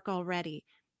network already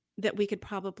that we could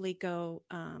probably go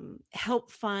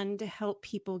help fund to help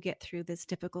people get through this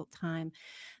difficult time.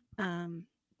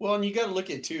 Well, and you got to look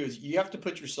at too, is you have to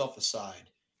put yourself aside.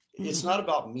 It's not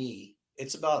about me.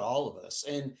 It's about all of us.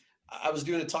 And I was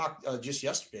doing a talk just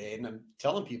yesterday, and I'm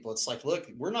telling people, it's like, look,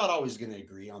 we're not always going to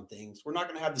agree on things. We're not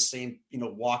going to have the same,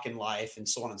 walk in life and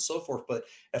so on and so forth. But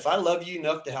if I love you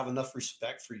enough to have enough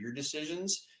respect for your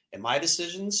decisions and my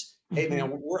decisions, hey,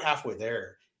 man, we're halfway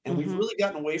there. And we've really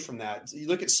gotten away from that. You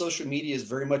look at social media is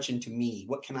very much into me.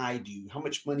 What can I do? How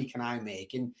much money can I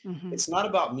make? And it's not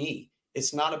about me.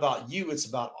 It's not about you. It's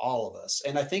about all of us.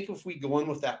 And I think if we go in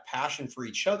with that passion for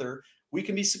each other, we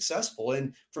can be successful.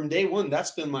 And from day one,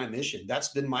 that's been my mission. That's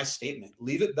been my statement.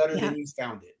 Leave it better than you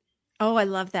found it. Oh, I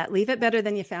love that. Leave it better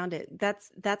than you found it.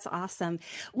 That's awesome.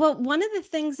 Well, one of the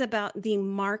things about the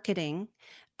marketing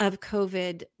of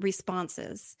COVID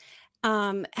responses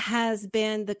has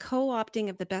been the co-opting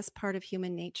of the best part of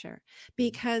human nature,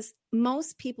 because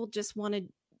most people just want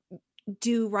to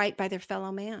do right by their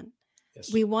fellow man.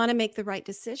 Yes. We want to make the right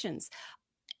decisions.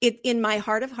 In my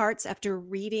heart of hearts, after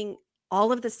reading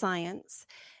all of the science,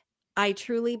 I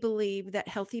truly believe that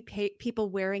healthy people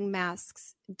wearing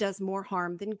masks does more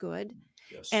harm than good.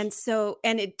 Yes.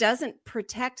 And it doesn't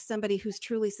protect somebody who's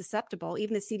truly susceptible.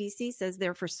 Even the CDC says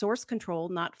they're for source control,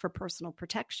 not for personal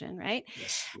protection, right?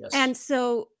 Yes. Yes. And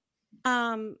so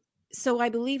I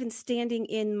believe in standing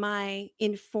in my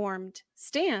informed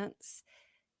stance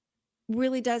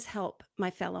really does help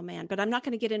my fellow man. But I'm not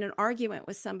going to get in an argument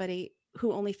with somebody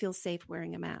who only feels safe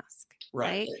wearing a mask.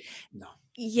 Right? No.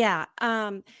 Yeah.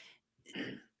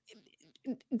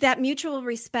 That mutual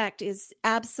respect is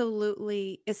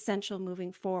absolutely essential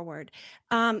moving forward.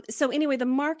 So anyway, the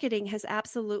marketing has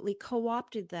absolutely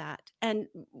co-opted that. And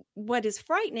what is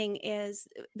frightening is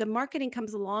the marketing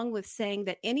comes along with saying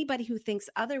that anybody who thinks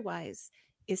otherwise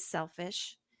is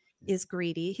selfish, is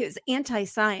greedy, is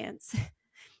anti-science,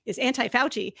 is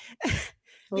anti-Fauci.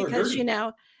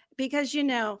 because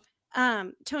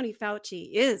Tony Fauci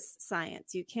is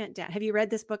science. You can't doubt. Have you read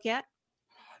this book yet?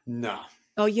 No.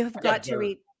 Oh, you have got to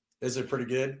read. Is it pretty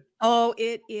good? Oh,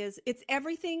 it is. It's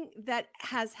everything that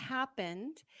has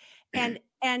happened and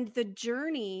the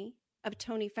journey of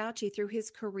Tony Fauci through his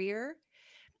career,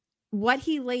 what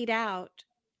he laid out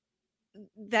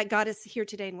that got us here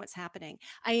today and what's happening.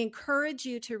 I encourage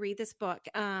you to read this book.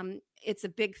 It's a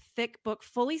big, thick book,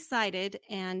 fully cited,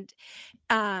 and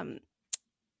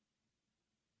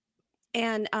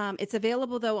it's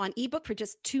available though on ebook for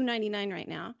just $2.99 right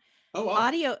now. Oh,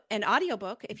 wow.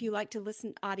 Audiobook, if you like to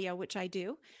listen audio, which I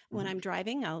do when I'm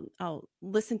driving, I'll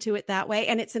listen to it that way.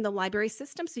 And it's in the library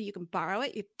system, so you can borrow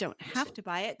it. You don't have to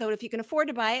buy it, though. If you can afford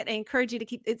to buy it, I encourage you to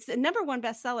keep. It's a #1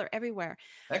 bestseller everywhere.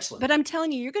 Excellent. But I'm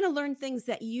telling you, you're going to learn things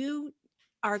that you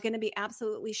are going to be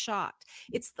absolutely shocked.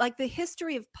 It's like the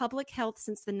history of public health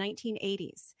since the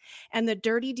 1980s and the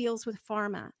dirty deals with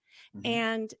pharma.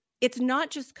 And it's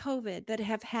not just COVID that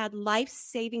have had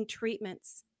life-saving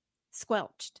treatments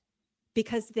squelched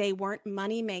because they weren't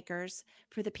money makers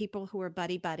for the people who were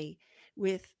buddy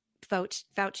with Fauci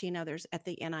and others at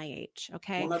the NIH.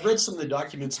 Okay. Well, I've read some of the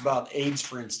documents about AIDS,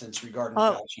 for instance, regarding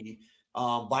Fauci,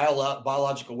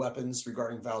 biological weapons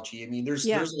regarding Fauci. I mean, there's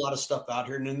a lot of stuff out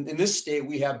here. And in this state,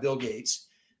 we have Bill Gates,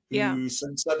 Yeah. who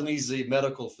suddenly is a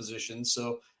medical physician.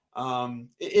 So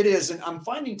it is. And I'm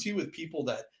finding too with people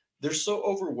that they're so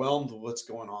overwhelmed with what's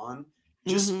going on,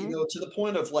 just, Mhm. to the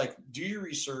point of like, do your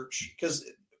research, because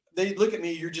they look at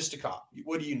me, you're just a cop.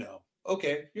 What do you know?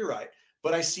 Okay, you're right.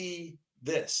 But I see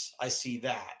this, I see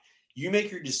that. You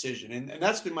make your decision. And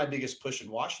that's been my biggest push in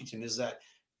Washington, is that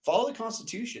follow the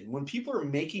Constitution. When people are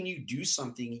making you do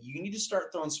something, you need to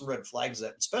start throwing some red flags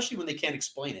up, especially when they can't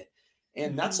explain it.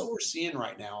 And that's Mhm. what we're seeing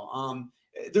right now.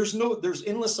 There's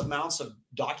endless amounts of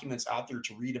documents out there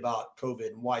to read about COVID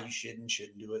and why you should and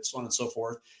shouldn't do it, so on and so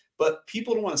forth. But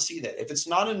people don't want to see that. If it's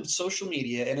not in social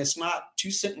media and it's not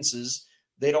 2 sentences,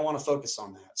 they don't want to focus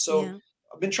on that. So Yeah.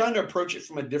 I've been trying to approach it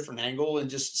from a different angle and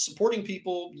just supporting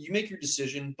people. You make your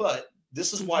decision, but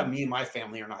this is why Mhm. me and my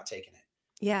family are not taking it.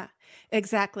 Yeah,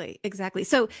 exactly. Exactly.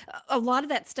 So a lot of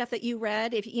that stuff that you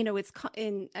read, if it's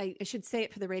I should say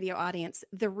it for the radio audience,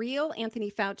 The Real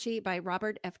Anthony Fauci by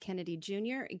Robert F. Kennedy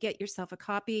Jr. Get yourself a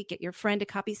copy, get your friend a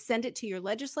copy, send it to your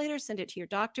legislator, send it to your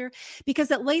doctor, because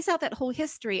it lays out that whole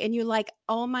history. And you're like,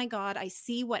 oh my God, I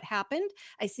see what happened.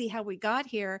 I see how we got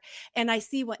here, and I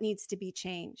see what needs to be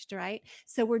changed. Right.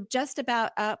 So we're just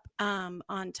about up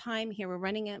on time here. We're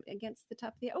running up against the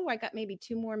top of the, I got maybe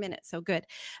 2 more minutes. So good.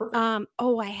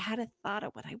 I had a thought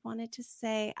of what I wanted to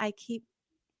say. I keep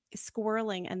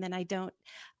squirreling and then I don't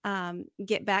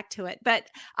get back to it. But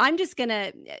I'm just going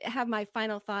to have my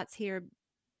final thoughts here.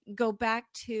 Go back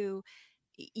to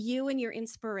you and your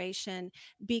inspiration,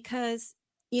 because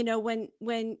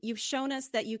when you've shown us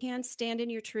that you can stand in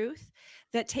your truth,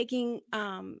 that taking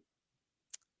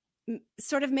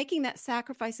sort of making that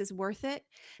sacrifice is worth it,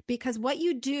 because what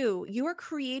you do, you are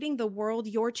creating the world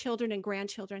your children and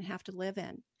grandchildren have to live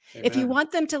in. If you Amen.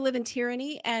 want them to live in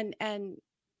tyranny and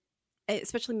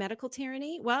especially medical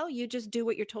tyranny, well, you just do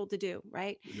what you're told to do,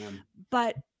 right? Amen.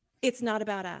 But it's not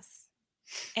about us.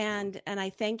 And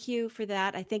I thank you for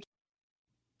that. I think.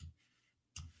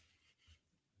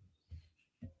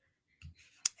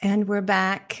 And we're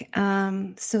back.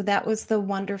 So that was the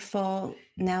wonderful,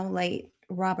 now late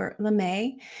Robert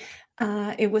LeMay.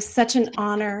 It was such an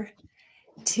honor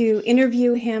to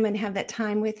interview him and have that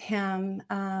time with him.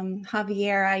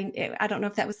 Javier, I don't know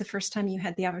if that was the first time you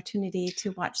had the opportunity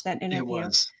to watch that interview. It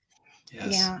was.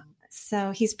 Yes. Yeah.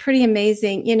 So he's pretty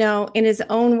amazing. In his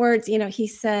own words, he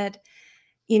said,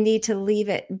 you need to leave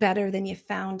it better than you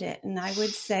found it. And I would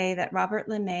say that Robert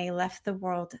LeMay left the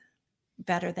world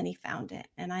better than he found it.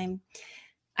 And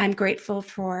I'm grateful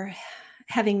for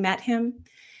having met him,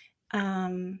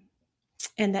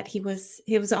 and that he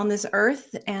was on this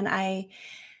earth. And I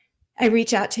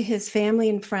reach out to his family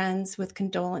and friends with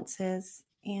condolences.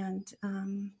 And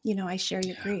I share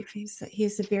your grief.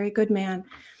 He's a very good man.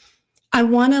 I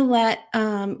want to let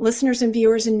listeners and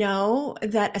viewers know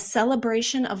that a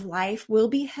celebration of life will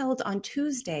be held on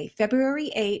Tuesday,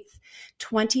 February 8th,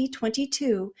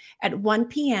 2022 at 1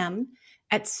 p.m.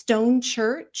 at Stone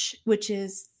Church, which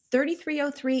is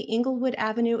 3303 Inglewood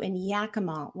Avenue in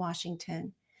Yakima,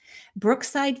 Washington.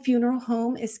 Brookside Funeral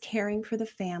Home is caring for the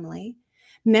family.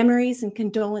 Memories and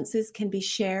condolences can be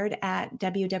shared at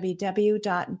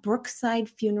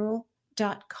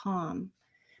www.brooksidefuneral.com.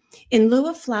 In lieu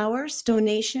of flowers,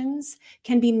 donations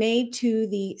can be made to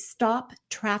the Stop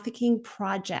Trafficking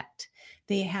Project.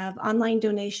 They have online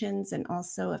donations and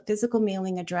also a physical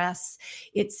mailing address.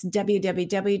 It's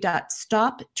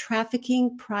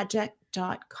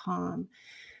www.stoptraffickingproject.com.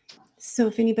 So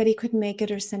if anybody could make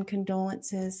it or send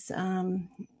condolences,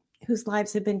 whose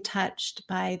lives have been touched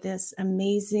by this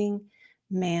amazing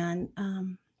man,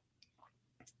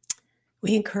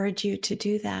 we encourage you to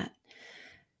do that.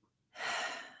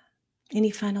 Any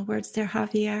final words there,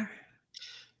 Javier?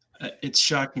 It's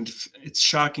shocking. It's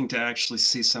shocking to actually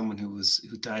see someone who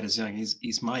died as young.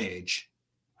 He's my age,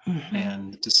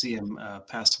 and to see him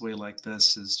pass away like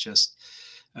this is just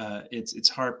it's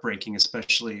heartbreaking,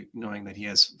 especially knowing that he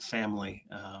has family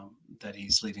that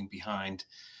he's leaving behind,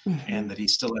 and that he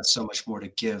still has so much more to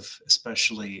give,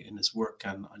 especially in his work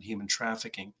on human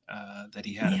trafficking that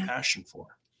he had a passion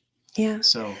for. Yeah.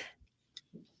 So,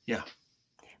 yeah.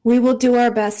 We will do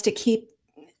our best to keep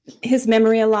his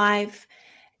memory alive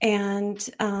and,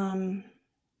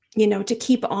 to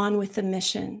keep on with the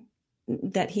mission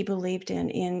that he believed in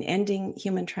ending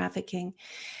human trafficking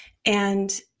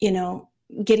and,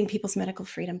 getting people's medical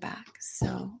freedom back.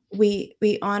 So we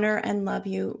honor and love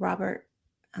you, Robert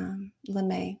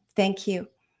LeMay. Thank you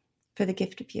for the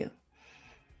gift of you.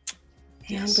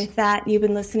 Yes. And with that, you've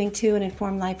been listening to an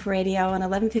Informed Life Radio on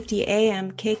 1150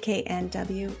 AM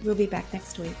KKNW. We'll be back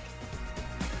next week.